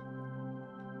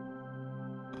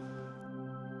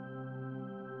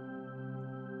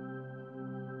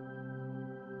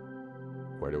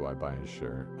 Where do I buy a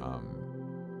shirt?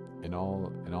 In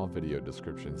all video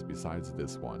descriptions besides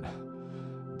this one,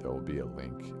 there will be a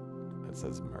link that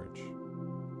says merch.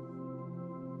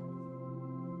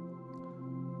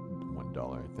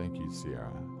 $1. Thank you,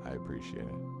 Sierra. I appreciate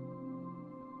it.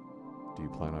 Do you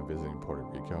plan on visiting Puerto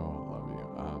Rico? I love you.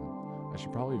 I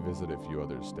should probably visit a few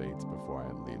other states before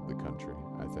I leave the country,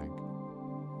 I think.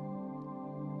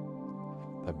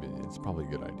 It's probably a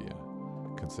good idea,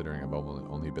 considering I've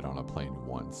only been on a plane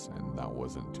once, and that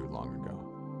wasn't too long ago.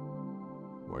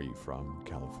 Where are you from?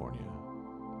 California.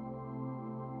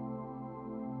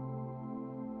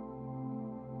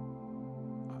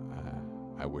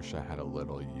 I wish I had a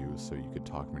little you so you could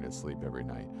talk me to sleep every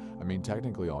night. I mean,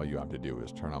 technically all you have to do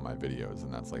is turn on my videos,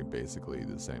 and that's like basically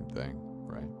the same thing,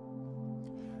 right?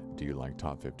 Do you like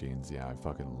top 15s? Yeah, I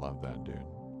fucking love that, dude.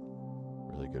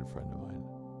 Really good friend of mine.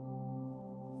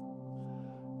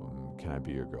 Can I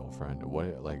be your girlfriend?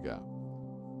 What, like,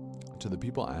 to the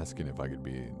people asking if I could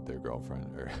be their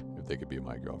girlfriend, or if they could be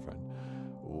my girlfriend,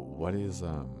 what does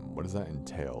that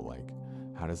entail? Like,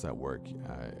 how does that work?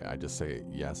 I just say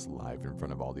yes live in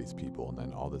front of all these people, and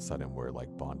then all of a sudden we're like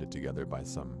bonded together by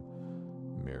some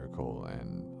miracle,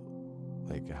 and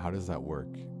like, how does that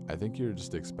work? I think you're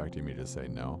just expecting me to say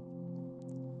no,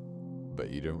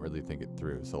 but you don't really think it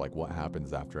through. So like, what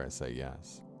happens after I say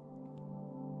yes?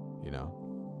 You know?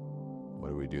 What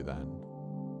do we do then?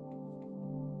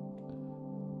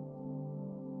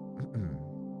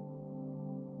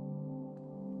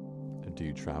 Do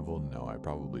you travel? No, I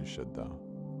probably should though.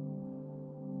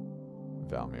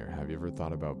 Valmir, have you ever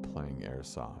thought about playing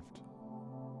airsoft?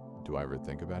 Do I ever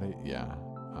think about it? Yeah.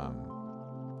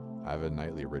 I have a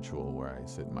nightly ritual where I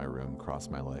sit in my room, cross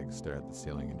my legs, stare at the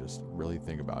ceiling, and just really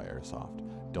think about airsoft.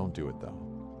 Don't do it though.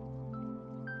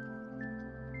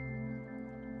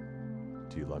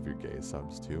 Do you love your gay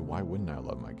subs too? Why wouldn't I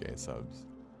love my gay subs?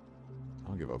 I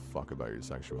don't give a fuck about your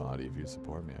sexuality. If you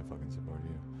support me, I fucking support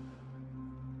you.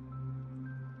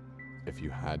 If you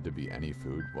had to be any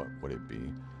food, what would it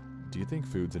be? Do you think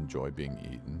foods enjoy being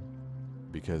eaten?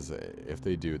 Because if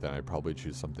they do, then I'd probably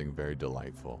choose something very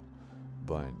delightful.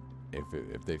 But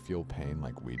if they feel pain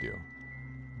like we do,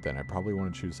 then I probably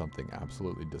want to choose something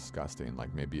absolutely disgusting,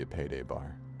 like maybe a payday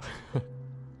bar.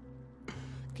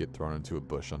 Get thrown into a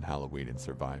bush on Halloween and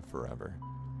survive forever.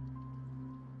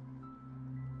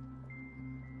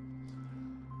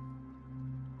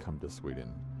 Come to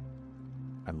Sweden.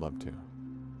 I'd love to.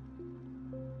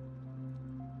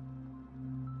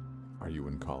 Are you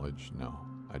in college? No.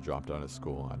 I dropped out of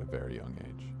school at a very young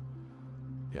age.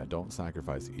 Yeah, don't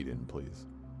sacrifice Eden, please.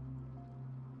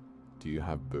 Do you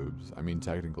have boobs? I mean,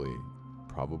 technically,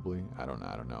 probably. I don't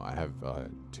know. I have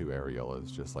 2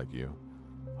 areolas just like you.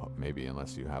 Maybe,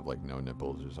 unless you have like no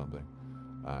nipples or something.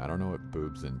 I don't know what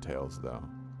boobs entails though.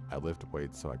 I lift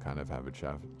weights, so I kind of have a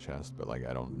chest, but like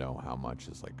I don't know how much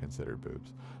is like considered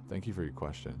boobs. Thank you for your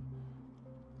question.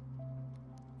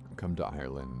 Come to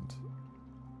Ireland.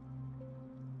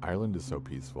 Ireland is so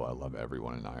peaceful. I love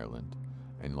everyone in Ireland.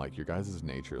 And like your guys'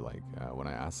 nature, like when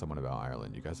I ask someone about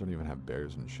Ireland, you guys don't even have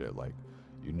bears and shit. Like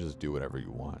you can just do whatever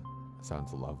you want. It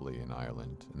sounds lovely in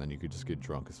Ireland. And then you could just get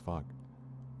drunk as fuck.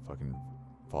 Fucking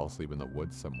fall asleep in the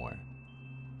woods somewhere.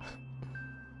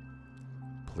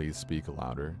 Please speak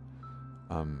louder.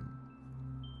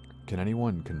 Can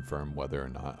anyone confirm whether or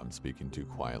not I'm speaking too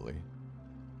quietly?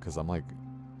 Because I'm like,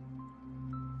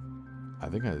 I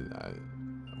think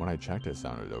when I checked it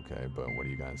sounded okay, but what do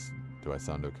you guys, do I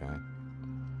sound okay?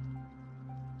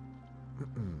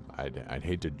 I'd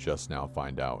hate to just now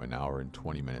find out an hour and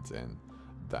 20 minutes in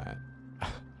that.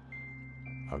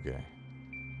 Okay.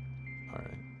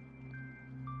 Alright.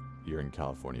 You're in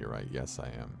California, right? Yes, I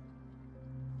am.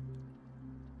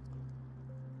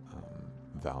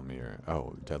 Valmir.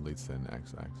 Oh, Deadly Sin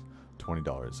XX.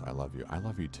 $20. I love you. I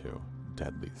love you too.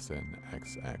 Deadly Sin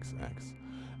XXX.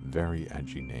 Very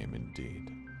edgy name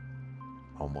indeed.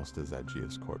 Almost as edgy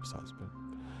as Corpse Husband.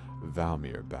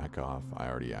 Valmir, back off. I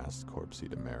already asked Corpsey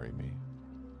to marry me.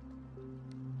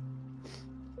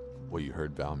 Well, you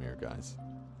heard Valmir, guys.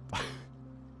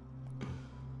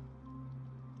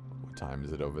 What time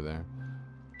is it over there?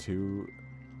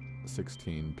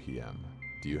 2:16 p.m.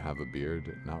 Do you have a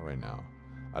beard? Not right now.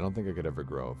 I don't think I could ever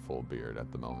grow a full beard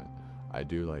at the moment. I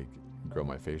do like grow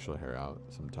my facial hair out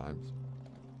sometimes,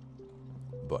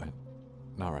 but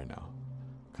not right now.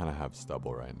 Kind of have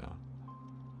stubble right now.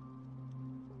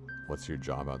 What's your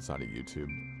job outside of YouTube?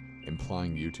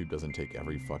 Implying YouTube doesn't take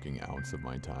every fucking ounce of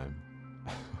my time.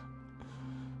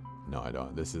 No, I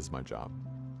don't. This is my job.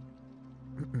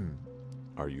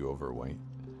 Are you overweight?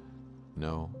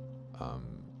 No.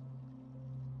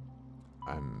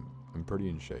 I'm pretty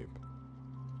in shape.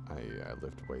 I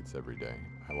lift weights every day.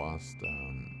 I lost,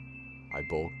 I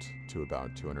bulked to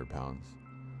about 200 pounds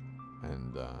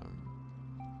and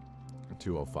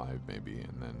 205 maybe,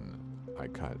 and then I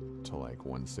cut to like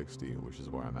 160, which is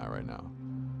where I'm at right now.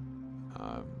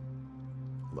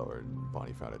 Lowered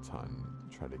body fat a ton,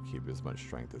 try to keep as much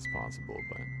strength as possible,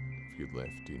 but if you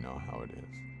lift, you know how it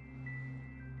is.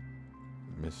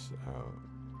 Miss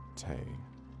Tay.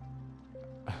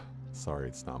 Sorry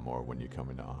it's not more when you come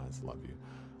into Oz. Love you.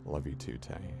 Love you too,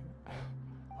 Tay.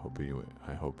 I hope you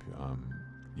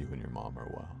and your mom are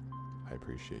well. I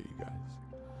appreciate you guys.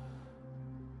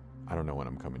 I don't know when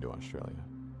I'm coming to Australia.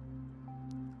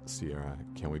 Sierra,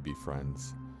 can we be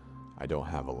friends? I don't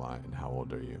have a lot, and how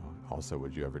old are you? Also,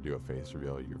 would you ever do a face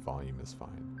reveal? Your volume is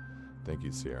fine. Thank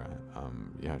you, Sierra.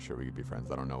 Yeah, sure, we could be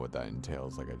friends. I don't know what that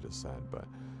entails, like I just said, but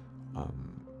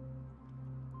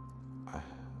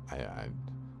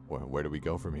where do we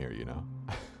go from here, you know?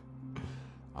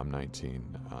 I'm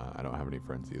 19. I don't have any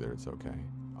friends either. It's okay.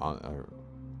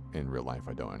 In real life,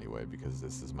 I don't anyway, because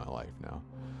this is my life now.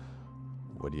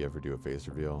 Would you ever do a face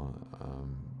reveal?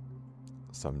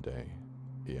 Someday.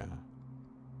 Yeah.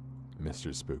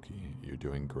 Mr. Spooky, you're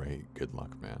doing great. Good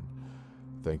luck, man.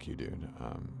 Thank you, dude.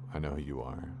 I know who you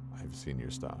are. I've seen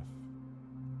your stuff.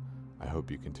 I hope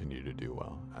you continue to do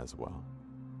well as well.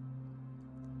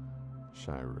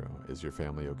 Shiru, is your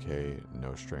family okay?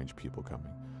 No strange people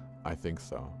coming? I think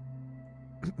so.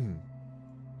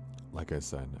 Like I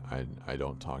said, I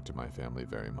don't talk to my family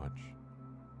very much.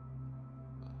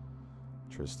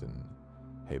 Tristan,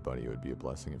 hey buddy, it would be a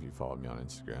blessing if you followed me on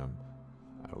Instagram.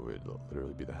 I would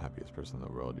literally be the happiest person in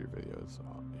the world. Your videos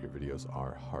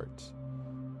are heart.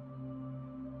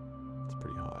 It's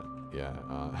pretty hot. Yeah.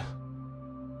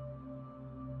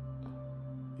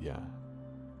 Yeah.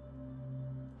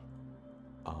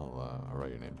 I'll write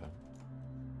your name down.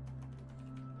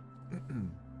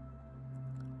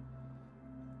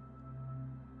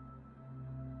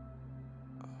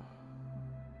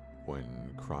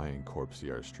 When Cry and Corpsey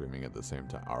are streaming at the same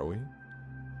time, are we?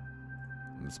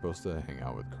 I'm supposed to hang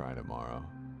out with Cry tomorrow,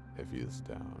 if he is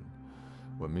down.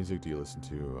 What music do you listen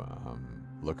to?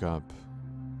 Look up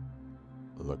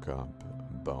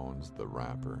Bones the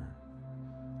rapper.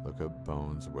 Look up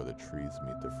Bones Where the Trees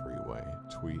Meet the Freeway.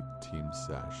 Tweet Team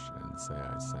Sesh and say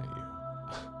I sent you.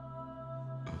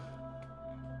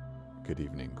 Good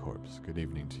evening, Corpse. Good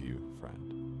evening to you,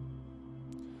 friend.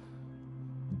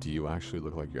 Do you actually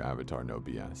look like your avatar? No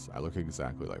BS. I look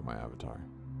exactly like my avatar.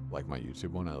 Like my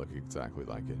YouTube one, I look exactly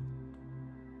like it.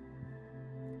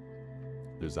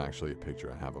 There's actually a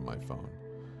picture I have on my phone.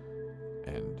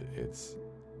 And it's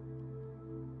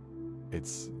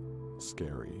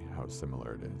scary how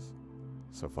similar it is.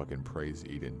 So fucking praise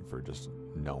Eden for just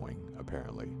knowing,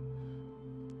 apparently.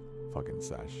 Fucking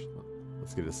sesh.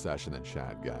 Let's get a sesh in the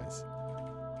chat, guys.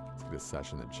 Let's get a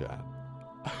sesh in the chat.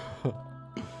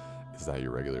 Is that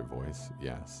your regular voice?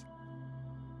 Yes.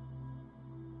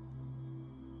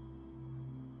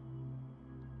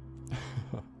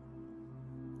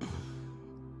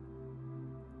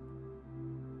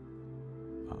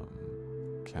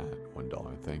 Cat,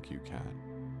 $1. Thank you, Cat.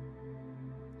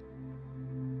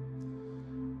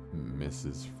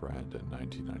 Mrs. Fred in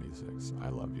 1996. I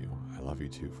love you. I love you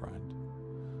too, friend.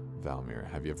 Valmir,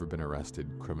 have you ever been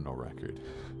arrested? Criminal record.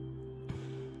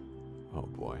 Oh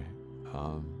boy.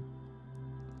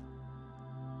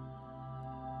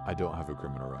 I don't have a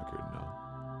criminal record, no.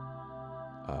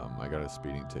 I got a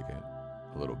speeding ticket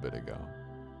a little bit ago.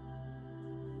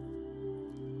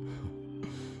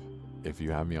 If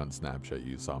you have me on Snapchat,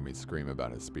 you saw me scream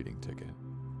about a speeding ticket.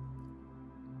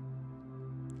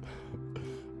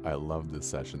 I love this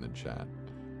session in chat.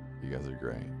 You guys are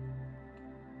great.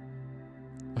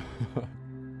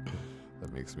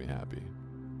 That makes me happy.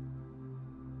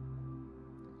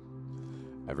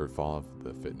 Ever fall off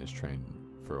the fitness train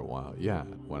for a while? Yeah,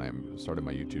 when I started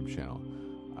my YouTube channel,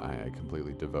 I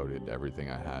completely devoted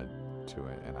everything I had to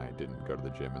it, and I didn't go to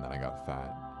the gym, and then I got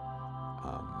fat,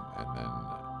 and then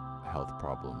health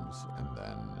problems, and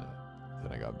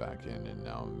then I got back in, and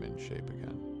now I'm in shape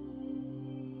again.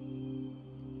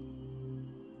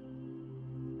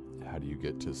 How do you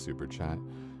get to Super Chat?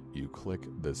 You click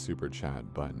the Super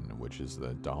Chat button, which is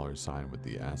the $sign with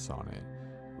the S on it,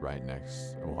 right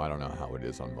next. Well, I don't know how it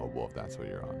is on mobile if that's what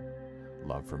you're on.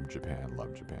 Love from Japan.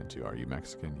 Love Japan too. Are you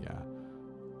Mexican? Yeah,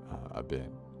 a bit.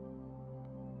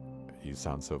 You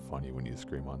sound so funny when you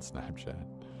scream on Snapchat.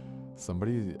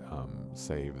 Somebody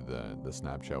saved the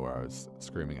Snapchat where I was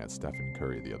screaming at Stephen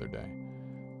Curry the other day.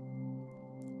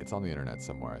 It's on the internet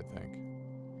somewhere, I think.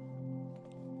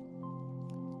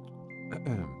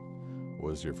 What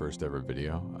was your first ever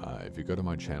video? If you go to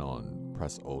my channel and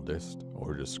press oldest,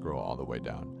 or just scroll all the way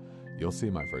down, you'll see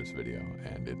my first video,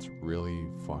 and it's really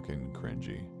fucking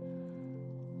cringy.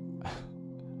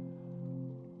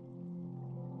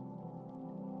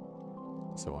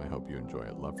 So I hope you enjoy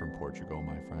it. Love from Portugal,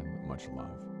 my friend. Much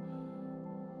love.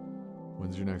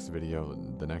 When's your next video?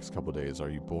 The next couple days. Are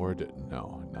you bored?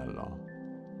 No, not at all.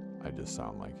 I just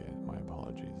sound like it. My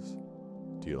apologies.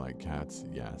 Do you like cats?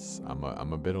 Yes.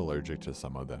 I'm a bit allergic to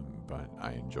some of them, but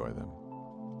I enjoy them.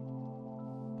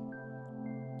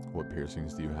 What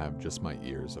piercings do you have? Just my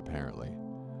ears, apparently.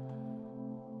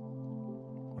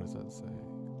 What does that say?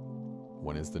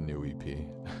 When is the new EP?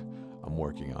 I'm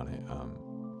working on it.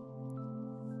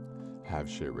 Have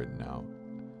shit written out.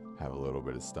 Have a little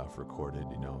bit of stuff recorded,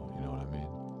 you know what I mean?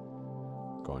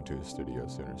 Going to a studio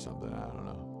soon or something, I don't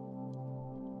know.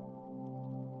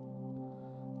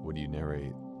 Would you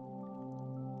narrate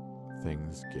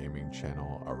things, gaming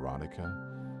channel, erotica?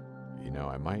 You know,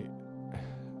 I might,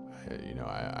 you know,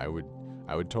 I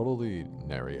would totally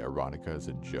narrate erotica as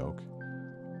a joke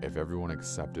if everyone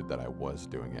accepted that I was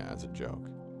doing it as a joke.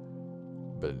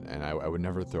 And I would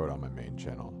never throw it on my main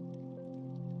channel.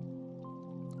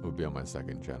 It would be on my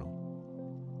second channel.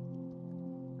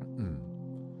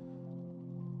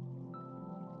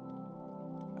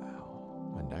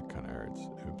 Ow, my neck kind of hurts.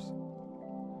 Oops.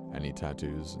 Any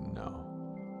tattoos? No.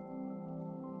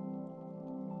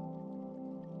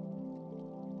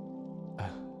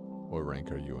 What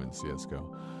rank are you in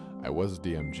CSGO? I was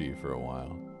DMG for a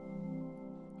while.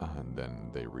 And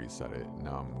then they reset it.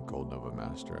 Now I'm Gold Nova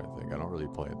Master, I think. I don't really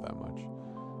play it that much.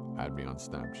 Add me on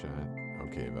Snapchat.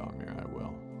 Okay, Valmir, I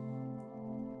will.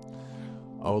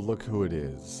 Oh, look who it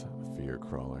is. Fear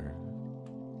Crawler.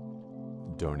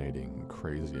 Donating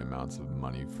crazy amounts of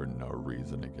money for no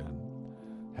reason again.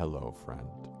 Hello, friend.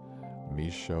 Me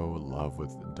show love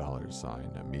with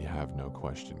 $. Me have no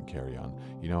question, carry on.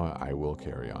 You know what? I will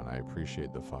carry on. I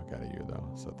appreciate the fuck out of you, though,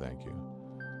 so thank you.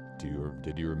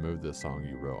 Did you remove the song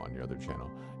you wrote on your other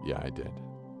channel? Yeah, I did.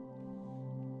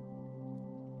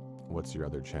 What's your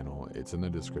other channel? It's in the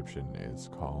description. It's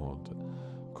called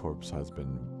Corpse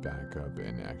Husband Backup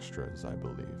and Extras, I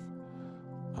believe.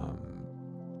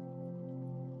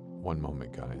 One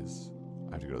moment, guys.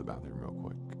 I have to go to the bathroom real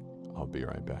quick. I'll be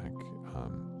right back.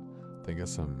 Think of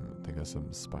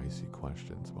some spicy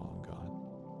questions while I'm gone.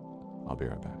 I'll be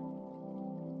right back.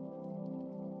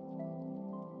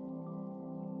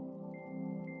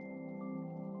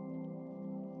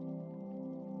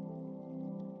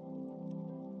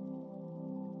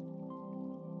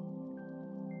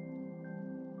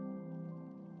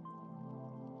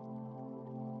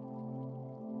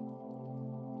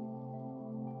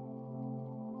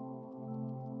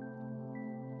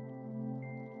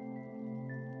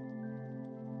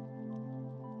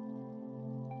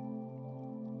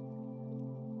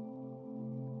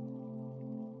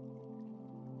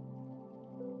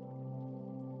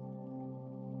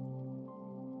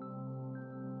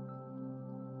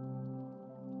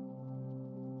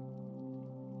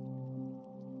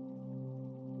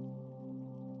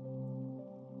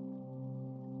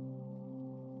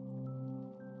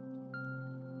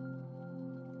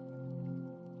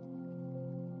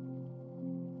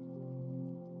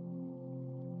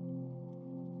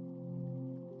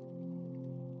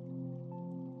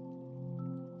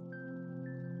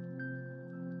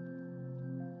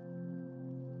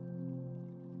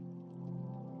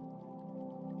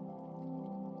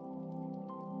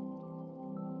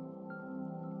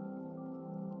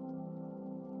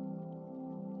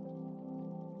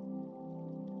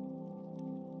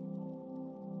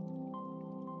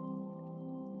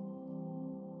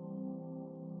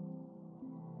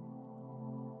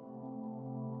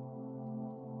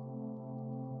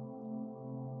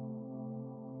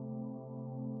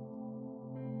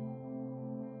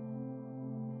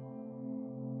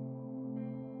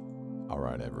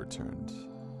 Alright, I've returned.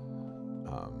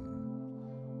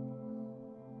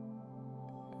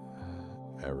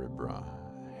 Eribra,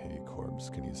 hey Corbs,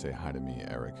 can you say hi to me,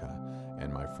 Erica,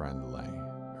 and my friend Lay,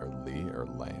 or Lee, or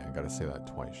Lay? I gotta say that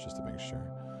twice just to make sure.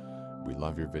 We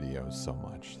love your videos so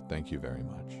much. Thank you very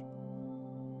much.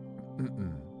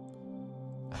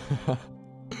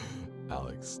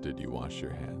 Alex, did you wash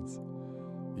your hands?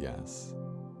 Yes.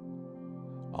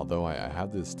 Although I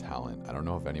have this talent, I don't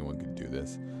know if anyone could do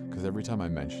this, because every time I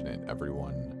mention it,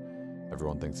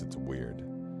 everyone thinks it's weird.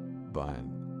 But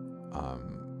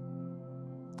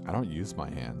I don't use my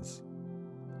hands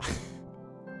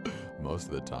most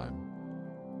of the time.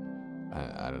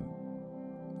 I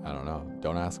don't know.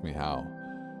 Don't ask me how,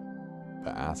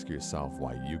 but ask yourself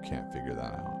why you can't figure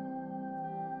that out.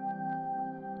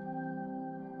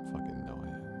 Fucking no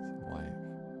hands. Life.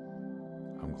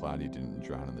 I'm glad you didn't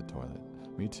drown in the toilet.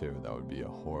 Me too. That would be a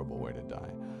horrible way to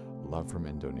die. Love from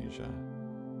Indonesia.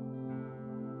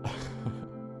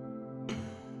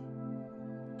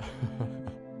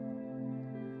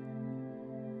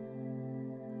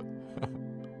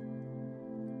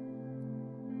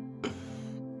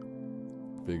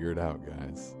 Figure it out,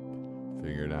 guys.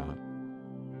 Figure it out.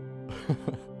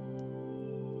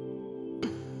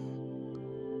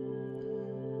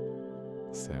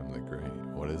 Sam the Great.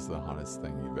 What is the hottest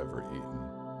thing you've ever eaten?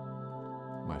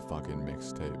 My fucking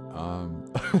mixtape.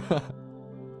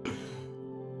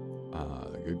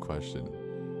 Good question.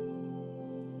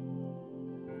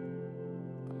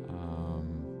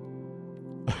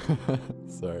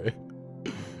 Sorry.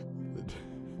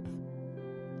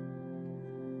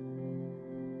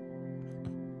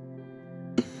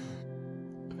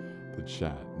 The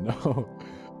chat.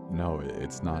 No,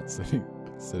 it's not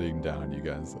sitting down, you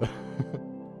guys.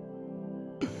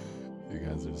 You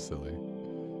guys are silly.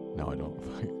 No, I don't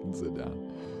fucking sit down.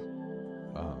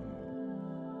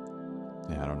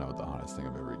 Yeah, I don't know what the hottest thing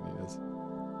I've ever eaten is.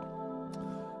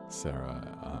 Sarah,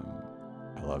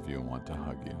 I love you and want to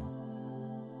hug you.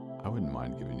 I wouldn't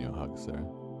mind giving you a hug, Sarah.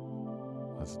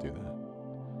 Let's do that.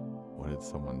 What did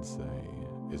someone say?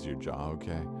 Is your jaw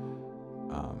okay?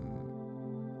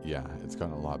 Yeah, it's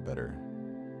gotten a lot better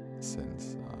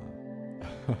since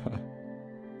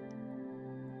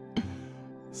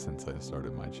since I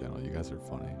started my channel. You guys are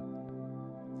funny.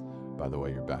 By the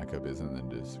way, your backup is in the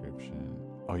description.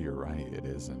 Oh, you're right, it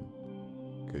isn't.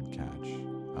 Good catch.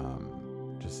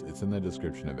 Just, it's in the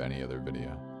description of any other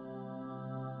video.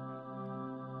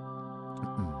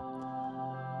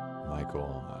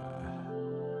 Michael,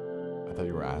 I thought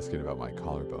you were asking about my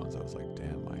collarbones. I was like,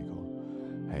 damn, Michael.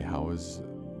 Hey, how was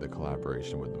the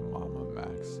collaboration with Mama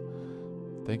Max?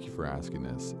 Thank you for asking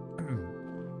this.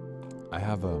 I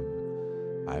have a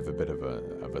bit of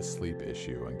a sleep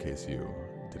issue, in case you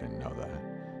didn't know that.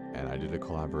 And I did a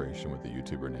collaboration with a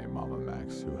YouTuber named Mama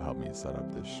Max who helped me set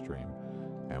up this stream.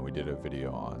 And we did a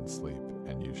video on sleep,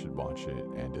 and you should watch it,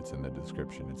 and it's in the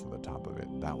description. It's at the top of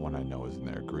it. That one I know is in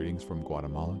there. Greetings from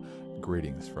Guatemala.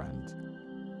 Greetings, friends.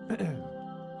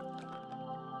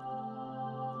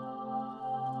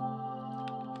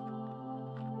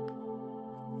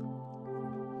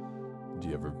 Do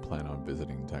you ever plan on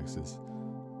visiting Texas?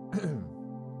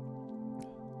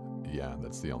 Yeah,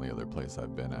 that's the only other place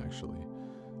I've been, actually.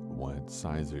 What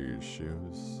size are your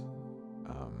shoes?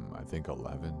 I think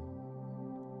 11.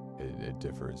 It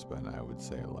differs, but I would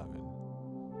say 11.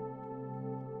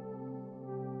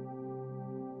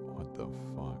 What the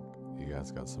fuck? You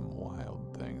guys got some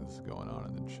wild things going on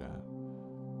in the chat.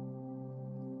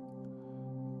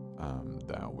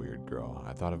 That weird girl.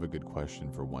 I thought of a good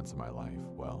question for once in my life.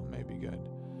 Well, maybe good.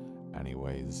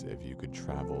 Anyways, if you could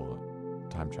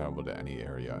time travel to any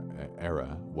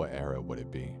era, what era would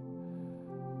it be?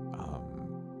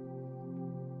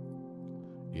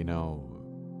 You know,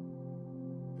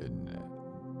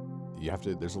 you have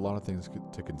to, there's a lot of things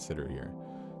to consider here.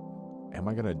 Am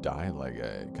I gonna die? Like,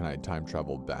 can I time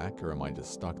travel back, or am I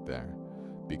just stuck there?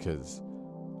 Because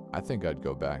I think I'd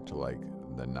go back to like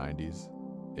the 90s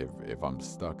if I'm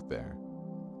stuck there.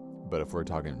 But if we're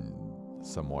talking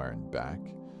somewhere in back,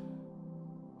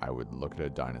 I would look at a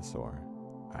dinosaur.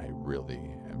 I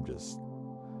really am just,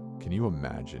 can you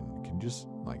imagine? Can you just,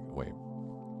 like, wait,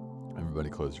 everybody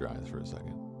close your eyes for a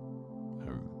second.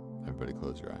 Everybody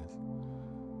close your eyes.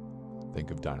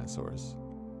 Think of dinosaurs.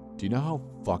 Do you know how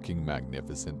fucking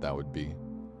magnificent that would be?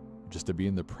 Just to be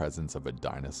in the presence of a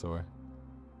dinosaur?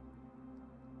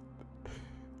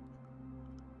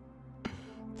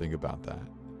 Think about that.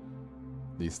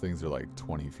 These things are like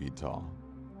 20 feet tall.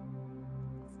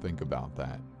 Think about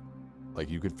that. Like,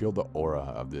 you could feel the aura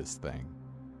of this thing.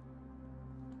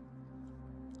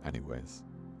 Anyways.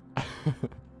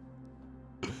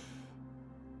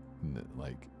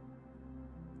 Like,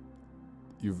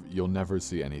 you'll never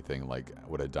see anything like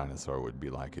what a dinosaur would be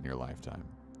like in your lifetime.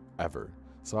 Ever.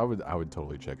 So I would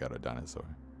totally check out a dinosaur.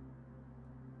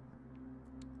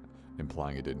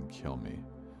 Implying it didn't kill me.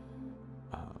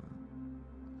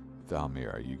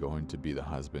 Valmir, are you going to be the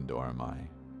husband, or am I?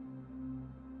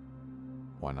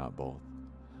 Why not both?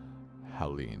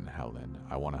 Helen,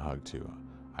 I want a hug too.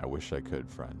 I wish I could,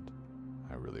 friend.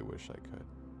 I really wish I could.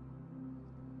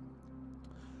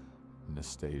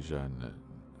 Nastasia,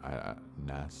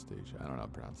 Nastasia, I don't know how to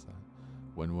pronounce that.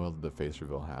 When will the face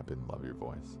reveal happen? Love your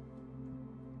voice.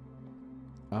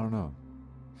 I don't know.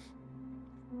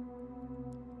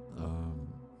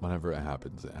 Whenever it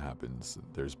happens, it happens.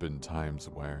 There's been times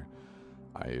where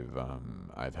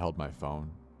I've held my phone.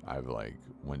 I've like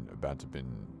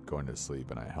been going to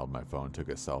sleep, and I held my phone, took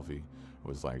a selfie.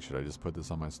 Was like, should I just put this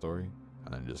on my story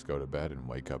and then just go to bed and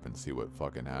wake up and see what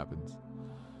fucking happens?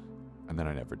 And then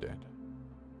I never did.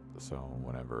 So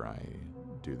whenever I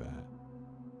do that,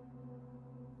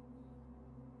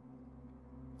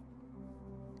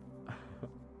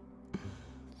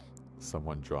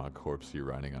 someone draw a corpse you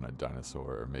riding on a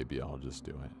dinosaur, or maybe I'll just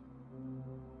do it.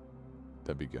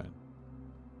 That'd be good.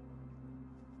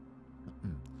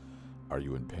 Are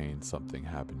you in pain? Something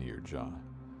happened to your jaw.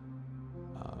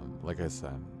 Like I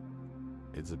said,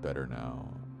 it's better now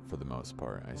for the most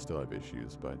part. I still have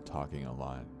issues, but talking a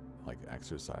lot, like,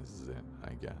 exercises it,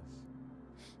 I guess.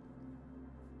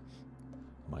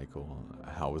 Michael,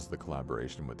 how was the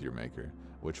collaboration with your maker?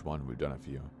 Which one? We've done a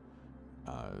few.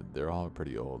 They're all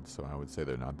pretty old, so I would say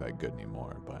they're not that good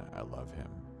anymore, but I love him.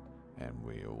 And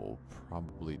we will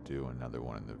probably do another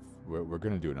one in the... We're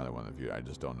going to do another one in the future. I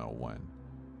just don't know when.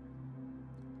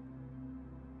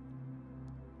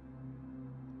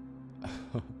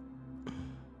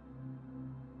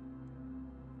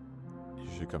 You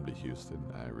should come to Houston.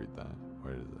 I read that.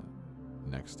 Where is it?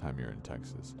 Next time you're in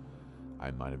Texas. I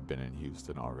might have been in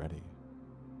Houston already.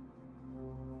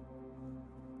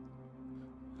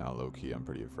 Now, low-key, I'm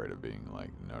pretty afraid of being,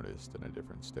 like, noticed in a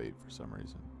different state for some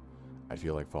reason. I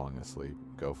feel like falling asleep.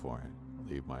 Go for it.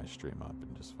 Leave my stream up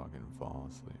and just fucking fall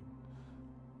asleep.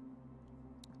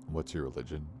 What's your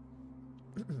religion?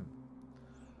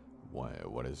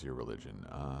 What is your religion?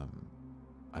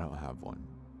 I don't have one.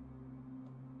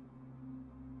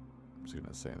 I'm just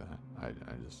gonna say that. I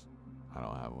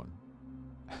don't have one.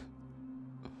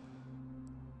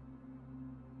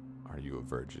 Are you a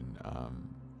virgin?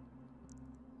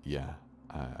 Yeah,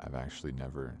 I've actually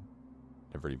never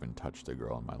even touched a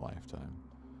girl in my lifetime.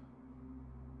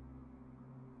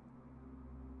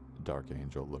 Dark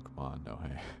Angel, look ma, no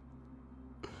hand.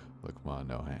 Look ma,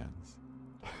 no hands.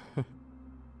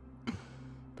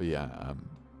 But yeah,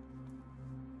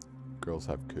 girls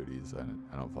have cooties.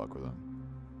 I don't fuck with them.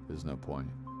 There's no point.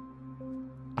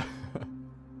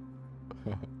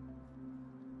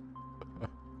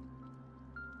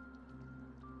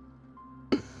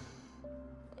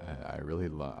 I really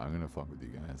love. I'm gonna fuck with you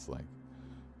guys. Like,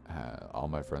 all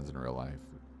my friends in real life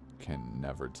can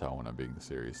never tell when I'm being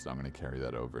serious, so I'm gonna carry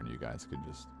that over, and you guys can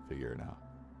just figure it out.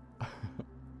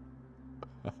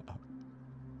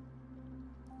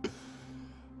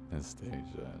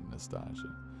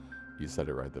 Nostalgia. You said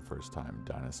it right the first time.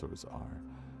 Dinosaurs are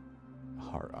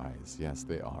heart eyes. Yes,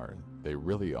 they are. They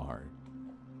really are.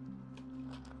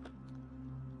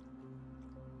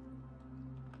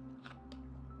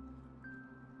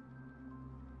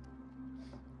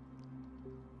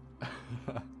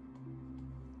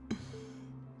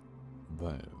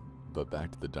 But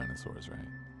back to the dinosaurs, right?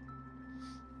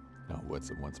 No,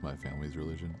 what's my family's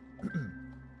religion?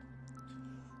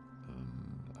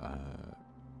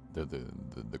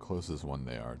 The closest one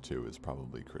they are to is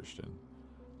probably Christian.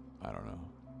 I don't know.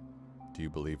 Do you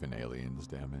believe in aliens?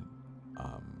 Damn it.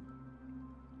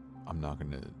 I'm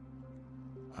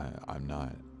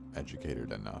not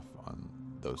educated enough on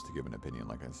those to give an opinion.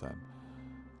 Like I said,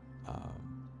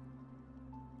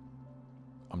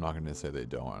 I'm not going to say they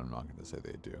don't. I'm not going to say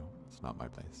they do. It's not my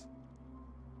place.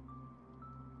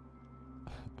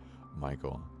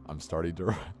 Michael, I'm starting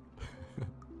to.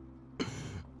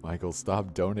 Michael,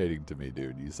 stop donating to me,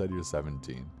 dude. You said you're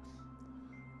 17.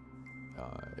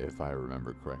 If I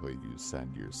remember correctly, you said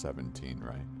you're 17,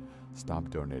 right? Stop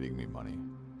donating me money.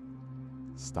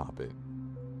 Stop it.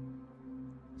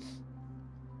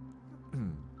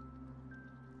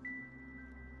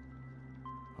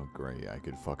 Oh, great. I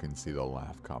could fucking see the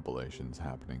laugh compilations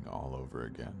happening all over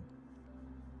again.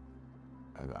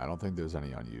 I don't think there's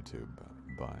any on YouTube,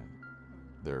 but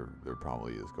there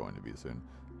probably is going to be soon.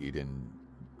 Eden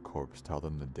Corpse, tell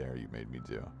them the dare you made me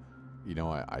do. You know,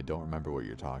 I don't remember what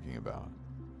you're talking about.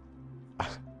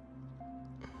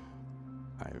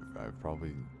 I've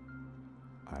probably,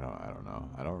 I don't know.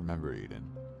 I don't remember Eden.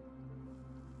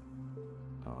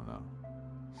 I don't know.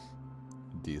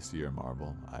 DC or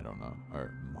Marble? I don't know.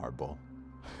 Or Marble.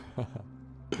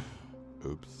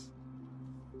 Oops.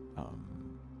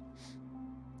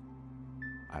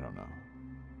 I don't know.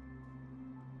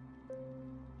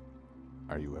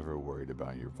 Are you ever worried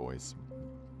about your voice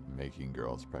making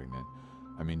girls pregnant?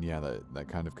 I mean, yeah, that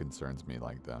kind of concerns me.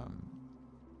 Like,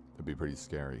 it'd be pretty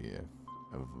scary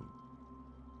if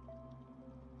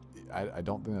I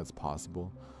don't think that's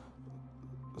possible.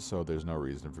 So there's no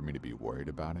reason for me to be worried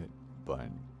about it. But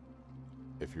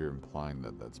if you're implying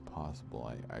that that's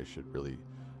possible, I should really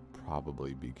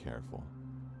probably be careful.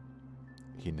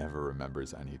 He never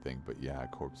remembers anything, but yeah,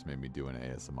 Corpse made me do an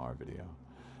ASMR video.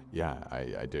 Yeah,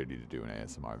 I dared you to do an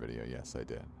ASMR video. Yes, I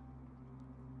did.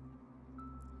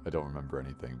 I don't remember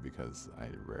anything because I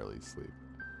rarely sleep.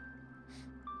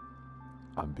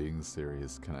 I'm being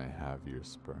serious. Can I have your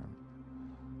sperm?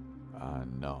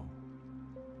 No.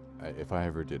 If I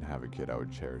ever did have a kid, I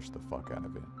would cherish the fuck out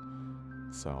of it.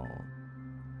 So,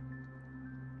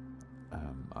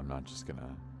 I'm not just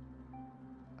gonna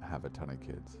have a ton of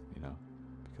kids, you know,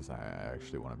 because I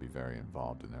actually want to be very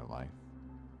involved in their life.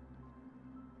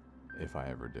 If I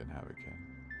ever did have a kid.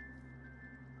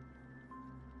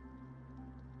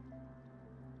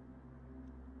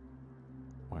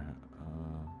 Where,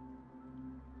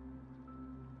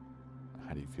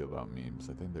 how do you feel about memes?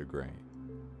 I think they're great.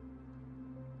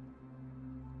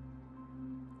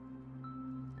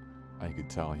 I could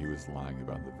tell he was lying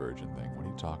about the virgin thing. What are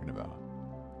you talking about?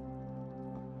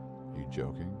 Are you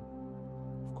joking?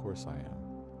 Of course I am.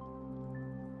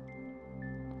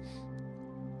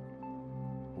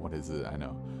 What is it? I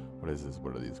know. What is this?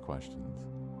 What are these questions?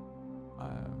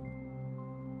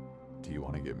 Do you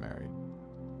want to get married?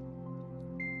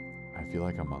 I feel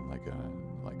like I'm on like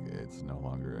it's no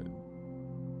longer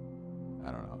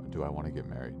I don't know. Do I want to get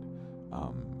married?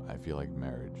 I feel like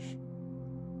marriage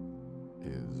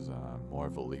is more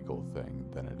of a legal thing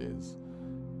than it is.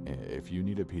 If you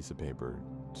need a piece of paper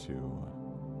to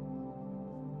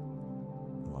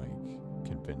like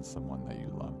convince someone that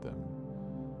you love them,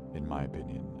 in my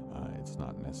opinion, it's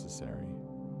not necessary.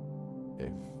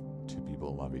 If two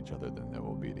people love each other, then they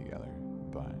will be together.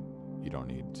 But you don't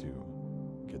need to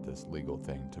get this legal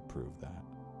thing to prove that.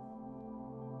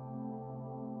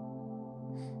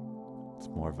 It's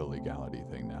more of a legality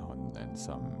thing now, and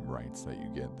some rights that you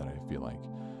get that I feel like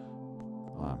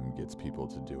gets people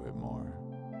to do it more,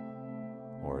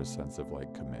 or a sense of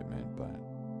like commitment, but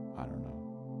I don't know.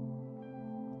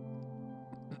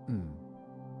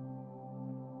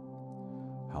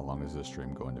 How long is this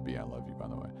stream going to be? I love you, by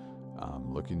the way.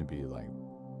 Looking to be like,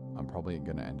 I'm probably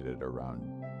gonna end it at around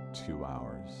 2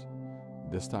 hours.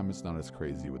 This time it's not as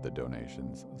crazy with the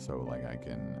donations, so like I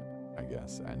can, I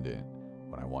guess, end it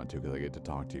when I want to, because I get to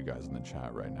talk to you guys in the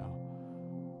chat right now.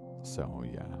 So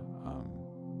yeah,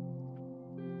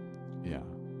 yeah,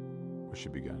 we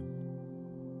should be good.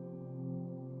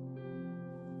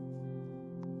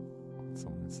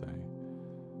 Someone say,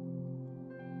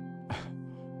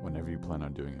 whenever you plan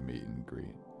on doing a meet and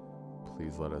greet,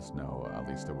 please let us know at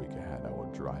least a week ahead. I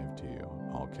will drive to you,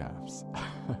 all caps.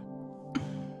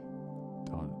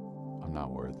 I'm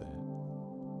not worth it.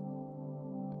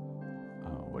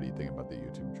 What do you think about the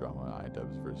YouTube drama,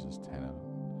 iDubbbz versus Tana?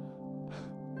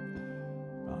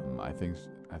 I think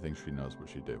she knows what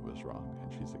she did was wrong,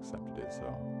 and she's accepted it.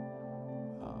 So,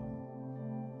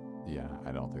 yeah,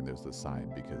 I don't think there's the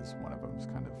side because one of them's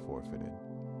kind of forfeited.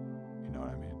 You know what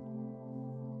I mean?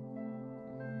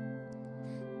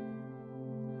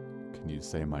 Can you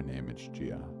say my name? It's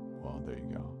Gia. Well, there you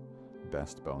go.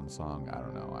 Best Bone song? I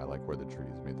don't know. I like Where the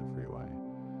Trees Meet the Freeway.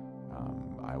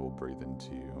 I Will Breathe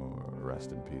Into You.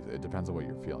 Rest in Peace. It depends on what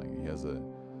you're feeling. He has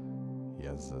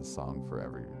a song for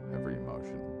every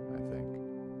emotion, I think.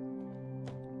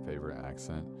 Favorite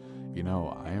accent? You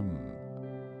know,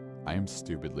 I am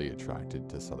stupidly attracted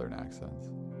to Southern accents.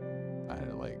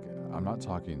 I'm not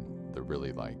talking the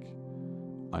really like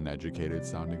uneducated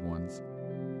sounding ones.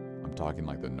 I'm talking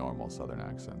like the normal Southern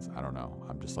accents. I don't know.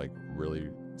 I'm just like really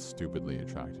stupidly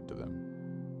attracted to them.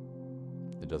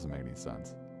 It doesn't make any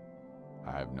sense.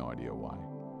 I have no idea why.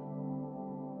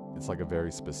 It's like a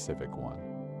very specific one.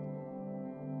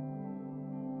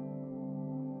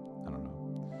 I don't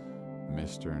know.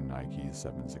 Mr. Nike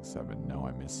 767. No,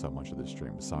 I missed so much of this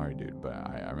stream. Sorry, dude, but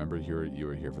I remember you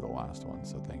were here for the last one,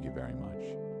 so thank you very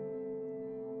much.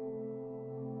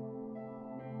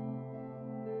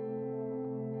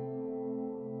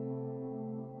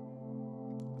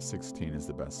 "16 is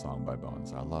the best song by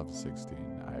Bones." I love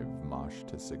 16. I've moshed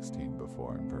to 16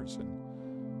 before in person.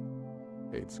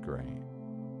 It's great.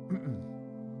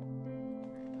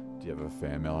 Do you have a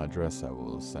fan mail address? I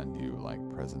will send you like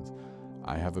presents.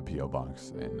 I have a P.O.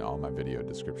 box in all my video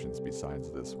descriptions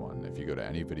besides this one. If you go to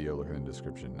any video, look in the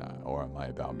description or on my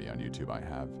About Me on YouTube, I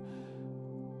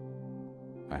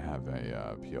have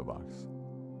a P.O. box.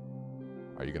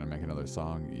 Are you gonna make another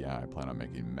song? Yeah, I plan on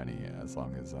making many as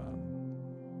long as I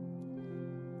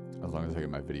get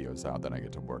my videos out, then I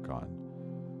get to work on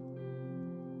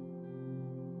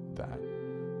that.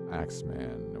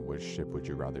 Axeman, which ship would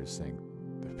you rather sink,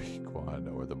 the Pequod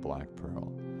or the Black Pearl?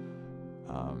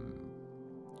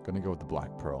 Gonna go with the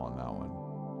Black Pearl on that one.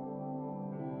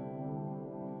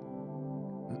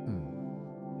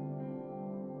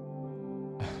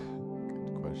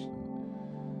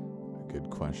 Good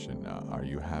question. Are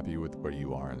you happy with where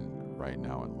you are right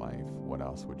now in life? What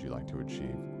else would you like to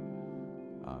achieve?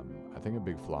 I think a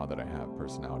big flaw that I have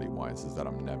personality-wise is that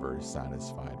I'm never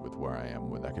satisfied with where I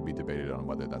am. That could be debated on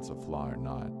whether that's a flaw or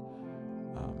not,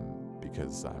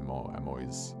 because I'm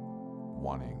always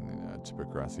wanting to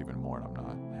progress even more, and I'm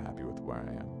not happy with where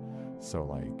I am. So,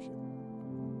 like,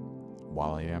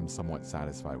 while I am somewhat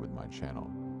satisfied with my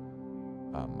channel,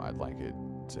 I'd like it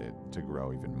to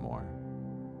grow even more.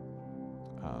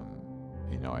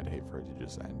 You know, I'd hate for it to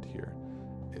just end here.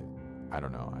 I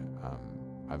don't know.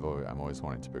 I'm always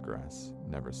wanting to progress,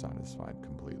 never satisfied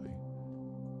completely.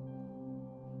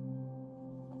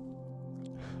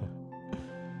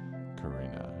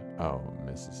 Karina. Oh,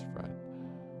 Mrs. Fred.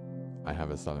 I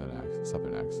have a southern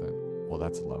accent. Well,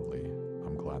 that's lovely.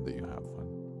 I'm glad that you have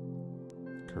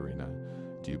one. Karina,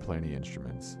 do you play any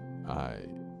instruments?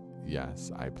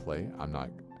 Yes, I play. I'm not.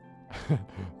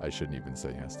 I shouldn't even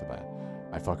say yes to that.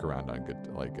 I fuck around on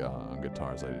on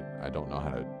guitars. I don't know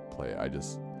how to play.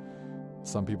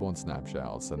 Some people in Snapchat,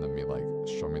 I'll send them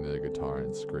show me the guitar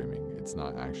and screaming. It's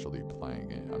not actually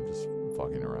playing it. I'm just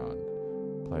fucking around.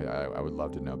 I would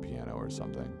love to know piano or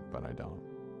something, but I don't.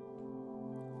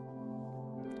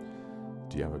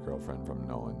 Do you have a girlfriend from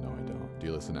Nolan? No, I don't. Do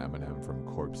you listen to Eminem from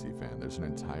Corpsey Fan? There's an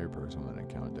entire person with an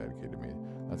account dedicated to me.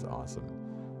 That's awesome.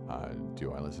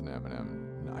 Do I listen to Eminem?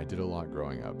 I did a lot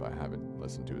growing up. I haven't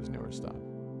listened to his newer stuff.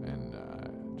 And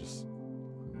just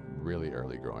really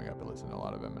early growing up, I listened to a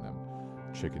lot of Eminem.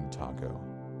 Chicken Taco.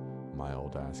 My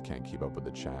old ass can't keep up with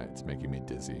the chat. It's making me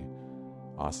dizzy.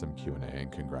 Awesome Q&A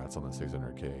and congrats on the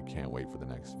 600K. Can't wait for the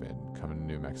next vid. Coming to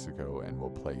New Mexico and we'll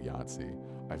play Yahtzee.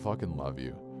 I fucking love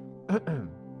you.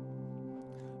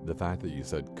 The fact that you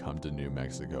said come to New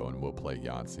Mexico and we'll play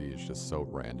Yahtzee is just so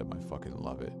random. I fucking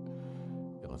love it.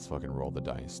 Yeah, let's fucking roll the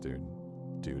dice, dude.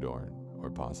 Dude or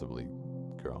possibly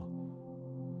girl.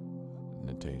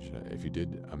 Natasha, if you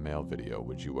did a male video,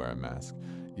 would you wear a mask?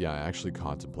 Yeah, I actually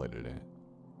contemplated it.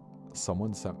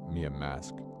 Someone sent me a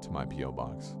mask to my P.O.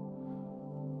 box.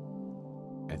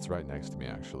 It's right next to me,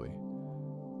 actually.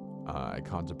 I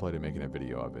contemplated making a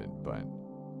video of it, but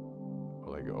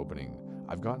like opening.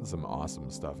 I've gotten some awesome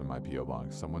stuff in my P.O.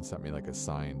 box. Someone sent me like a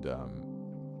signed,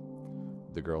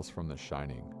 the girls from The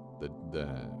Shining,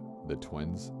 the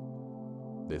twins.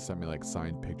 They sent me like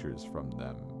signed pictures from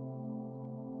them,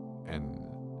 and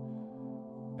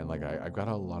like I've got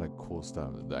a lot of cool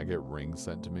stuff. I get rings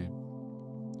sent to me.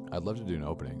 I'd love to do an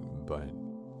opening, but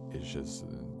it's just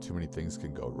too many things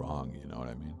can go wrong, you know what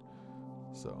I mean?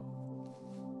 So,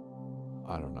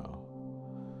 I don't know.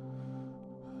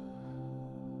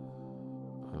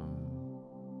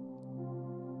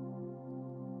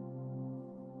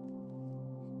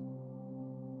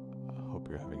 I hope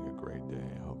you're having a great day.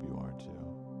 I hope you are too.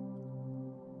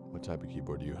 What type of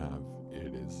keyboard do you have?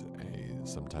 It is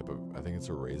some type of, I think it's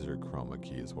a Razer Chroma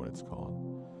key is what it's called.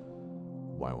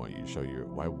 Why won't you show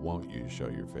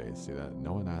your face? See that?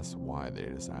 No one asks why, they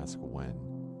just ask when.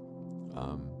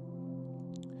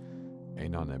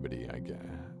 Anonymity, I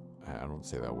don't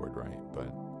say that word right,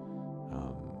 but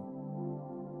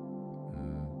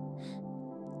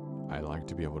I like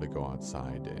to be able to go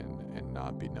outside and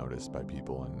not be noticed by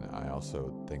people, and I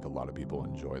also think a lot of people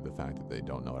enjoy the fact that they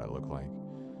don't know what I look like.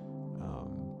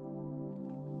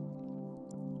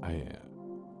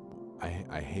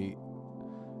 I hate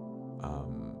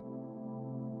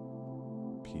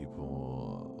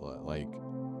people like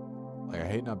I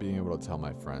hate not being able to tell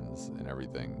my friends and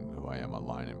everything who I am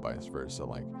online and vice versa.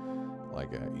 Like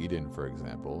Eden, for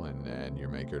example, and your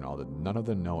maker and all that. None of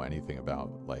them know anything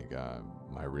about like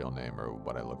my real name or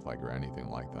what I look like or anything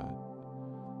like that.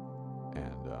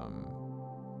 And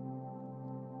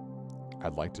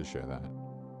I'd like to share that,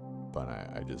 but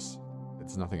I just,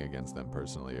 it's nothing against them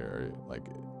personally, or like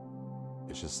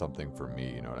it's just something for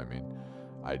me, you know what I mean?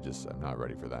 I'm not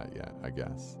ready for that yet, I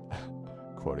guess.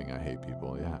 Quoting, I hate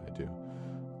people. Yeah, I do.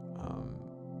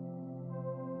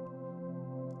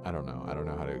 I don't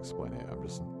know how to explain it.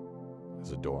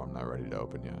 It's a door I'm not ready to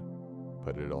open yet,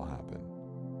 but it'll happen.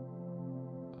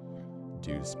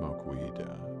 Do you smoke weed?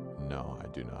 No, I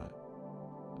do not.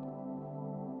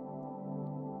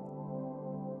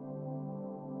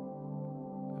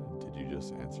 Did you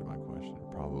just answer my question?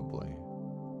 Probably.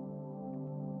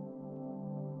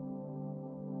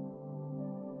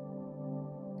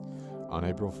 On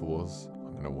April Fools,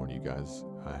 I'm going to warn you guys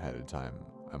ahead of time.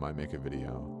 I might make a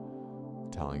video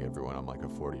telling everyone I'm like a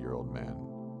 40-year-old man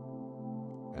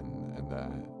and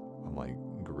that I'm like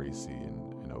greasy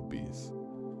and obese.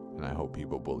 And I hope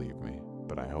people believe me,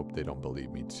 but I hope they don't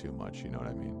believe me too much, you know what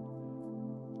I mean?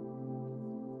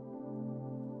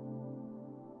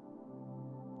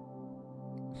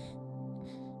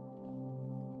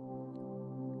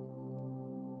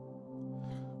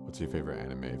 What's your favorite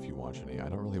anime if you watch any? I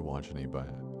don't really watch any, but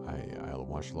I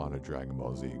watched a lot of Dragon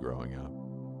Ball Z growing up.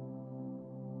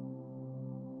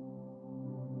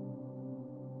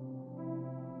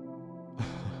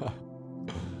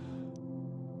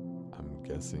 I'm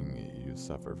guessing you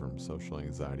suffer from social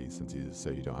anxiety since you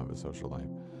say you don't have a social life.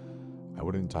 I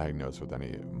wouldn't diagnose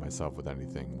myself with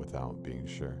anything without being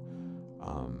sure.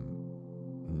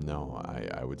 No,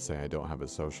 I would say I don't have a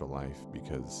social life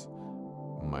because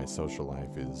my social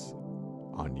life is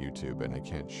on YouTube and I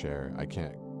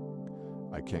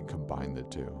can't combine the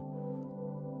two.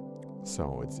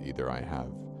 So it's either I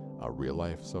have a real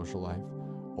life social life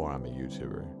or I'm a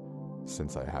YouTuber,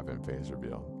 since I haven't face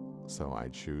revealed. So I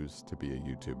choose to be a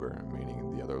YouTuber,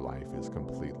 meaning the other life is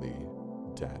completely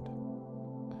dead.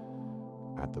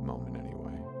 At the moment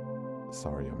anyway.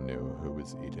 Sorry, I'm new. Who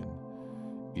is Eden?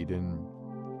 Eden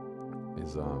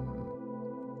is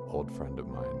old friend of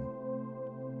mine.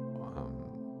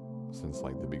 Since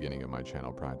like the beginning of my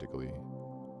channel practically.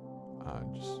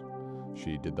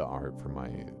 She did the art for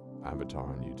my avatar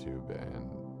on YouTube and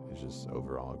is just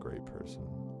overall a great person.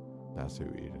 That's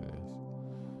who Eden is.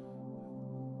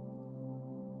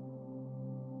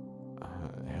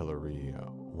 Hillary,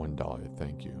 $1,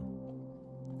 thank you.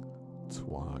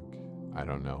 Twag, I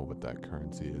don't know what that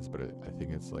currency is, but I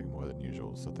think it's like more than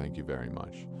usual, so thank you very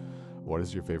much. What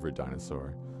is your favorite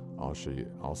dinosaur?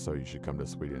 Also, you should come to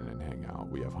Sweden and hang out.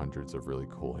 We have hundreds of really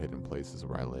cool hidden places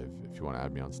where I live. If you want to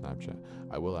add me on Snapchat,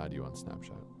 I will add you on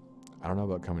Snapchat. I don't know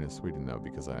about coming to Sweden though,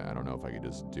 because I don't know if I could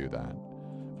just do that,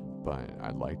 but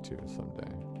I'd like to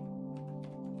someday.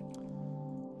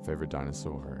 Favorite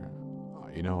dinosaur?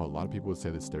 You know, a lot of people would say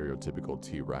the stereotypical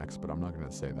T-Rex, but I'm not going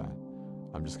to say that.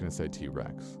 I'm just going to say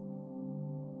T-Rex.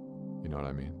 You know what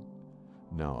I mean?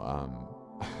 No,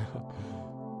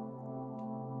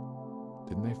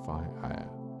 didn't they find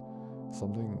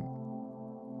something?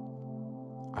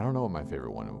 I don't know what my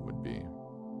favorite one would be.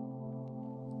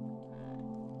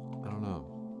 I don't know.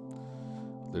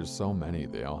 There's so many.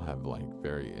 They all have like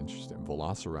very interesting.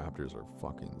 Velociraptors are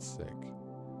fucking sick.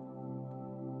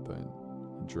 But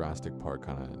Jurassic Park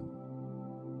kind of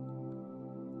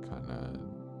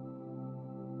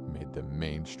made them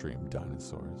mainstream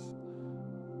dinosaurs.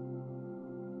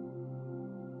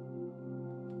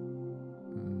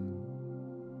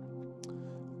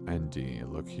 ND,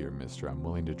 look here, mister. I'm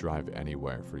willing to drive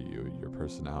anywhere for you. Your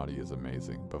personality is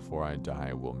amazing. Before I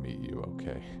die, we'll meet you,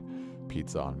 okay?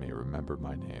 Pizza on me. Remember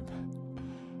my name.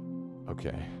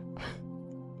 Okay.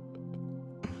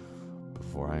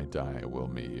 Before I die, we'll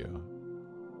meet you.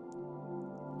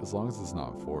 As long as it's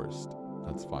not forced,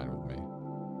 that's fine with me.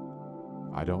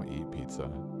 I don't eat pizza.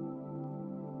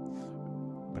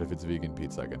 But if it's vegan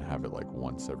pizza, I can have it like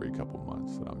once every couple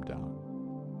months and I'm down.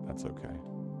 That's okay.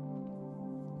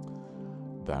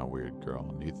 That weird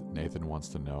girl. Nathan wants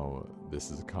to know this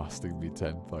is costing me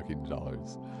 $10 fucking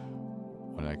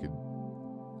when I could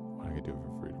do it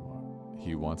for free tomorrow.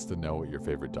 He wants to know what your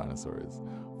favorite dinosaur is.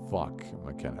 Fuck,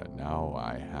 McKenna. Now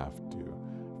I have to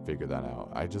figure that out.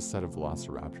 I just said a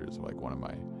Velociraptor is like one of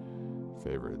my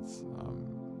favorites.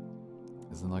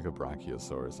 Isn't like a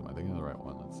Brachiosaurus? Am I thinking of the right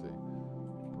one? Let's see.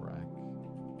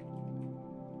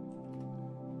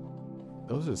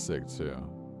 Those are sick too.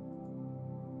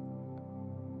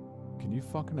 Can you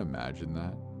fucking imagine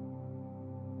that?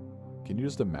 Can you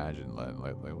just imagine? Let's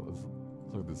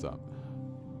look this up.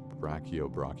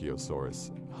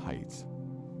 Brachiosaurus height.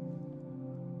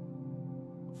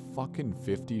 Fucking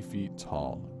 50 feet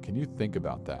tall. Can you think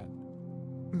about that?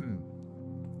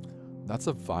 That's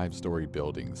a 5-story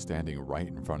building standing right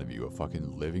in front of you. A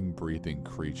fucking living, breathing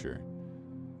creature.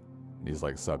 And he's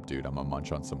like, sup, dude, I'm gonna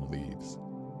munch on some leaves.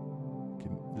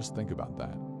 Just think about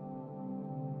that.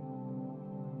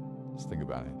 Just think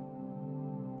about it.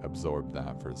 Absorb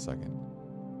that for a second.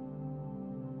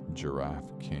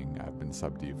 Giraffe King. I've been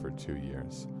subbed to you for 2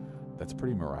 years. That's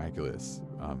pretty miraculous,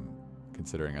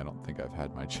 considering I don't think I've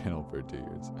had my channel for 2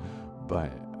 years.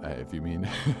 But if you mean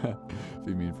if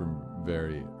you mean from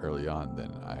very early on,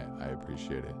 then I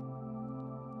appreciate it.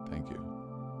 Thank you.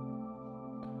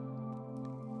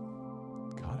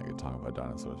 God, I could talk about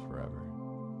dinosaurs forever.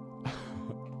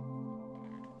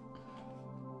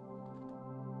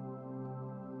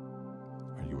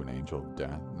 Are you an angel of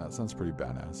death? That sounds pretty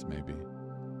badass, maybe.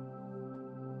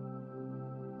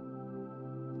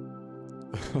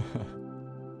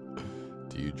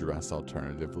 Do you dress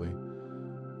alternatively?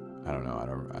 I don't know.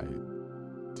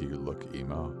 Do you look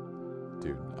emo?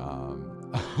 Dude,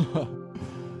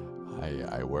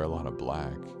 I wear a lot of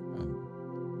black, and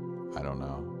I don't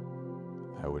know.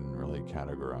 I wouldn't really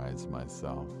categorize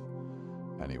myself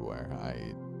anywhere.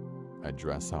 I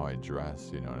dress how I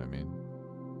dress, you know what I mean?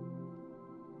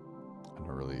 I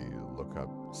don't really look up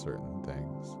certain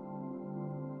things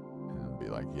and be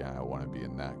like, yeah, I want to be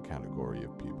in that category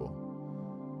of people.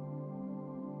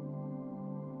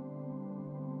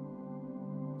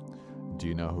 Do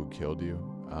you know who killed you?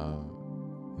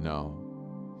 No.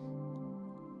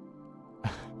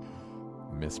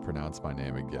 Mispronounce my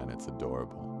name again. It's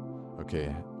adorable.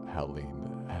 Okay, Helen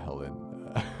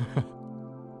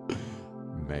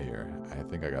Mayer. I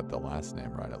think I got the last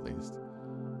name right at least.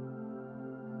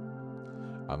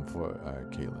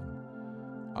 Kaylin.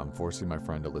 I'm forcing my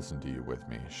friend to listen to you with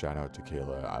me. Shout out to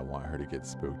Kayla. I want her to get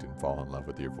spooked and fall in love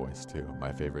with your voice too.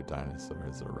 My favorite dinosaur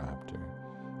is a raptor.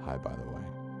 Hi, by the way.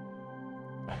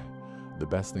 The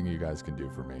best thing you guys can do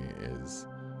for me is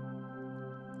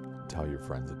tell your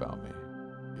friends about me.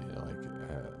 You know, like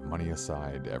money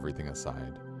aside, everything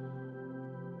aside.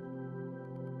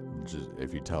 Just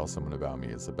if you tell someone about me,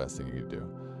 it's the best thing you can do.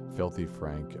 Filthy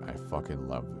Frank, I fucking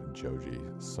love Joji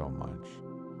so much.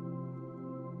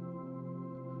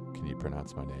 Can you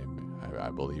pronounce my name?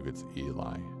 I believe it's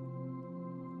Eli.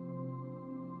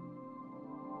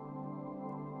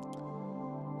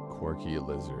 Quirky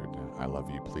Lizard, I love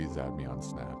you. Please add me on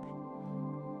Snap.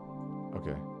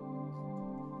 Okay.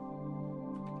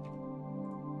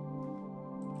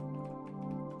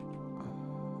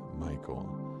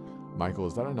 Michael,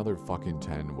 is that another fucking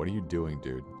 10? What are you doing,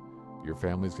 dude? Your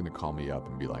family's gonna call me up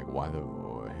and be like,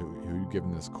 who you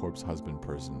giving this corpse husband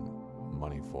person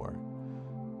money for?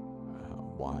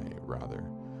 Why, rather?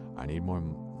 I need more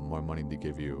money to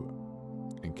give you,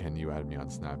 and can you add me on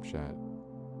Snapchat?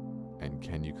 And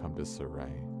can you come to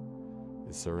Surrey?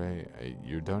 Is Surrey,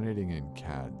 you're donating in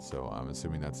CAD, so I'm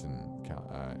assuming that's in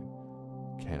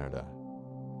Canada,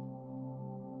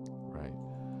 right?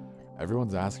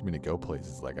 Everyone's asking me to go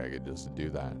places, like I could just do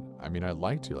that. I mean, I'd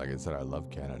like to, like I said, I love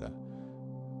Canada.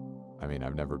 I mean,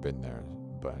 I've never been there,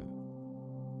 but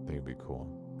I think it'd be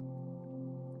cool.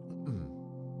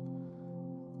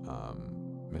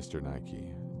 Mr.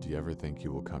 Nike, do you ever think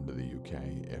you will come to the UK?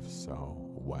 If so,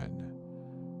 when?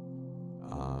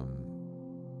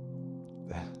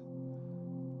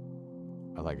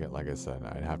 Like I said,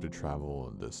 I'd have to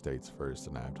travel the States first,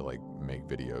 and I have to like make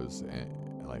videos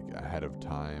like ahead of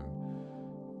time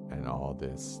and all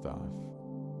this stuff.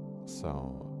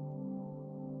 So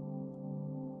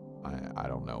I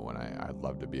don't know when I'd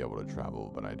love to be able to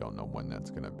travel, but I don't know when that's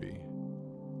gonna be.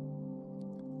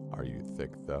 Are you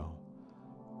thick though?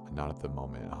 Not at the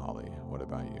moment, Holly. What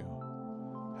about you?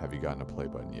 Have you gotten a play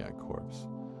button yet, Corpse?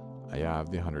 Yeah, I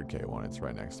have the 100K one. It's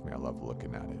right next to me. I love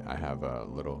looking at it. I have a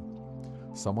little...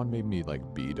 Someone made me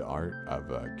like bead art of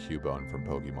Cubone from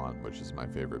Pokemon, which is my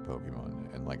favorite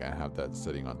Pokemon. And like I have that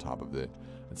sitting on top of it.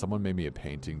 And someone made me a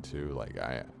painting too. Like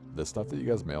the stuff that you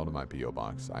guys mailed to my P.O.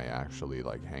 box, I actually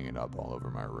like hang it up all over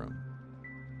my room.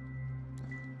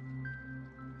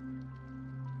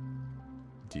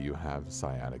 Do you have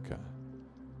sciatica?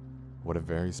 What a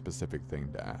very specific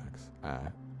thing to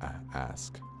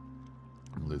ask.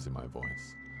 I'm losing my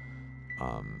voice.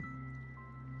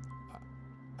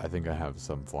 I think I have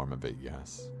some form of it,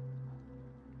 yes.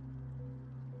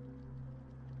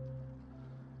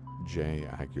 Jay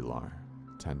Aguilar,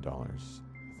 $10.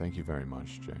 Thank you very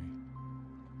much, Jay.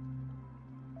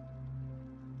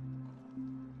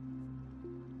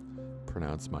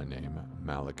 Pronounce my name,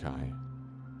 Malachi.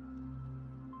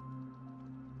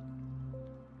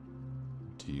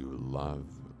 Do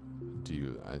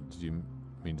you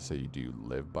mean to say do you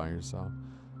live by yourself?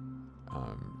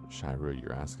 Shiru,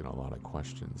 you're asking a lot of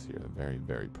questions here, very,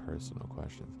 very personal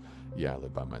questions. Yeah, I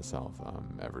live by myself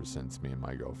ever since me and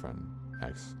my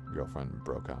ex-girlfriend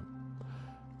broke up.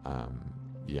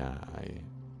 Yeah, I'm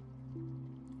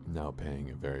now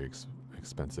paying a very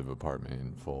expensive apartment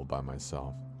in full by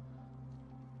myself.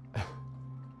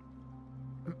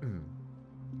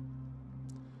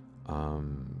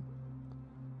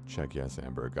 Check yes,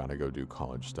 Amber. Gotta go do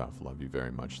college stuff. Love you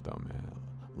very much, though, man.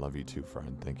 Love you too,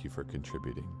 friend. Thank you for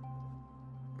contributing.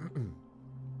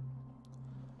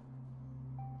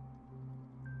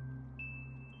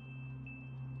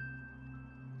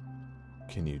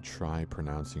 Can you try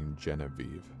pronouncing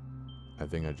Genevieve? I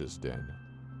think I just did.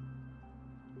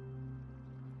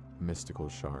 Mystical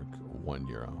Shark,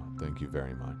 €1. Thank you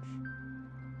very much.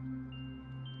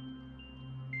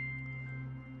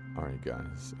 Alright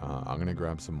guys, I'm gonna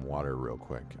grab some water real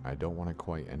quick. I don't want to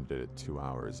quite end it at 2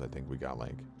 hours. I think we got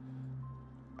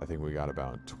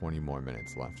about 20 more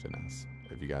minutes left in us.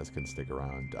 If you guys can stick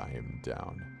around, I am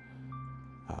down.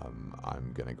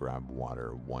 I'm gonna grab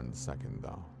water 1 second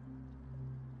though.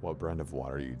 What brand of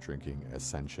water are you drinking?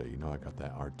 Essentia. You know I got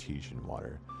that artesian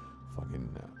water.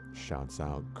 Fucking shouts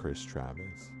out Chris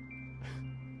Travis.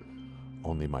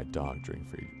 Only my dog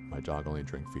only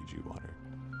drink Fiji water.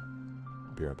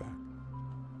 Be right back.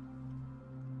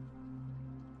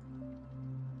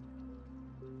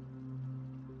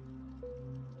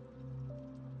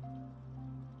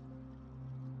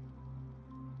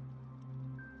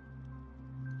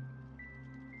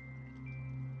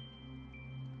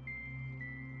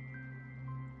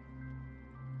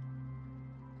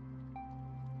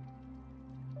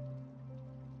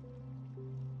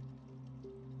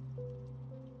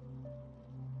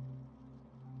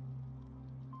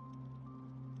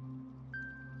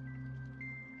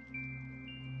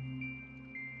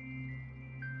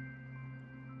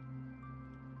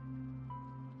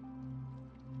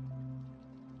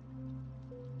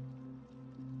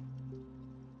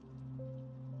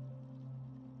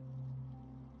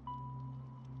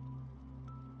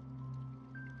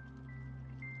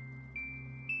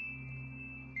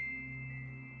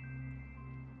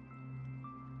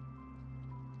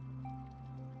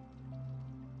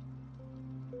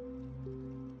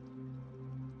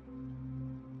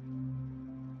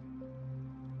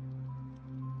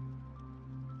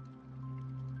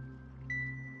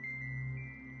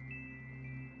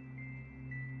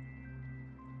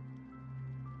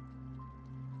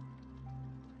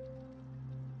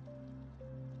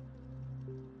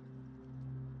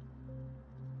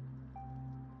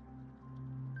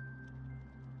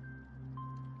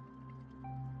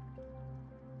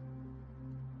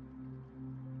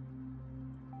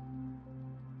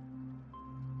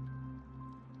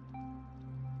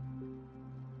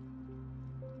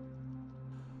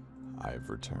 I've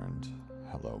returned.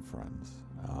 Hello, friends.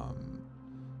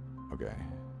 Okay.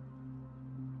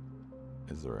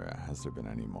 Has there been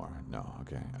any more? No,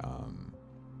 okay.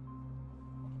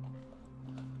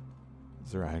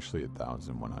 Is there actually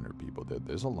 1,100 people?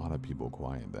 There's a lot of people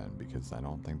quiet then, because I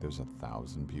don't think there's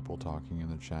 1,000 people talking in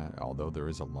the chat, although there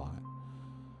is a lot.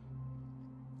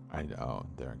 Oh,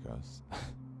 there it goes.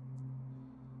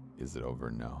 Is it over?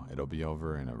 No. It'll be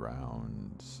over in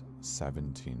around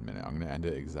 17 minutes. I'm going to end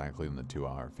it exactly in the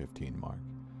 2-hour 15 mark.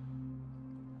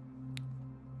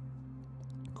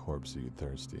 Corpse, are you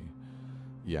thirsty?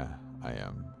 Yeah, I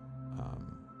am.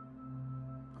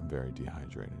 I'm very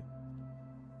dehydrated.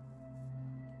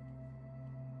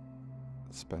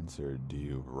 Spencer, do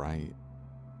you write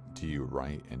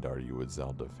and are you a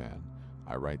Zelda fan?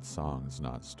 I write songs,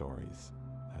 not stories.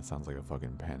 That sounds like a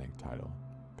fucking Panic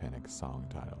song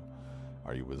title.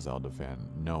 Are you a Zelda fan?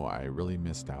 No, I really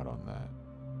missed out on that.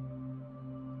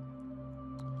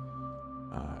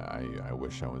 I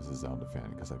wish I was a Zelda fan,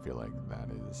 because I feel like that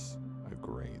is a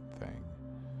great thing.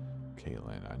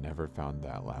 Caitlin, I never found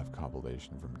that laugh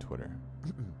compilation from Twitter.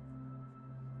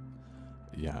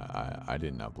 Yeah, I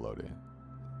didn't upload it.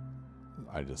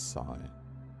 I just saw it,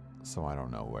 so I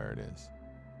don't know where it is.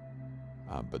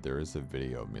 But there is a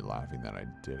video of me laughing that I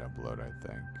did upload, I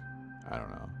think. I don't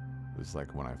know. It was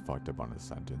like when I fucked up on a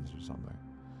sentence or something.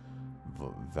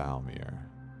 Valmir,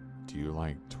 do you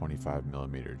like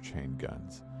 25mm chain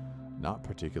guns? Not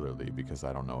particularly, because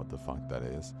I don't know what the fuck that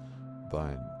is,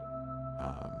 but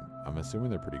I'm assuming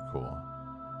they're pretty cool.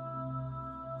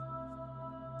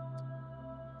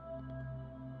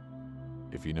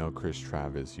 If you know Chris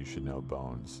Travis, you should know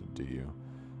Bones, do you?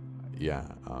 Yeah,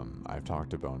 I've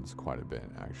talked to Bones quite a bit,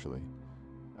 actually.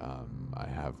 I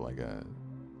have like a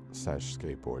Sesh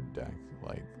skateboard deck,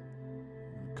 like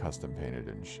custom painted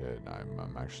and shit.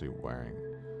 I'm actually wearing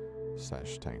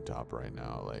Sesh tank top right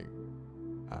now. Like,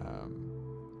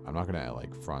 I'm not gonna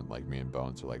like front like me and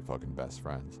Bones are like fucking best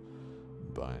friends,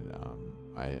 but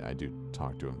I do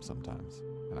talk to him sometimes,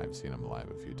 and I've seen him live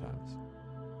a few times.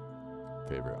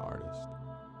 Favorite artist.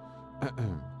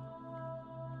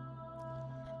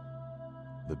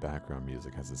 The background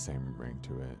music has the same ring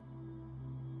to it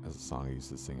as a song I used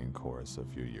to sing in chorus a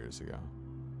few years ago.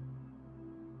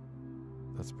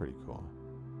 That's pretty cool.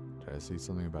 Did I see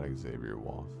something about Xavier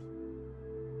Wolf?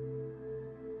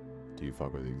 Do you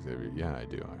fuck with Xavier? Yeah, I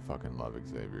do. I fucking love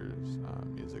Xavier's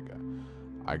music.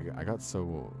 I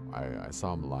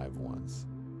saw him live once,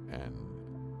 and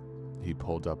he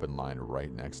pulled up in line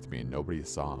right next to me, and nobody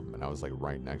saw him, and I was like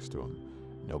right next to him.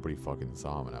 Nobody fucking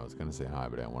saw him, and I was gonna say hi,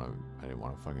 but I didn't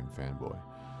want to fucking fanboy.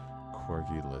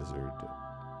 Quirky Lizard,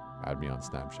 add me on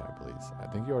Snapchat, please. I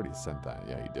think you already sent that.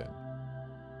 Yeah, you did.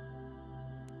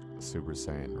 Super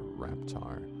Saiyan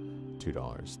Raptar,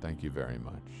 $2. Thank you very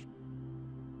much.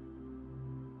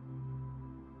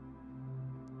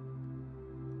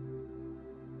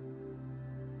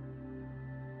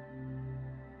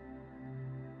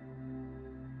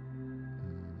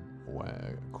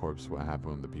 Corpse, what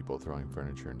happened with the people throwing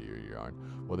furniture into your yard?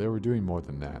 Well, they were doing more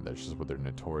than that. That's just what they're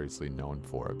notoriously known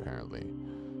for, apparently.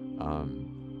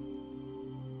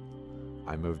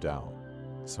 I moved out,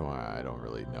 so I don't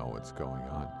really know what's going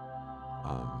on.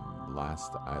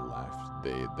 Last I left,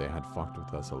 they had fucked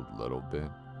with us a little bit.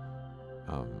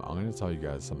 I'm going to tell you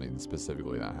guys something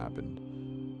specifically that happened.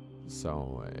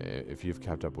 So, if you've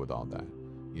kept up with all that,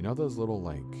 you know those little,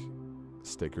 like,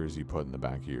 stickers you put in the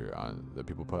back of your that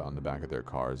people put on the back of their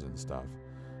cars and stuff,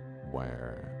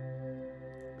 where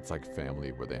it's like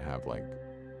family, where they have like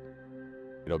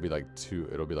it'll be like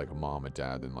a mom, a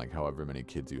dad, and like however many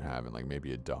kids you have, and like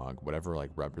maybe a dog, whatever like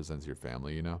represents your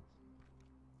family, you know.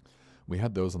 We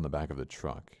had those on the back of the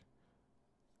truck.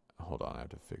 Hold on, I have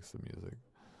to fix the music.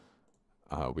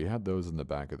 We had those in the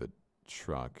back of the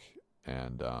truck,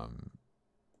 and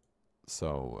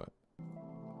so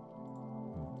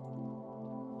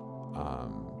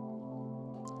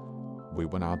we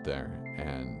went out there,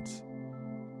 and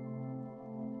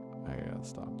I gotta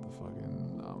stop the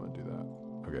fucking. I'm gonna do that.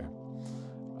 Okay.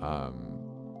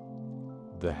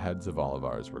 The heads of all of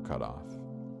ours were cut off.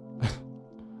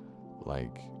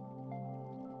 Like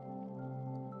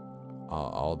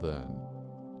all the.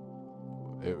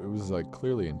 It was like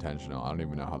clearly intentional. I don't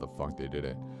even know how the fuck they did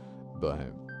it,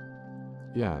 but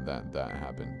yeah, that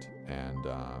happened, and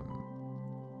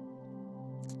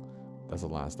that's the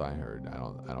last I heard.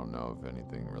 I don't know if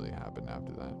anything really happened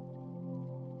after that.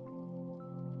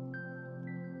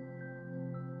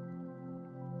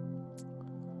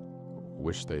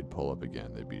 Wish they'd pull up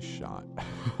again. They'd be shot.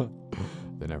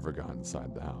 They never got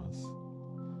inside the house.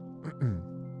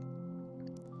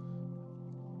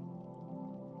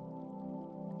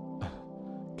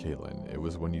 Caitlin, it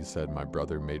was when you said my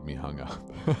brother made me hung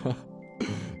up.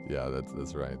 Yeah,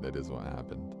 that's right. That is what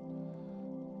happened.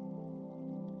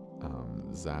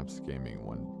 Zaps Gaming,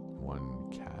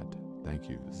 one cat. Thank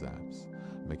you, Zaps.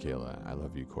 Michaela, I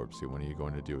love you, Corpsey. When are you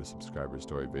going to do a subscriber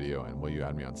story video, and will you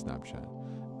add me on Snapchat?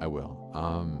 I will.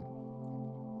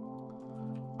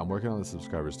 I'm working on the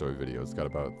subscriber story video. It's got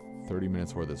about 30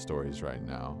 minutes worth of stories right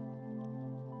now.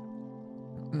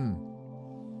 I'm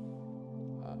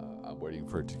waiting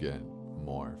for it to get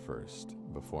more first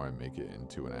before I make it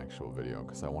into an actual video,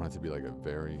 because I want it to be like a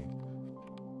very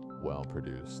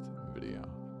well-produced video,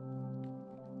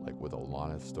 like with a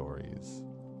lot of stories,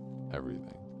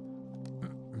 everything.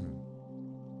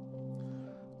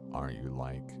 Are you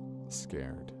like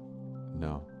scared?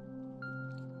 No,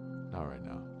 not right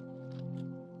now.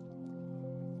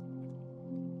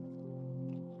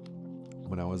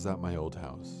 When I was at my old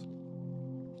house,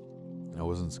 I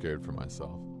wasn't scared for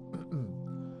myself.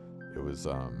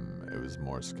 It was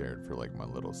more scared for like my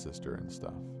little sister and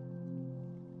stuff.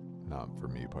 Not for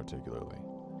me particularly.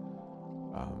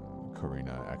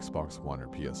 Karina, Xbox One or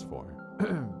PS4?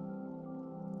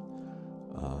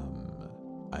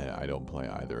 I don't play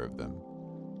either of them.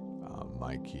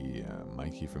 Mikey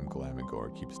from Glam and Gore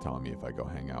keeps telling me if I go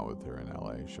hang out with her in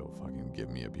LA, she'll fucking give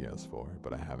me a PS4,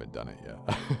 but I haven't done it yet.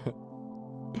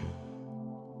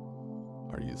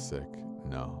 Are you sick?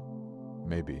 No.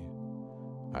 Maybe.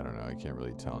 I don't know. I can't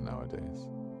really tell nowadays.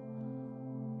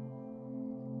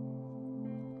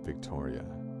 Victoria.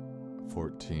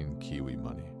 14 Kiwi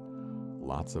money.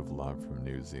 Lots of love from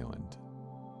New Zealand.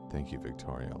 Thank you,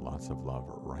 Victoria. Lots of love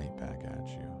right back at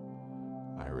you.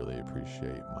 I really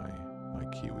appreciate my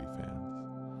Kiwi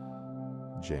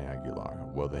fans. Jay Aguilar.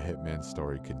 Will the Hitman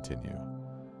story continue?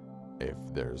 If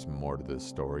there's more to this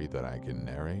story that I can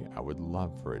narrate, I would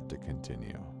love for it to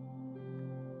continue.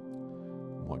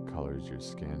 What color is your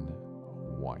skin?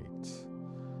 White.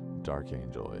 Dark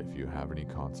Angel, if you have any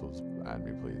consoles, add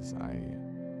me please.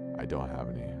 I don't have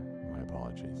any. My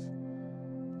apologies.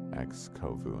 X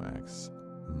Kovu X.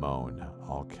 Moan,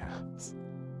 all caps.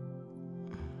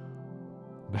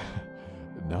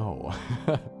 No.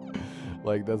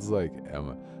 Like, that's like,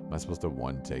 am I supposed to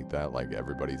one take that? Like,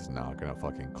 everybody's not gonna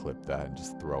fucking clip that and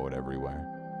just throw it everywhere.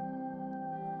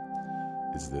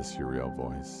 Is this your real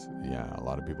voice? Yeah, a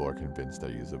lot of people are convinced I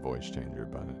use a voice changer,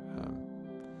 but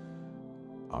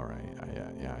alright,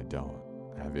 yeah, I don't.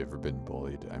 Have you ever been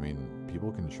bullied? I mean,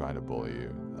 people can try to bully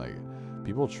you. Like,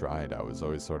 people tried. I was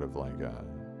always sort of like, I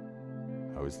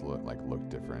always looked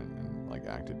different and like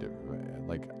acted different.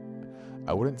 Like,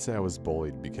 I wouldn't say I was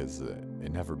bullied because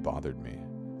it never bothered me.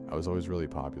 I was always really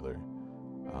popular,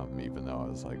 even though I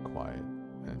was like quiet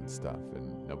and stuff,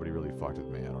 and nobody really fucked with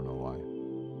me. I don't know why.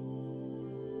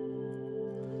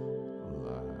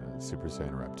 Super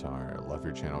Saiyan Reptar, love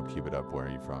your channel, keep it up. Where are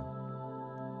you from?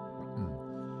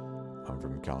 I'm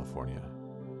from California.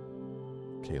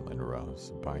 Caitlin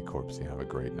Rose. Bye, Corpsey. Have a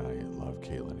great night. Love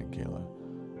Caitlin and Kayla.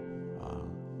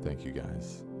 Thank you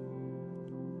guys.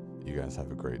 You guys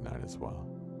have a great night as well.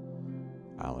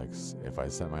 Alex, if I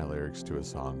sent my lyrics to a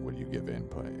song, would you give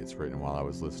input? It's written while I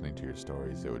was listening to your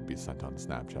stories. It would be sent on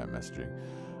Snapchat messaging.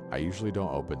 I usually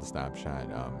don't open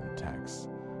Snapchat texts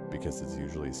because it's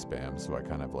usually spam, so I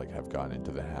kind of like have gotten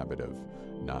into the habit of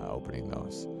not opening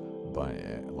those. But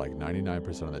like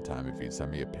 99% of the time, if you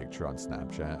send me a picture on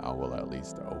Snapchat, I will at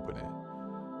least open it.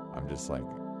 I'm just like,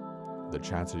 the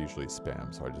chats are usually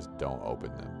spam, so I just don't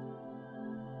open them.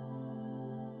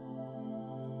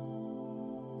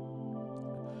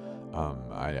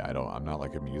 I'm not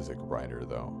like a music writer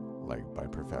though, like by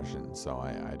profession, so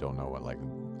I don't know what, like,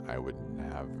 I wouldn't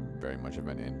have very much of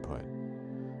an input.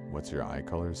 What's your eye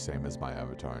color? Same as my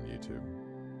avatar on YouTube.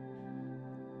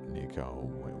 Nico,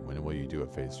 when will you do a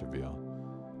face reveal?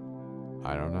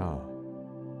 I don't know.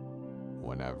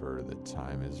 Whenever the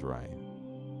time is right.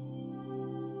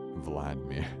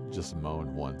 Vladimir, just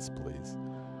moan once, please.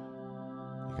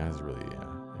 You guys really,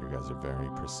 you guys are very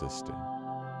persistent.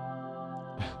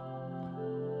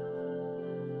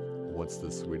 What's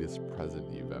the sweetest present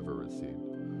you've ever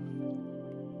received?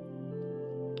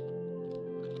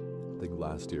 I think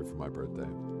last year for my birthday.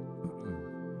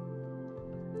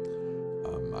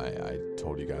 I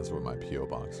told you guys what my P.O.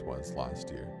 box was last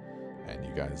year, and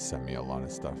you guys sent me a lot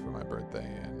of stuff for my birthday,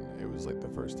 and it was like the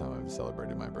first time I've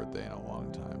celebrated my birthday in a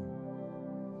long time.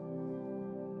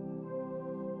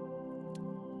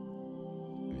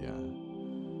 Yeah,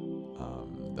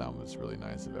 that was really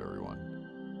nice of everyone.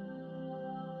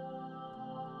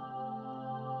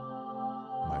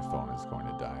 My phone is going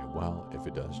to die. Well, if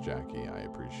it does, Jackie, I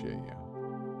appreciate you.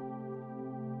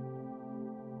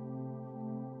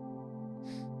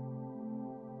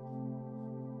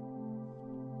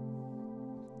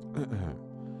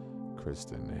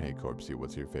 Kristen, hey Corpsey,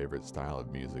 what's your favorite style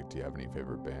of music? Do you have any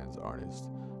favorite bands, artists?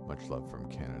 Much love from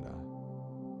Canada.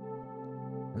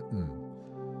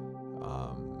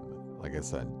 Like I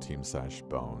said, Team Sash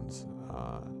Bones,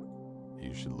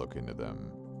 you should look into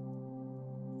them.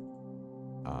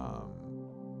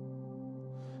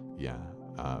 Yeah,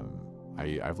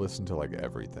 I've listened to like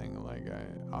everything. Like I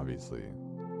obviously,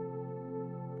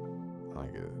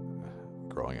 like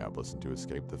growing up, listened to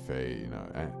Escape the Fate, you know,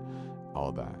 all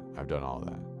of that. I've done all of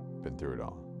that, been through it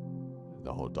all.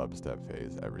 The whole dubstep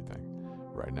phase, everything.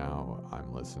 Right now,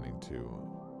 I'm listening to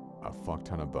a fuck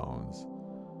ton of Bones,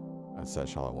 a Set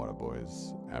Charlotte Water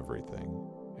Boys, everything.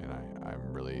 And I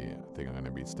really think I'm going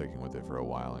to be sticking with it for a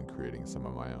while and creating some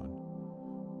of my own.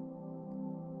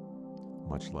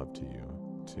 Much love to you,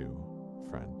 too,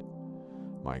 friend.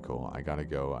 Michael, I gotta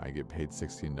go. I get paid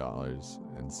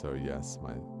 $16, and so yes,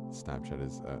 my Snapchat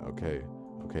is okay.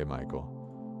 Okay, Michael.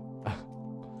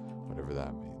 Whatever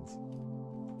that means.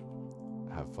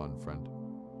 Have fun, friend.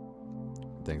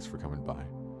 Thanks for coming by.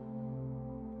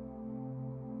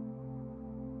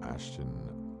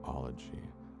 Ashtonology.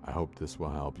 I hope this will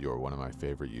help. You're one of my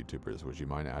favorite YouTubers. Would you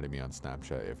mind adding me on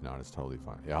Snapchat? If not, it's totally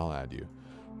fine. Yeah, I'll add you.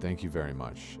 Thank you very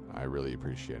much. I really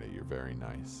appreciate it. You're very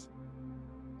nice.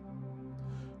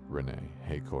 Renee,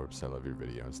 hey Corpse, I love your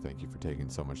videos. Thank you for taking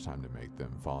so much time to make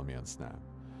them. Follow me on Snap.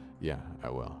 Yeah, I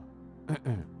will.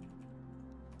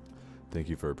 Thank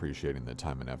you for appreciating the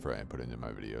time and effort I put into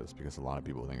my videos, because a lot of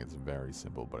people think it's very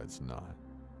simple, but it's not.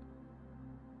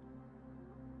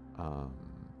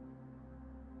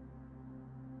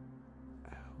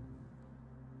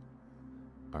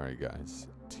 Alright guys,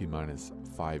 T-minus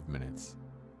 5 minutes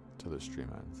till the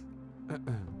stream ends.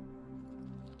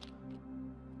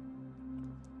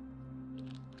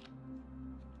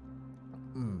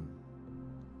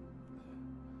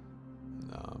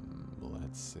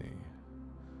 Let's see.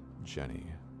 Jenny,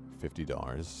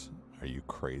 $50. Are you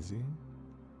crazy?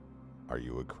 Are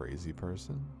you a crazy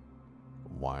person?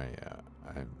 Why?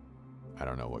 I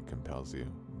don't know what compels you,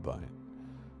 but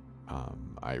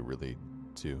I really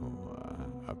do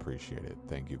appreciate it.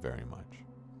 Thank you very much.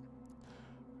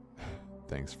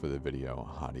 Thanks for the video,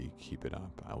 Hottie. Keep it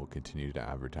up. I will continue to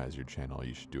advertise your channel.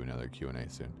 You should do another Q&A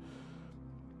soon.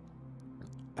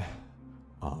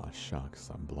 Aw, shucks,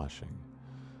 I'm blushing.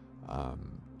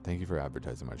 Thank you for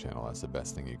advertising my channel. That's the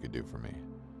best thing you could do for me.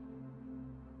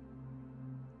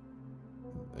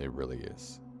 It really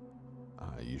is.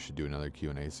 You should do another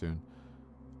Q&A soon.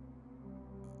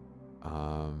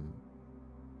 I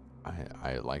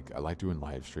like doing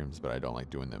live streams, but I don't like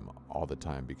doing them all the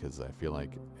time because I feel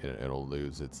like it'll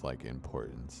lose its like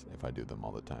importance if I do them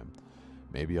all the time.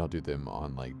 Maybe I'll do them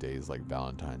on like days like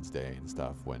Valentine's Day and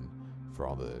stuff, when for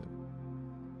all the,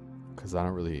 because I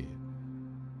don't really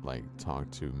like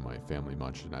talk to my family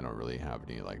much, and I don't really have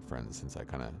any like friends since I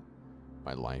kind of,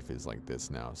 my life is like this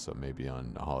now. So maybe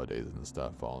on holidays and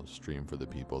stuff I'll stream for the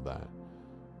people that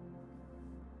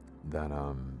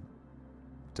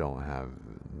don't have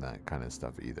that kind of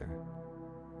stuff either.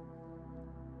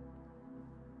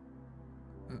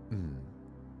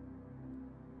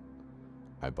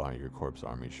 I bought your Corpse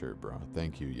Army shirt, bro.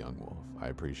 Thank you, Young Wolf. I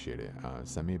appreciate it.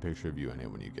 Send me a picture of you in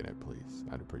it when you get it, please.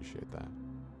 I'd appreciate that.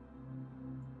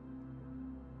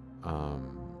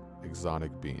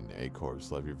 Exotic Bean, A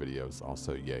Corpse, love your videos.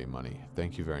 Also, yay money.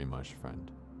 Thank you very much,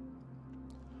 friend.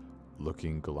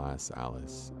 Looking Glass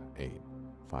Alice,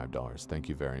 $5. Thank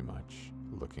you very much,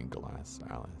 Looking Glass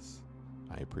Alice.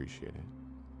 I appreciate it.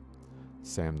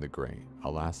 Sam the Great,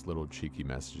 a last little cheeky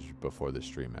message before the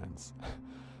stream ends.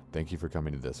 Thank you for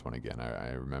coming to this one again.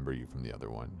 I remember you from the other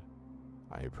one.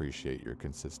 I appreciate your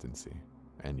consistency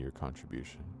and your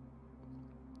contribution.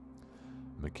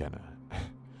 McKenna,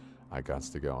 I got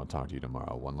to go. I'll talk to you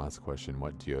tomorrow. One last question.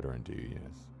 What deodorant do you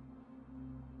use?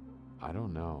 I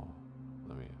don't know.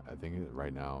 I think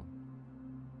right now,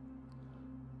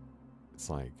 it's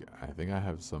like, I think I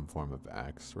have some form of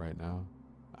Axe right now,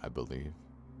 I believe.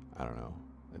 I don't know.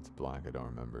 It's black. I don't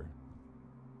remember.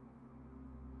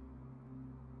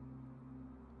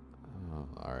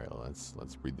 All right, let's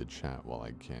read the chat while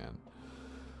I can.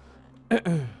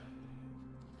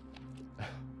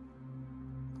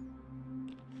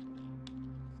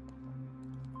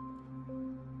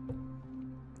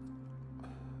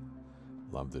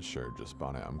 Love this shirt. Just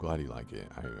bought it. I'm glad you like it.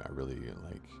 I really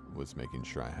was making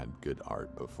sure I had good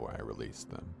art before I released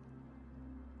them.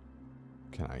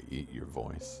 Can I eat your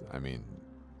voice? I mean,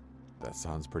 that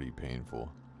sounds pretty painful.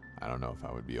 I don't know if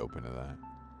I would be open to that.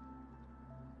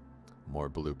 More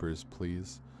bloopers,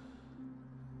 please.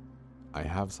 I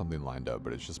have something lined up,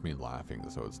 but it's just me laughing,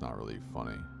 so it's not really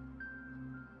funny.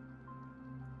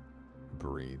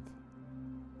 Breathe.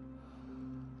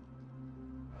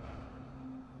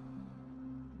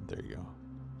 There you go.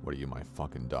 What are you, my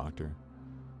fucking doctor?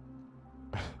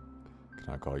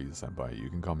 Can I call you senpai? You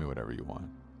can call me whatever you want.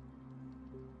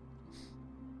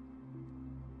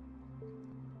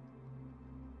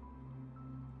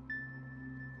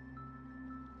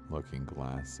 Looking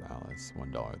Glass Alice,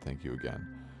 $1. Thank you again.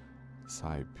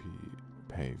 Sai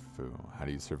Pei Fu. How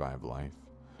do you survive life?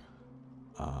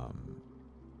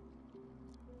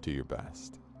 Do your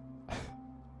best.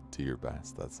 Do your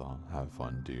best, that's all. Have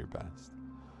fun, do your best.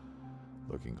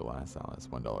 Looking Glass Alice,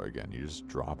 $1 again. You just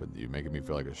drop it. You're making me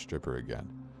feel like a stripper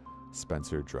again.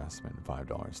 Spencer Dressman,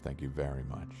 $5. Thank you very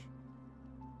much.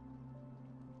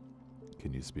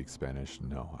 Can you speak Spanish?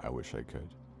 No, I wish I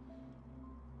could.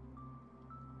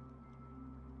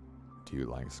 Do you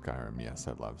like Skyrim? Yes,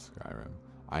 I love Skyrim.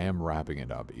 I am wrapping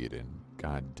it up, Eden.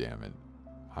 God damn it.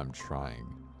 I'm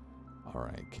trying.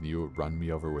 Alright, can you run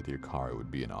me over with your car? It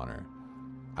would be an honor.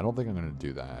 I don't think I'm going to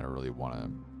do that. I don't really want a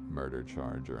murder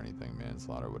charge or anything,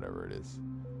 manslaughter, whatever it is.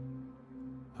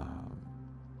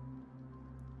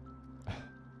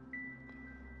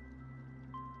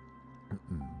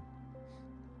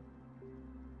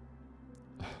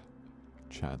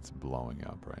 Chat's blowing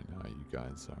up right now. You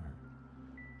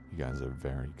guys are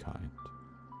very kind.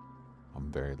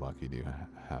 I'm very lucky to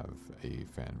have a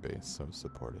fan base so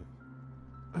supportive.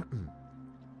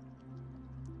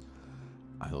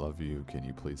 I love you. Can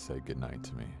you please say goodnight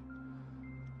to me?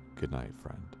 Good night,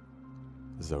 friend.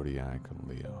 Zodiac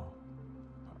Leo.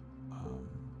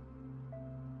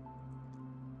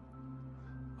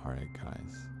 Alright,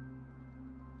 guys.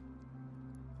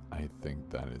 I think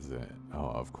that is it. Oh,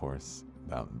 of course.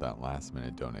 That last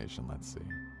minute donation. Let's see.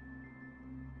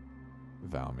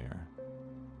 Valmir.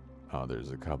 Oh,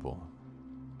 there's a couple.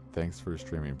 Thanks for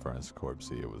streaming for us,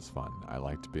 Corpsey. It was fun. I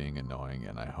liked being annoying,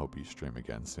 and I hope you stream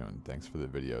again soon. Thanks for the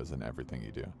videos and everything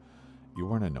you do. You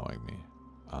weren't annoying me.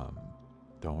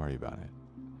 Don't worry about it.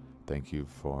 Thank you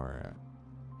for,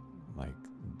 like,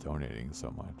 donating so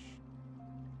much.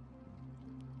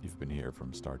 You've been here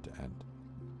from start to end,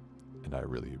 and I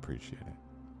really appreciate it.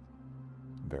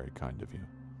 Very kind of you.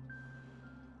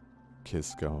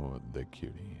 Kisco the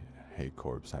Cutie. Hey,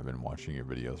 Corpse, I've been watching your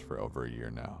videos for over a year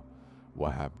now.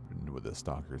 What happened with the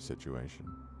stalker situation?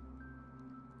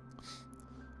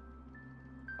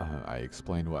 I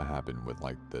explained what happened with,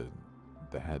 like, the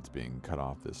heads being cut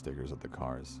off, the stickers of the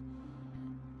cars.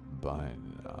 But,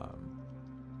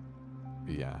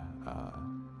 yeah,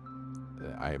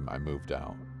 I moved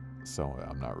out, so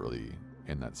I'm not really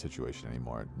in that situation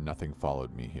anymore. Nothing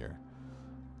followed me here.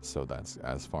 So that's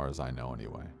as far as I know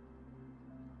anyway.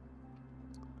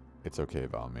 It's okay,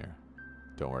 Valmir.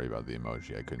 Don't worry about the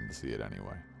emoji. I couldn't see it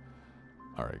anyway.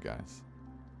 Alright, guys.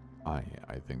 I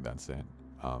think that's it.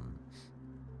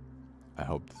 I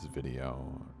hope this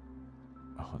video...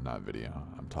 Oh, not video.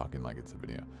 I'm talking like it's a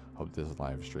video. Hope this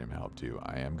live stream helped you.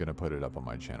 I am going to put it up on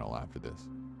my channel after this.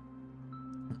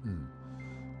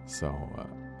 So,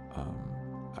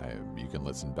 you can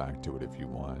listen back to it if you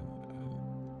want.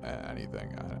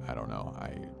 Anything. I don't know.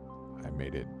 I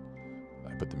made it...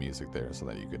 I put the music there so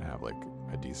that you can have, like,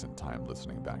 a decent time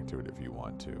listening back to it if you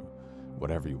want to.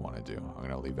 Whatever you want to do. I'm going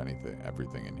to leave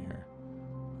everything in here.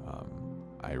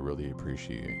 I really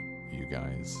appreciate you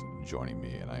guys joining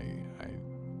me, and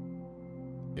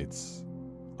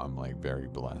I'm like very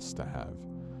blessed to have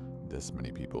this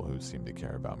many people who seem to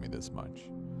care about me this much.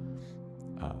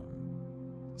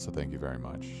 So thank you very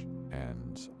much,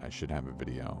 and I should have a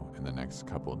video in the next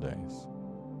couple of days.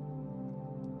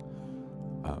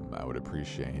 I would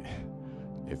appreciate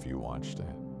if you watched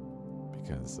it,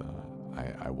 because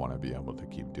I want to be able to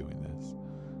keep doing this.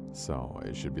 So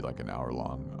it should be like an hour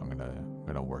long. I'm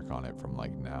gonna work on it from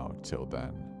like now till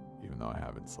then, even though I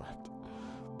haven't slept.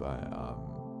 But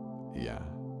yeah,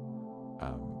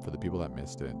 for the people that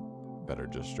missed it, that are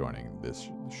just joining, this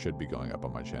should be going up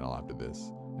on my channel after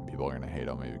this, and people are gonna hate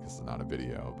on me because it's not a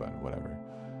video, but whatever.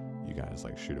 You guys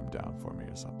like shoot them down for me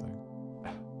or something.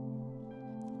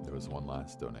 There was one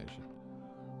last donation.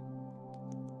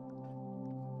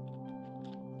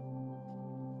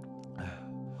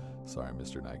 Sorry,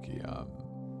 Mr. Nike.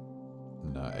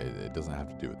 No, it doesn't have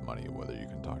to do with money. Whether you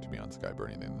can talk to me on Skype or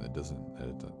anything, it doesn't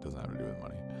have to do with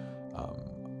money.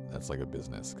 That's like a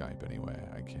business Skype anyway.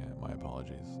 I can't. My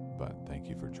apologies, but thank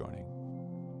you for joining.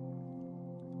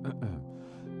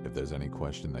 If there's any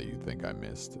question that you think I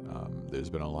missed, there's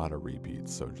been a lot of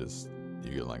repeats, so just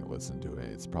you can like listen to it.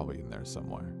 It's probably in there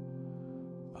somewhere.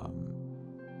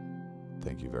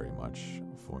 Thank you very much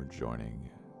for joining,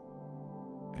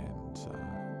 and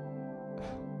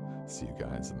see you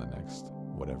guys in the next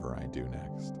whatever I do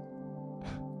next.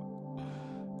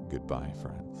 Goodbye,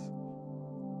 friends.